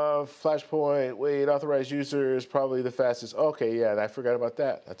 Flashpoint, wait, authorized user is probably the fastest. Okay, yeah, I forgot about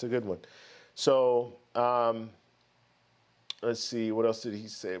that. That's a good one. So, let's see, what else did he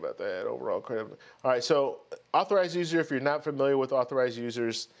say about that? Overall credit. All right, so authorized user, if you're not familiar with authorized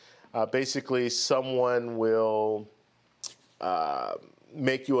users, basically someone will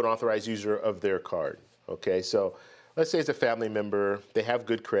make you an authorized user of their card. Okay, so let's say it's a family member, they have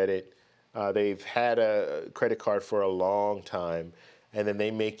good credit, they've had a credit card for a long time, and then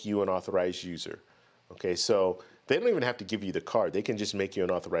they make you an authorized user. Okay, so they don't even have to give you the card. They can just make you an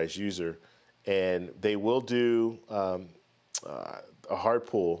authorized user, and they will do a hard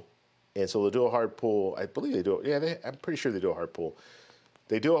pull. And so they'll do a hard pull. I believe they do it. Yeah, I'm pretty sure they do a hard pull.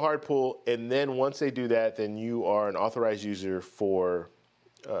 They do a hard pull, and then once they do that, then you are an authorized user for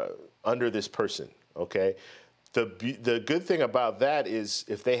under this person. Okay. The good thing about that is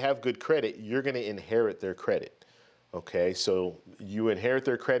if they have good credit, you're going to inherit their credit. Okay, so you inherit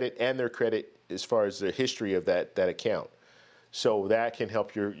their credit and their credit as far as the history of that account. So that can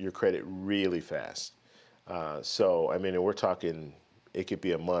help your credit really fast. So, I mean, we're talking, it could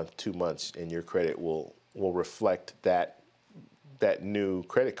be a month, 2 months, and your credit will reflect that new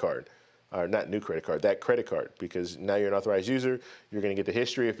credit card, or not new credit card, that credit card, because now you're an authorized user. You're going to get the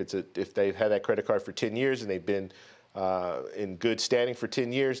history. If they've had that credit card for 10 years and they've been in good standing for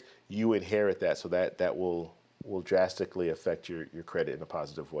 10 years, you inherit that. So that will drastically affect your credit in a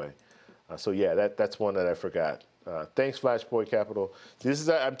positive way. So yeah, that's one that I forgot. Thanks, Flashpoint Capital.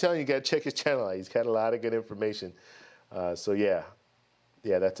 I'm telling you, you got to check his channel out. He's got a lot of good information. So yeah,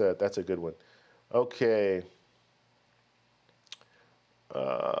 that's a good one. Okay.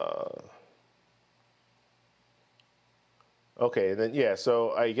 Okay, and then yeah,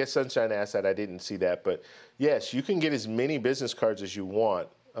 so I guess Sunshine asked that. I didn't see that, but yes, you can get as many business cards as you want,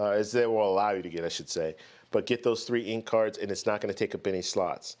 as they will allow you to get, I should say. But get those 3 ink cards, and it's not going to take up any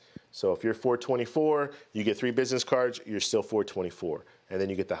slots. So if you're 424, you get 3 business cards, you're still 424, and then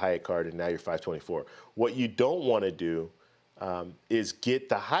you get the Hyatt card, and now you're 524. What you don't want to do is get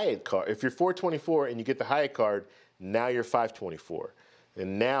the Hyatt card. If you're 424 and you get the Hyatt card, now you're 524.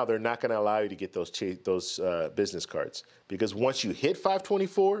 And now they're not going to allow you to get those business cards, because once you hit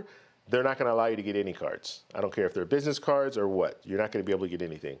 524, they're not going to allow you to get any cards. I don't care if they're business cards or what. You're not going to be able to get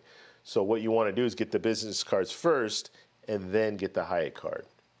anything. So what you want to do is get the business cards first and then get the Hyatt card.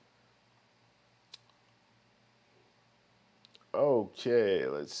 Okay,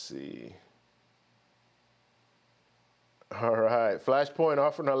 let's see. All right, Flashpoint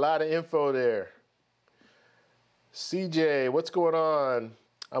offering a lot of info there. CJ, what's going on?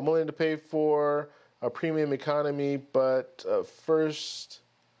 I'm willing to pay for a premium economy, but first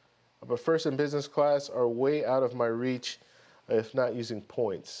and business class are way out of my reach if not using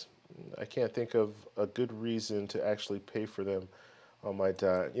points. I can't think of a good reason to actually pay for them on my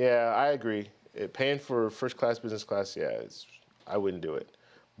dime. Yeah, I agree. Paying for first class, business class, yeah, I wouldn't do it.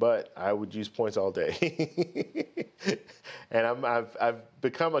 But I would use points all day. And I've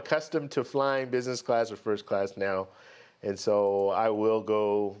become accustomed to flying business class or first class now. And so I will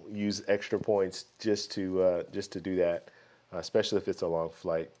go use extra points just to do that, especially if it's a long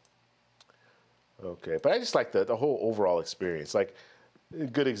flight. Okay, but I just like the whole overall experience. Like, a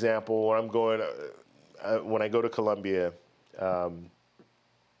good example, when I'm going, when I go to Colombia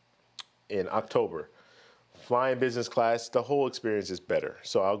in October, flying business class, the whole experience is better.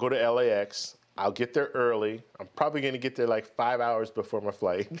 So I'll go to LAX. I'll get there early. I'm probably going to get there like 5 hours before my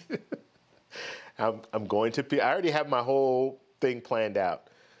flight. I'm going to I already have my whole thing planned out.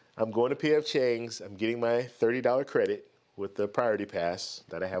 I'm going to PF Chang's. I'm getting my $30 credit with the priority pass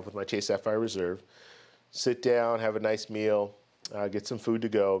that I have with my Chase Sapphire Reserve. Sit down, have a nice meal, get some food to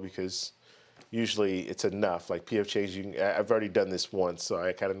go, because usually it's enough. Like PF Chang's, I've already done this once, so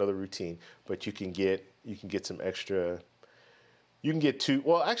I kind of know the routine. But you can get some extra. You can get 2.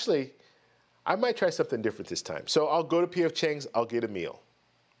 Well, actually, I might try something different this time. So I'll go to PF Chang's. I'll get a meal,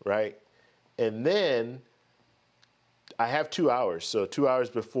 right? And then I have 2 hours. So 2 hours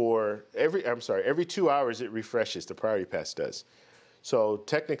before every 2 hours it refreshes. The priority pass does. So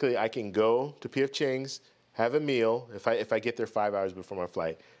technically, I can go to PF Chang's, have a meal if I get there 5 hours before my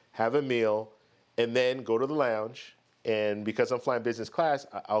flight, have a meal, and then go to the lounge. And because I'm flying business class,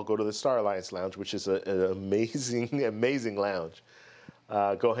 I'll go to the Star Alliance Lounge, which is an amazing, amazing lounge.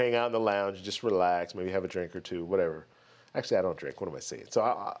 Go hang out in the lounge, just relax, maybe have a drink or two, whatever. Actually, I don't drink. What am I saying? So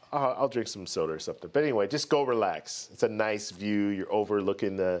I'll drink some soda or something. But anyway, just go relax. It's a nice view. You're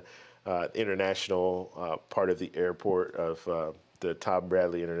overlooking the international part of the airport of the Tom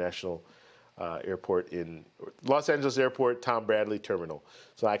Bradley International Airport in Los Angeles Airport, Tom Bradley Terminal.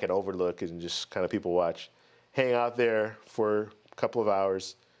 So I can overlook and just kind of people watch. Hang out there for a couple of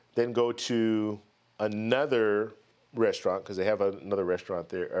hours, then go to another restaurant, because they have another restaurant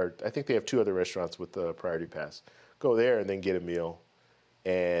there, or I think they have 2 other restaurants with the priority pass. Go there and then get a meal.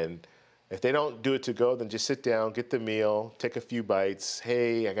 And if they don't do it to go, then just sit down, get the meal, take a few bites.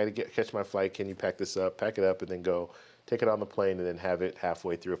 Hey, I got to catch my flight. Can you pack this up? Pack it up and then go. Take it on the plane and then have it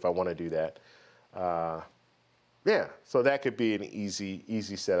halfway through if I want to do that. Yeah, so that could be an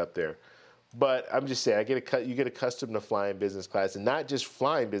easy setup there. But I'm just saying, you get accustomed to flying business class, and not just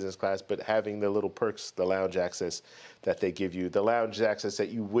flying business class, but having the little perks, the lounge access that they give you, the lounge access that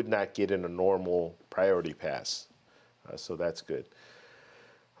you would not get in a normal priority pass. So that's good.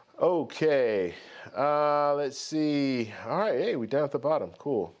 Okay, let's see. All right, hey, we're down at the bottom.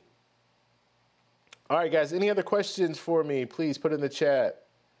 Cool. All right, guys, any other questions for me? Please put in the chat.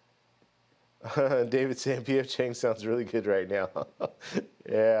 David saying PF Chang sounds really good right now.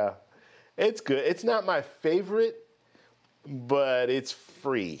 Yeah. It's good. It's not my favorite, but it's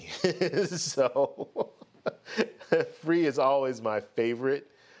free. So free is always my favorite.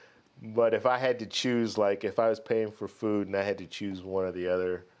 But if I had to choose, like if I was paying for food and I had to choose one or the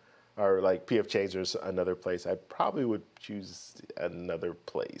other, or like PF Chang's or another place, I probably would choose another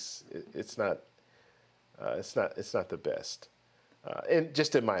place. It's not the best, and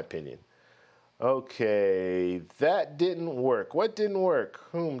just in my opinion. Okay, that didn't work. What didn't work?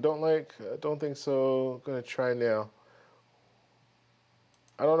 Don't like? Don't think so. Gonna try now.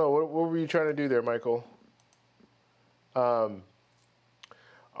 I don't know. What were you trying to do there, Michael?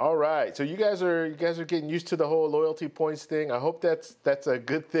 All right. So you guys are getting used to the whole loyalty points thing. I hope that's a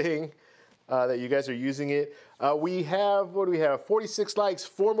good thing that you guys are using it. We have, what do we have? 46 likes.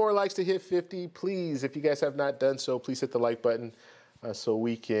 4 more likes to hit 50. Please, if you guys have not done so, please hit the like button so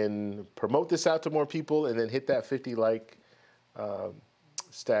we can promote this out to more people and then hit that 50 like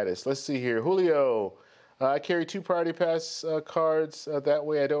status. Let's see here. Julio. I carry 2 Priority Pass cards. That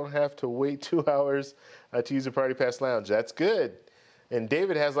way I don't have to wait 2 hours to use a Priority Pass lounge. That's good. And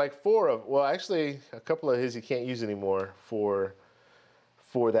David has like 4 of, well, actually a couple of his he can't use anymore for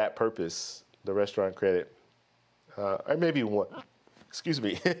that purpose, the restaurant credit. Or maybe 1. Excuse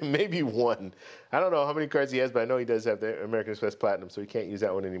me, maybe 1. I don't know how many cards he has, but I know he does have the American Express Platinum, so he can't use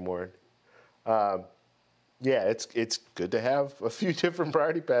that one anymore. Yeah, it's good to have a few different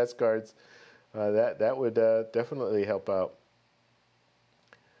Priority Pass cards. That would definitely help out.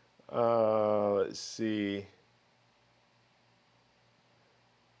 Let's see.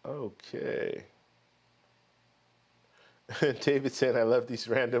 Okay. David said, I love these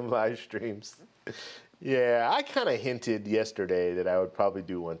random live streams. Yeah, I kind of hinted yesterday that I would probably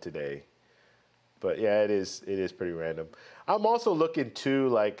do one today. But yeah, it is pretty random. I'm also looking too,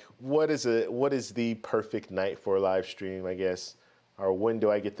 like, what is the perfect night for a live stream, I guess, or when do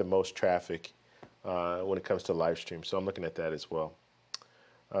I get the most traffic when it comes to live stream? So I'm looking at that as well.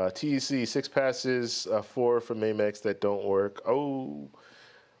 TEC 6 passes, 4 from Amex that don't work. Oh,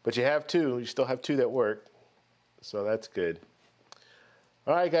 but you have 2. You still have 2 that work, so that's good.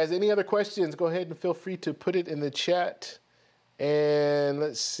 All right, guys. Any other questions? Go ahead and feel free to put it in the chat. And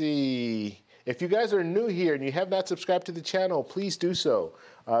let's see. If you guys are new here and you have not subscribed to the channel, please do so.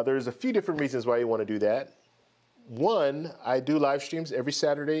 There's a few different reasons why you want to do that. One, I do live streams every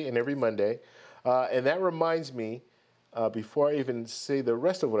Saturday and every Monday. And that reminds me, before I even say the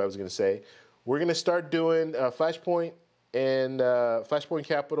rest of what I was going to say, we're going to start doing Flashpoint and Flashpoint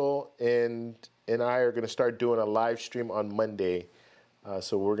Capital and I are going to start doing a live stream on Monday.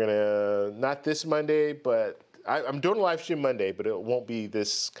 So we're going to, not this Monday, but I'm doing a live stream Monday, but it won't be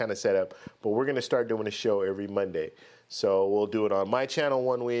this kind of setup. But we're going to start doing a show every Monday. So we'll do it on my channel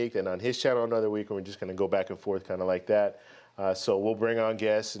one week and on his channel another week, and we're just going to go back and forth kind of like that. So we'll bring on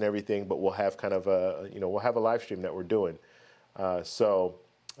guests and everything, but we'll have kind of a, we'll have a live stream that we're doing. So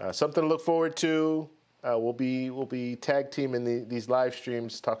something to look forward to. We'll be tag teaming these live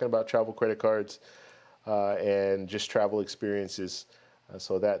streams, talking about travel credit cards and just travel experiences.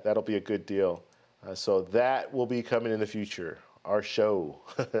 So that'll be a good deal. So that will be coming in the future, our show.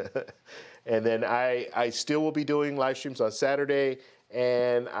 And then I still will be doing live streams on Saturday,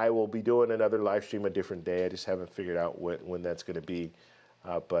 and I will be doing another live stream a different day. I just haven't figured out when that's going to be.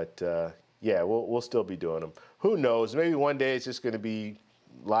 But yeah, we'll still be doing them. Who knows? Maybe one day it's just going to be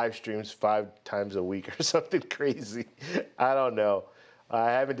live streams 5 times a week or something crazy. I don't know. I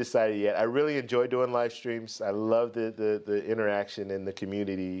haven't decided yet. I really enjoy doing live streams. I love the interaction in the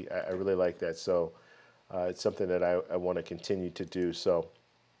community. I really like that. So it's something that I want to continue to do. So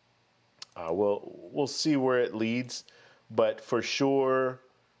we'll see where it leads. But for sure,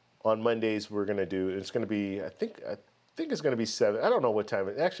 on Mondays we're gonna do. It's gonna be. I think it's gonna be 7. I don't know what time.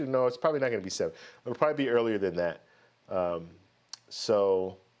 Actually, no. It's probably not gonna be 7. It'll probably be earlier than that.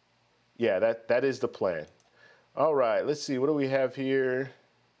 So yeah, that is the plan. All right, let's see. What do we have here?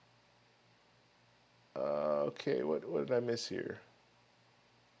 Okay, what did I miss here?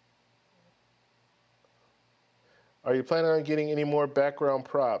 Are you planning on getting any more background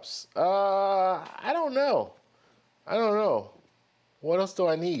props? I don't know. I don't know. What else do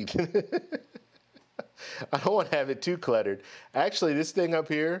I need? I don't want to have it too cluttered. Actually, this thing up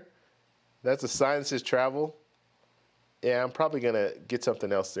here, that's a sign that says travel. Yeah, I'm probably gonna get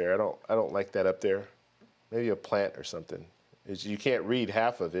something else there. I don't like that up there. Maybe a plant or something. You can't read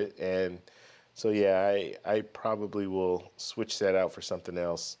half of it, and so yeah, I probably will switch that out for something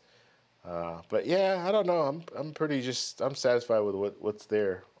else. But yeah, I don't know. I'm satisfied with what's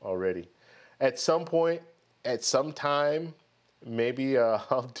there already. At some point, at some time, maybe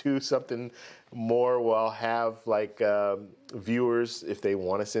I'll do something more where I'll have like viewers, if they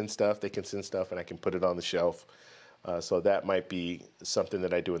want to send stuff, they can send stuff, and I can put it on the shelf. So that might be something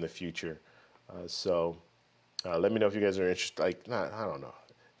that I do in the future. Let me know if you guys are interested. Like, I don't know.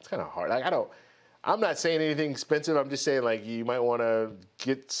 it's kind of hard. Like I'm not saying anything expensive. I'm just saying like you might want to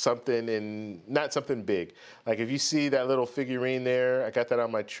get something and not something big. Like if you see that little figurine there, I got that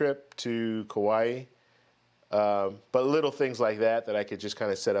on my trip to Kauai. But little things like that I could just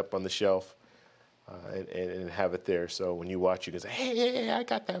kind of set up on the shelf and have it there. So when you watch, you can say, hey, I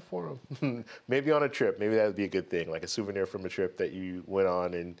got that for him. Maybe on a trip, maybe that would be a good thing, like a souvenir from a trip that you went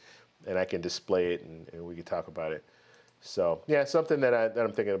on, and I can display it and we can talk about it. So yeah, something that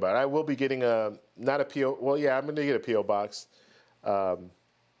I'm thinking about. I will be getting not a PO. Well, yeah, I'm going to get a PO box. I've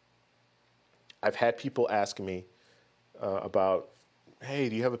had people ask me about, hey,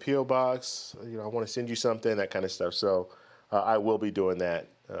 do you have a PO box? You know, I want to send you something, that kind of stuff. So I will be doing that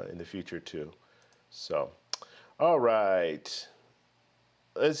in the future too. So, all right.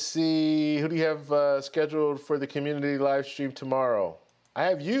 Let's see. Who do you have scheduled for the community live stream tomorrow? I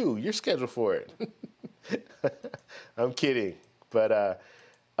have you. You're scheduled for it. I'm kidding. But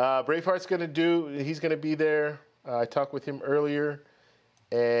Braveheart's he's going to be there. I talked with him earlier.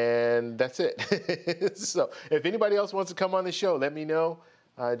 And that's it. So if anybody else wants to come on the show, let me know.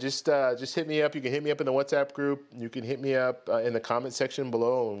 Just hit me up. You can hit me up in the WhatsApp group. You can hit me up in the comment section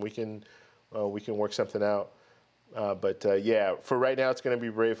below, and we can work something out. Yeah, for right now, it's going to be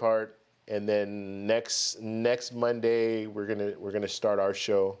Braveheart, and then next Monday we're gonna start our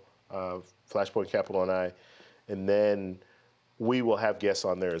show, Flashpoint Capital and I, and then we will have guests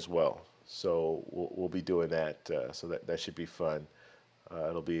on there as well. So we'll be doing that. So that should be fun.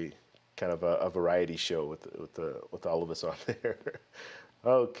 It'll be kind of a variety show with all of us on there.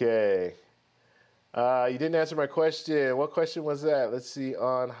 Okay. You didn't answer my question. What question was that? Let's see,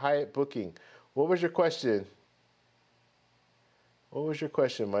 on Hyatt booking. What was your question? What was your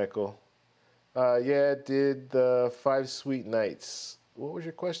question, Michael? Yeah, did the 5 suite nights. What was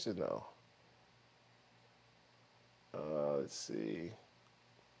your question, though? Let's see.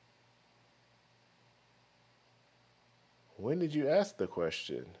 When did you ask the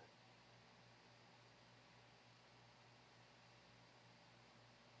question?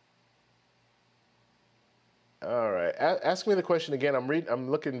 All right, ask me the question again.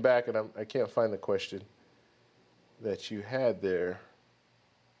 I'm looking back and I can't find the question that you had there.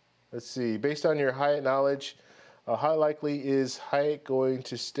 Let's see. Based on your Hyatt knowledge, how likely is Hyatt going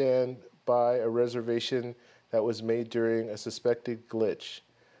to stand by a reservation that was made during a suspected glitch?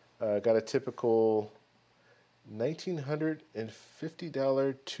 Got a typical $1,950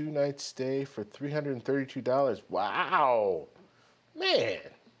 2-night stay for $332. Wow, man,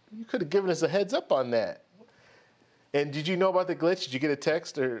 you could have given us a heads up on that. And did you know about the glitch? Did you get a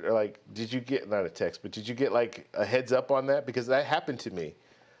text or like, did you get, not a text, but did you get like a heads up on that? Because that happened to me.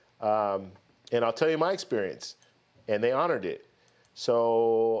 And I'll tell you my experience, and they honored it.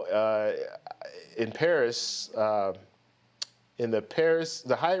 So in Paris, the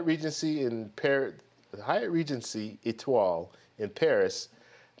Hyatt Regency in Paris, the Hyatt Regency Étoile in Paris,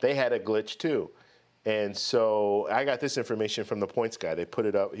 they had a glitch too. And so I got this information from the points guy. They put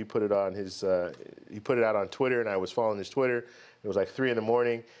it up. He put it on his. He put it out on Twitter, and I was following his Twitter. It was like 3 in the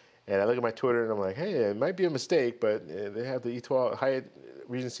morning, and I look at my Twitter, and I'm like, hey, it might be a mistake, but they have the Étoile, Hyatt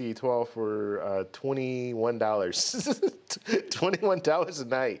Regency Étoile for $21, $21 a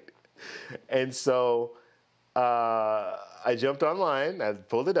night. And so I jumped online. I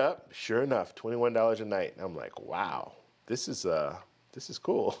pulled it up. Sure enough, $21 a night. And I'm like, wow, this is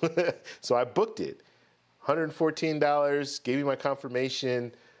cool. So I booked it. $114, gave me my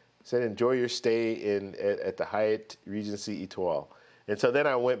confirmation, said enjoy your stay at the Hyatt Regency Étoile. And so then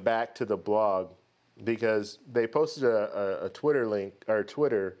I went back to the blog because they posted a Twitter link, or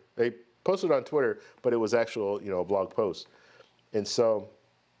Twitter. They posted on Twitter, but it was actual, a blog post. And so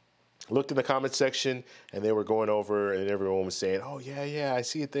looked in the comments section, and they were going over, and everyone was saying, oh, yeah, I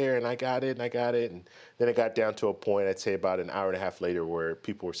see it there, and I got it. And then it got down to a point, I'd say about an hour and a half later, where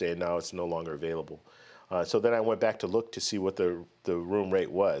people were saying, no, it's no longer available. So then I went back to look to see what the room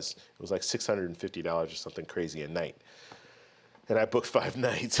rate was. It was like $650 or something crazy a night. And I booked 5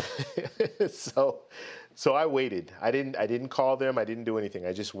 nights. So I waited. I didn't call them. I didn't do anything.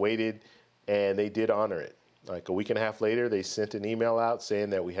 I just waited, and they did honor it. Like a week and a half later, they sent an email out saying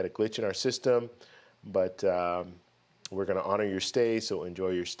that we had a glitch in our system, but we're going to honor your stay, so enjoy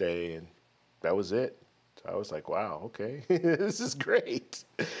your stay. And that was it. So I was like, wow, okay, this is great.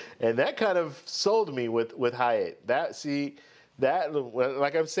 And that kind of sold me with Hyatt. Like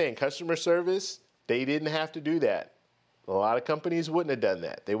I'm saying, customer service, they didn't have to do that. A lot of companies wouldn't have done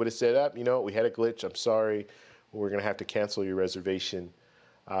that. They would have said, we had a glitch. I'm sorry. We're going to have to cancel your reservation.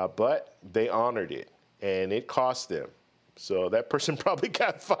 But they honored it. And it cost them. So that person probably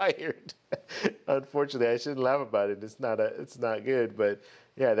got fired. Unfortunately, I shouldn't laugh about it. It's not good. But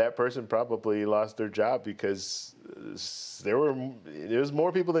yeah, that person probably lost their job because there was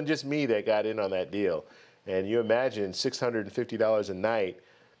more people than just me that got in on that deal. And you imagine $650 a night,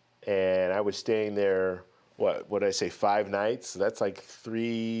 and I was staying there. What did I say? 5 nights. So that's like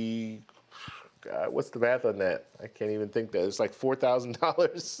three. God, what's the math on that? I can't even think that. It's like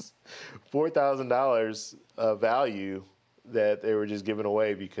 $4,000, $4,000 value that they were just giving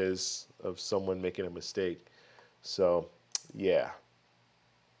away because of someone making a mistake. So, yeah,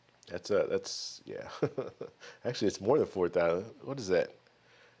 that's yeah. Actually, it's more than 4,000. What is that?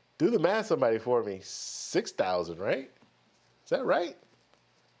 Do the math, somebody, for me. 6,000, right? Is that right?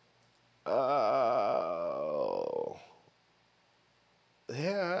 Oh.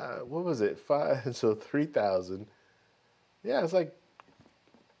 Yeah, what was it? 5, so 3,000. Yeah, it's like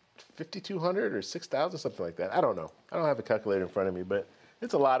 5,200 or 6,000, something like that. I don't know. I don't have a calculator in front of me, but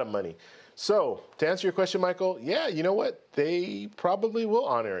it's a lot of money. So to answer your question, Michael, yeah, you know what? They probably will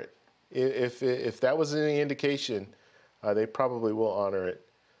honor it. If that was any indication, they probably will honor it.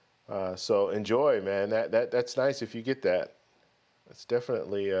 So enjoy, man. That's nice if you get that. That's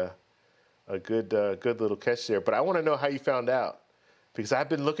definitely a good little catch there. But I want to know how you found out, because I've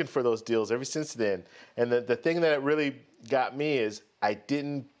been looking for those deals ever since then. And the thing that really got me is I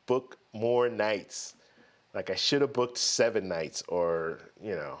didn't book more nights. Like I should have booked 7 nights, or,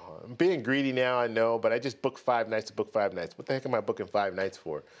 you know, I'm being greedy now, I know, but I just booked 5 nights to book 5 nights. What the heck am I booking 5 nights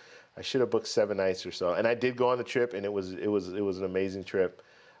for? I should have booked 7 nights or so. And I did go on the trip, and it was an amazing trip.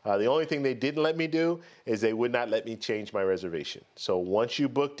 The only thing they didn't let me do is they would not let me change my reservation. So once you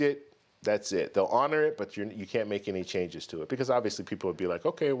booked it, that's it. They'll honor it, but you can't make any changes to it, because obviously people would be like,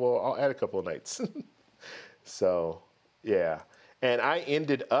 okay, well, I'll add a couple of nights. So, yeah. And I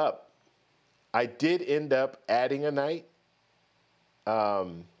did end up adding a night.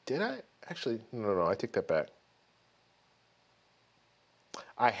 Did I? Actually, no, I take that back.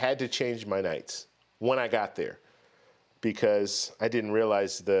 I had to change my nights when I got there, because I didn't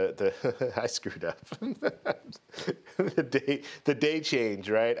realize I screwed up. the day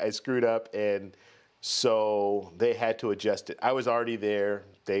change, right? I screwed up, and so they had to adjust it. I was already there.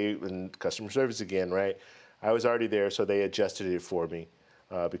 And customer service again, right? I was already there, so they adjusted it for me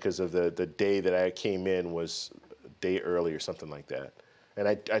because of the day that I came in was a day early or something like that. And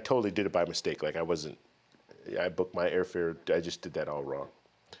I totally did it by mistake. Like I booked my airfare. I just did that all wrong.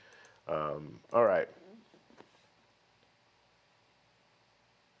 All right.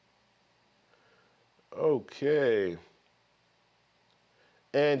 Okay.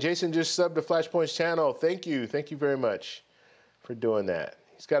 And Jason just subbed to Flashpoint's channel. Thank you. Thank you very much for doing that.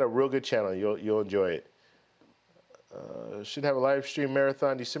 He's got a real good channel. You'll enjoy it. Should have a live stream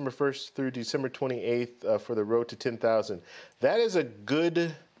marathon December 1st through December 28th for the road to 10,000. That is a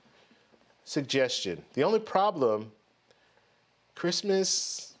good suggestion. The only problem,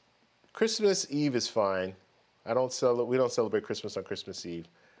 Christmas Eve is fine. We don't celebrate Christmas on Christmas Eve.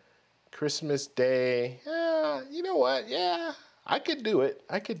 Christmas Day, you know what? Yeah, I could do it.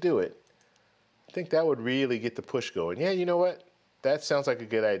 I think that would really get the push going. Yeah, you know what? That sounds like a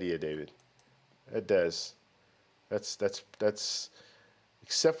good idea, David. It does. That's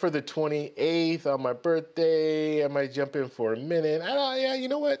except for the 28th on my birthday, I might jump in for a minute. Yeah, you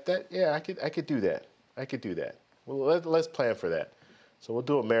know what? I could do that. Well, let's plan for that. So we'll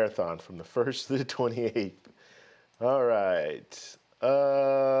do a marathon from the 1st to the 28th. All right.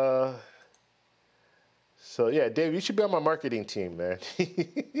 So yeah, Dave, you should be on my marketing team, man.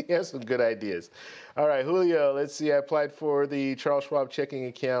 You have some good ideas. All right, Julio, let's see. I applied for the Charles Schwab checking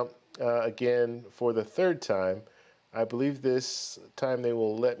account again for the 3rd time. I believe this time they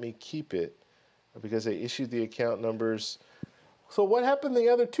will let me keep it because they issued the account numbers. So what happened the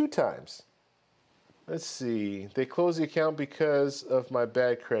other 2 times? Let's see. They closed the account because of my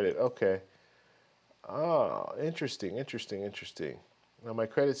bad credit. Okay. Oh, interesting. Now my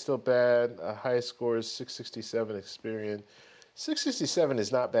credit's still bad. Highest score is 667 Experian. 667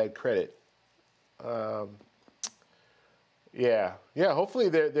 is not bad credit. Yeah. Hopefully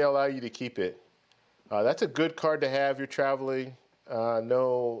they allow you to keep it. That's a good card to have. You're traveling.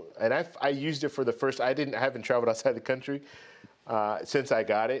 No, and I used it for the first. I haven't traveled outside the country since I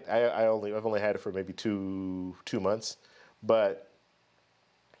got it. I've only had it for maybe two months, but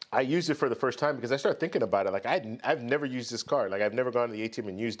I used it for the first time because I started thinking about it. Like I've never used this card. Like I've never gone to the ATM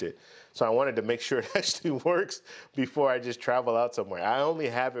and used it. So I wanted to make sure it actually works before I just travel out somewhere. I only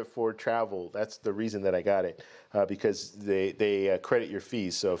have it for travel. That's the reason that I got it, because they credit your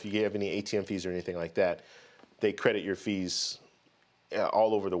fees. So if you have any ATM fees or anything like that, they credit your fees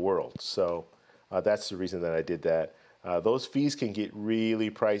all over the world. So that's the reason that I did that. Those fees can get really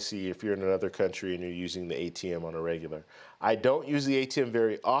pricey if you're in another country and you're using the ATM on a regular. I don't use the ATM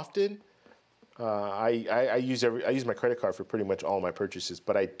very often. I use my credit card for pretty much all my purchases,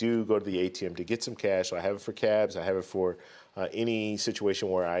 but I do go to the ATM to get some cash. So I have it for cabs. I have it for any situation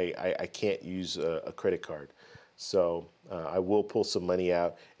where I can't use a credit card. So I will pull some money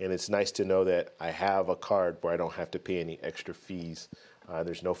out, and it's nice to know that I have a card where I don't have to pay any extra fees.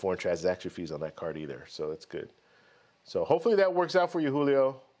 There's no foreign transaction fees on that card either, so that's good. So hopefully that works out for you,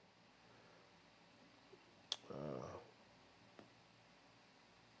 Julio.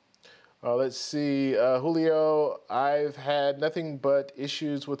 Let's see, Julio, I've had nothing but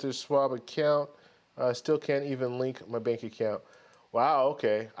issues with this Schwab account. Still can't even link my bank account. Wow,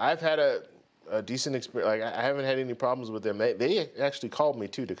 okay. I've had a decent experience. Like, I haven't had any problems with them. They actually called me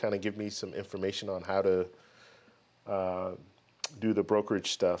too to kind of give me some information on how to do the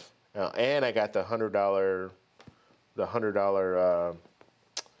brokerage stuff. And I got the $100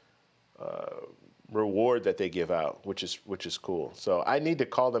 reward that they give out, which is cool. So I need to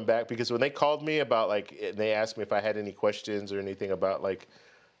call them back, because when they called me about, like, and they asked me if I had any questions or anything about, like,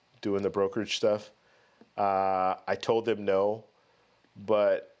 doing the brokerage stuff, I told them no,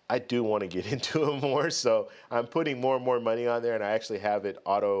 but I do want to get into it more. So I'm putting more and more money on there, and I actually have it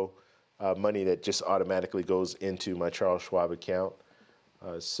auto money that just automatically goes into my Charles Schwab account.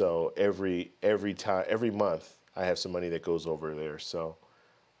 So every month I have some money that goes over there. So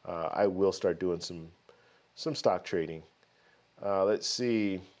I will start doing some stock trading. Let's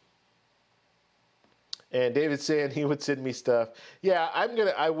see. And David's saying he would send me stuff. Yeah,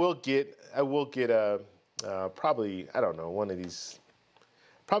 I will get probably, I don't know, one of these.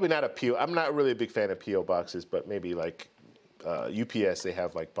 Probably not a PO. I'm not really a big fan of PO boxes, but maybe like UPS, they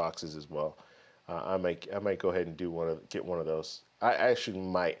have like boxes as well. I might go ahead and get one of those. I actually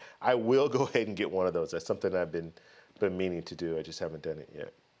might. I will go ahead and get one of those. That's something I've been meaning to do. I just haven't done it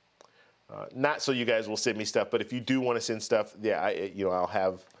yet. Not so you guys will send me stuff, but if you do want to send stuff, yeah,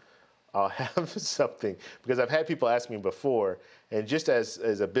 I'll have something, because I've had people ask me before, and just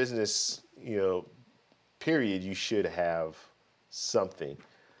as a business, period, you should have something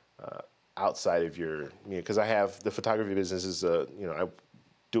outside of your, because I have the photography business is I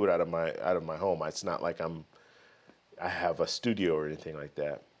do it out of my home. It's not like I have a studio or anything like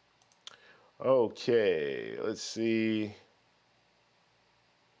that. Okay, let's see.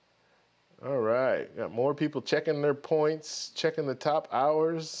 All right, got more people checking their points, checking the top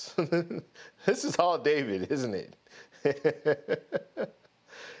hours. This is all David, isn't it?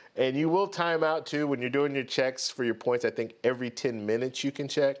 And you will time out too when you're doing your checks for your points. I think every 10 minutes you can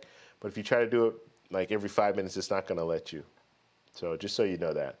check, but if you try to do it like every 5 minutes, it's not going to let you. So just so you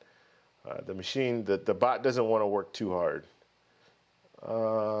know that. The machine, the bot doesn't want to work too hard.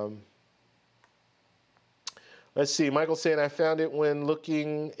 Let's see, Michael's saying, I found it when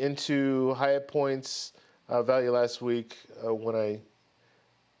looking into Hyatt points value last week when I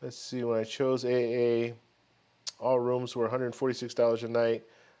chose AA, all rooms were $146 a night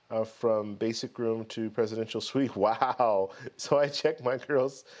from basic room to presidential suite. Wow. So I checked my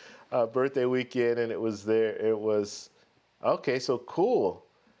girl's birthday weekend and it was there. It was, okay, so cool.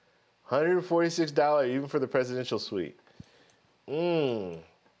 $146 even for the presidential suite.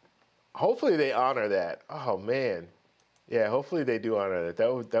 Hopefully they honor that. Oh man, yeah. Hopefully they do honor that.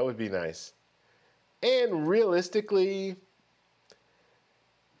 That would be nice. And realistically,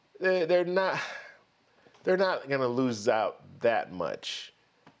 they're not gonna lose out that much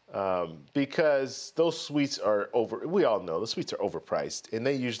because those suites are over. We all know the suites are overpriced, and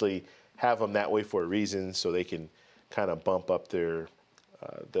they usually have them that way for a reason, so they can kind of bump up their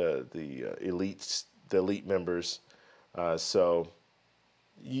the elite members. So.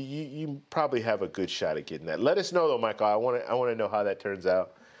 You probably have a good shot at getting that. Let us know though, Michael. I want to know how that turns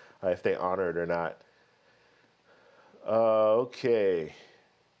out, if they honor it or not. Okay,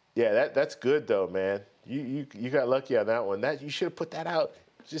 yeah, that's good though, man. You got lucky on that one. That you should have put that out.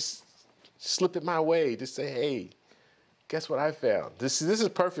 Just slip it my way. Just say, hey, guess what I found? This is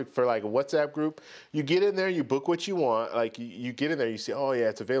perfect for like a WhatsApp group. You get in there, you book what you want. Like you get in there, you say, oh yeah,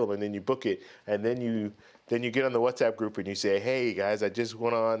 it's available, and then you book it, and then you get on the WhatsApp group and you say, hey guys, I just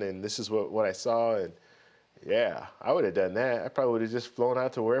went on and this is what I saw, and yeah, I would have done that. I probably would have just flown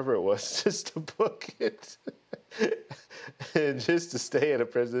out to wherever it was just to book it and just to stay in a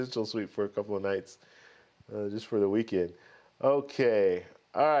presidential suite for a couple of nights, just for the weekend. Okay,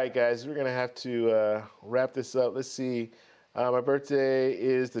 all right guys, we're gonna have to wrap this up. Let's see, my birthday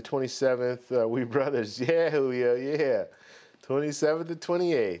is the 27th. We brothers, yeah, Julio, yeah, 27th to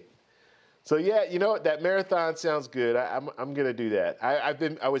 28th. So yeah, you know what? That marathon sounds good. I'm gonna do that.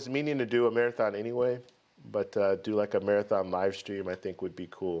 I was meaning to do a marathon anyway, but do like a marathon live stream, I think would be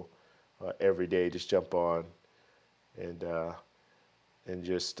cool. Every day, just jump on and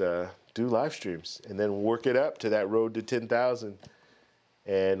just do live streams, and then work it up to that road to 10,000.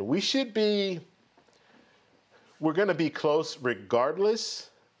 And we're going to be close regardless,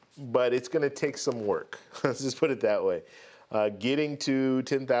 but it's going to take some work. Let's just put it that way. Getting to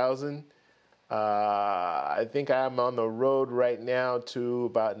 10,000, I think I'm on the road right now to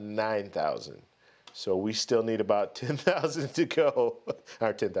about 9,000. So we still need about 10,000 to go.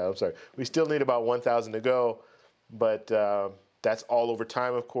 Or 10,000, I'm sorry. We still need about 1,000 to go, but that's all over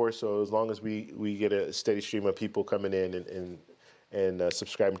time, of course. So as long as we get a steady stream of people coming in and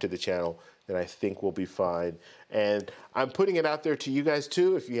subscribing to the channel, then I think we'll be fine. And I'm putting it out there to you guys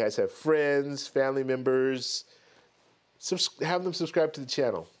too. If you guys have friends, family members, have them subscribe to the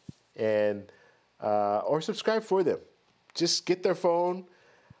channel, and or subscribe for them. Just get their phone.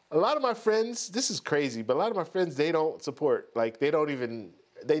 A lot of my friends, this is crazy, but a lot of my friends, they don't support. Like they know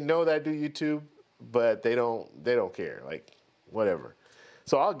that I do YouTube, but they don't care. Like whatever.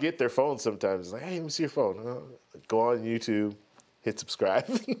 So I'll get their phone sometimes. It's like, hey, let me see your phone. Go on YouTube, hit subscribe.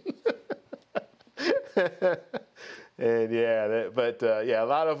 And yeah, yeah, a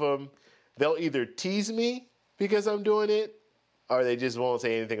lot of them, they'll either tease me because I'm doing it, or they just won't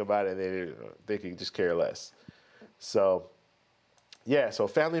say anything about it. And they can just care less. So yeah, so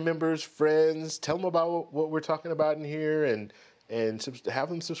family members, friends, tell them about what we're talking about in here, and have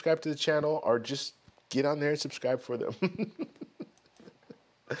them subscribe to the channel, or just get on there and subscribe for them.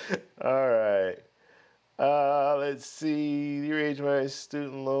 All right. Let's see. Rearrange my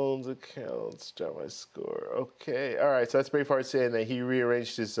student loans accounts, drop my score. Okay. All right. So that's Braveheart saying that he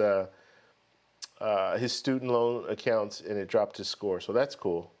rearranged his student loan accounts and it dropped his score. So that's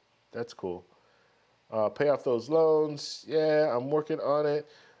cool. That's cool. Pay off those loans. Yeah, I'm working on it.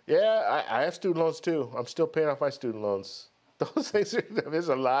 Yeah, I have student loans too. I'm still paying off my student loans. Those things there's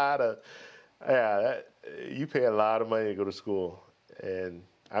a lot of, you pay a lot of money to go to school. And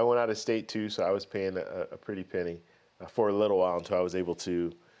I went out of state too, so I was paying a pretty penny for a little while until I was able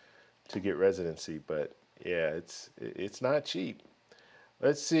to get residency. But yeah, it's not cheap.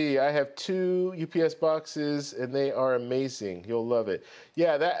 Let's see. I have 2 UPS boxes, and they are amazing. You'll love it.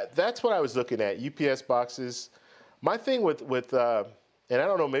 Yeah, that's what I was looking at. UPS boxes. My thing with and I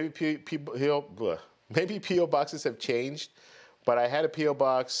don't know, maybe PO boxes have changed, but I had a PO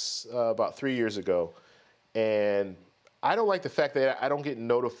box about 3 years ago, and I don't like the fact that I don't get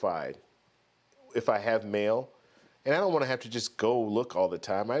notified if I have mail, and I don't want to have to just go look all the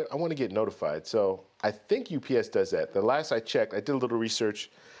time. I want to get notified. So I think UPS does that. The last I checked, I did a little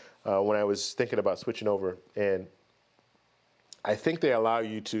research when I was thinking about switching over, and I think they allow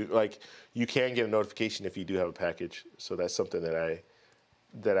you to, like, you can get a notification if you do have a package. So that's something that's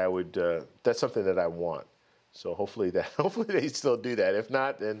something that I want. So hopefully they still do that. If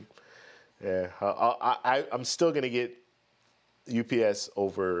not, then yeah, I'm still gonna get UPS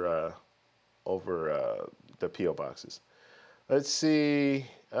over the PO boxes. Let's see.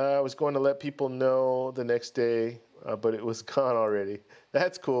 I was going to let people know the next day, but it was gone already.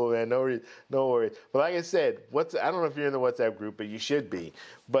 That's cool, man. No worries. But like I said, I don't know if you're in the WhatsApp group, but you should be.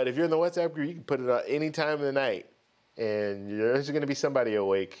 But if you're in the WhatsApp group, you can put it on any time of the night, and there's going to be somebody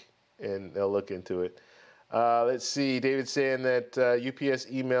awake, and they'll look into it. Let's see. David's saying that UPS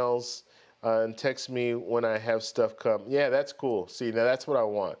emails and text me when I have stuff come. Yeah, that's cool. See, now that's what I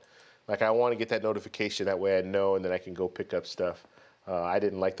want. Like, I want to get that notification. That way I know, and then I can go pick up stuff. I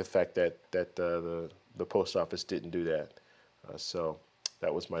didn't like the fact that the post office didn't do that. So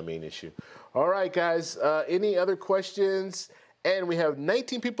that was my main issue. All right, guys. Any other questions? And we have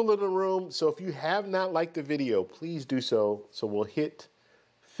 19 people in the room. So if you have not liked the video, please do so. So we'll hit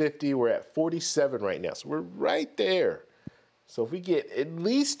 50. We're at 47 right now. So we're right there. So if we get at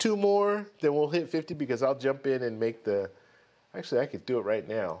least 2 more, then we'll hit 50, because I'll jump in and make actually, I could do it right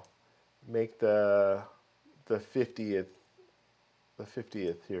now. Make the 50th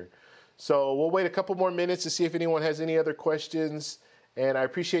here. So we'll wait a couple more minutes to see if anyone has any other questions. And I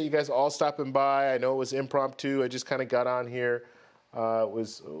appreciate you guys all stopping by. I know it was impromptu. I just kind of got on here. I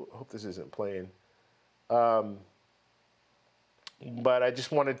hope this isn't playing. But I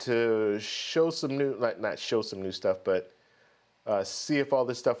just wanted to show some new, not show some new stuff, but see if all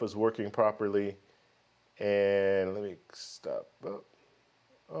this stuff was working properly. And let me stop.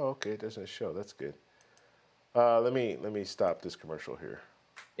 Oh, okay, it doesn't show. That's good. Let me stop this commercial here.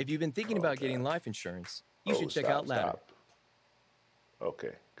 If you've been thinking about getting life insurance, you should check out Ladder.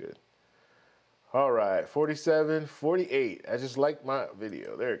 Okay, good. All right, 47, 48. I just like my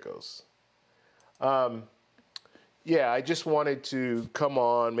video. There it goes. yeah, I just wanted to come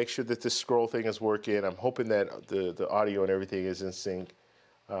on, make sure that this scroll thing is working. I'm hoping that the audio and everything is in sync.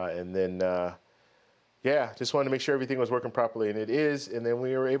 And then, yeah, just wanted to make sure everything was working properly, and it is. And then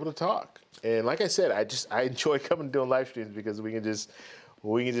we were able to talk. And like I said, I enjoy coming and doing live streams because we can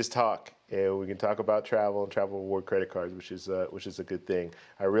just talk, and we can talk about travel and travel reward credit cards, which is a good thing.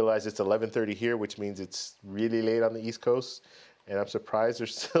 I realize it's 11:30 here, which means it's really late on the East Coast, and I'm surprised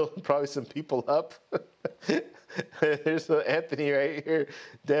there's still probably some people up. There's Anthony right here.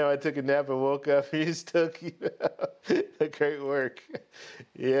 Damn, I took a nap and woke up. He's still keep up the great work.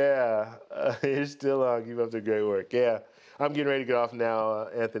 Yeah, you're still on. Keep up the great work. Yeah, I'm getting ready to get off now,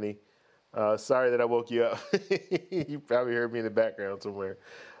 Anthony. Sorry that I woke you up. You probably heard me in the background somewhere.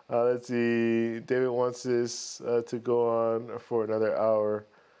 Let's see. David wants this to go on for another hour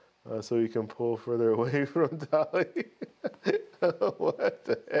so he can pull further away from Dolly. What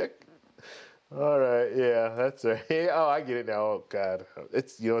the heck? All right, yeah, that's right. Oh, I get it now. Oh God,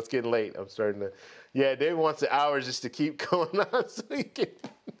 it's it's getting late. I'm starting to. Yeah, David wants the hours just to keep going on, so he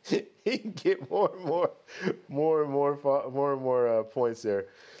can get more and more points there.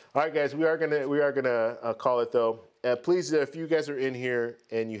 All right, guys, we are gonna call it though. Please, if you guys are in here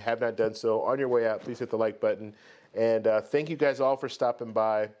and you have not done so, on your way out, please hit the like button. And thank you guys all for stopping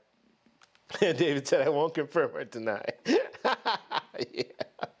by. And David said, I won't confirm or deny. Yeah.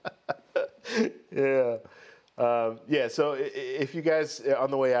 Yeah. Yeah, so if you guys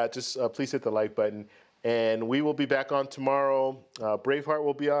on the way out, just please hit the like button. And we will be back on tomorrow. Braveheart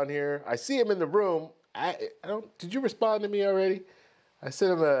will be on here. I see him in the room. I don't. Did you respond to me already? I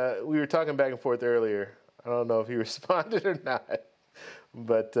sent him we were talking back and forth earlier. I don't know if he responded or not.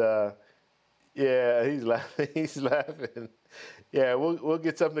 But yeah, he's laughing. He's laughing. Yeah, we'll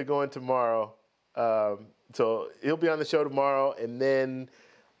get something going tomorrow. So he'll be on the show tomorrow, and then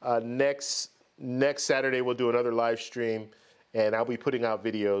next Saturday we'll do another live stream, and I'll be putting out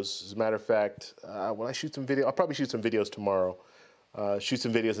videos. As a matter of fact, when I shoot some video, I'll probably shoot some videos tomorrow. Shoot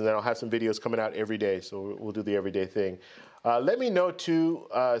some videos, and then I'll have some videos coming out every day. So we'll do the everyday thing. Let me know too,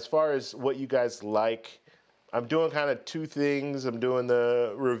 as far as what you guys like. I'm doing kind of two things. I'm doing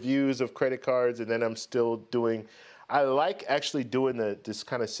the reviews of credit cards, and then I'm still doing. I like actually doing this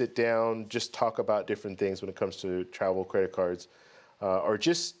kind of sit down, just talk about different things when it comes to travel credit cards, or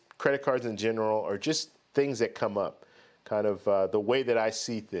just credit cards in general, or just things that come up, kind of the way that I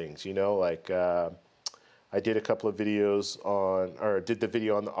see things, like I did a couple of videos did the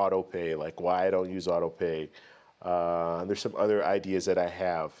video on the auto pay, like why I don't use auto pay. There's some other ideas that I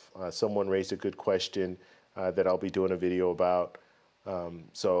have. Someone raised a good question that I'll be doing a video about.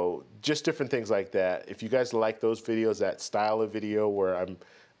 So just different things like that. If you guys like those videos, that style of video where I'm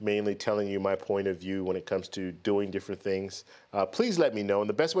mainly telling you my point of view when it comes to doing different things, please let me know. And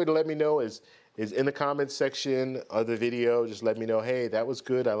the best way to let me know is in the comments section of the video. Just let me know, hey, that was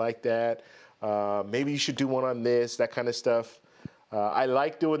good. I like that. Maybe you should do one on this, that kind of stuff. I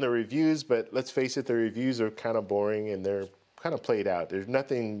like doing the reviews, but let's face it, the reviews are kind of boring and they're kind of played out. There's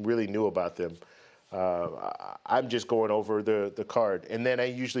nothing really new about them. I'm just going over the card, and then I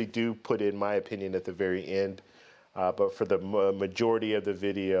usually do put in my opinion at the very end, but for the majority of the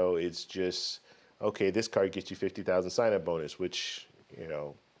video, it's just, okay, this card gets you 50,000 sign-up bonus, which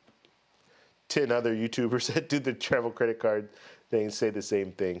 10 other YouTubers that do the travel credit card things say the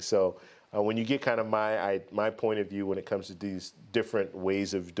same thing. So when you get kind of my point of view when it comes to these different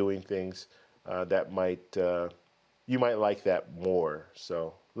ways of doing things, you might like that more.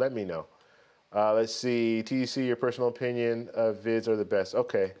 So let me know. Let's see, TC, your personal opinion of vids are the best.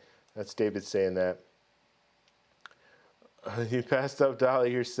 Okay, that's David saying that. You passed up Dolly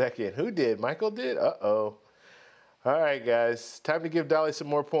here second. Who did? Michael did? Uh-oh. All right, guys, time to give Dolly some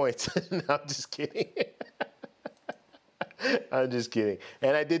more points. No, I'm just kidding. I'm just kidding.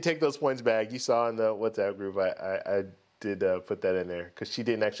 And I did take those points back. You saw in the WhatsApp group, I did put that in there because she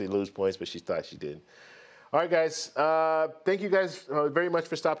didn't actually lose points, but she thought she did. All right, guys. Thank you guys very much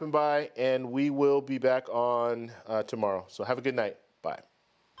for stopping by, and we will be back on tomorrow. So have a good night. Bye.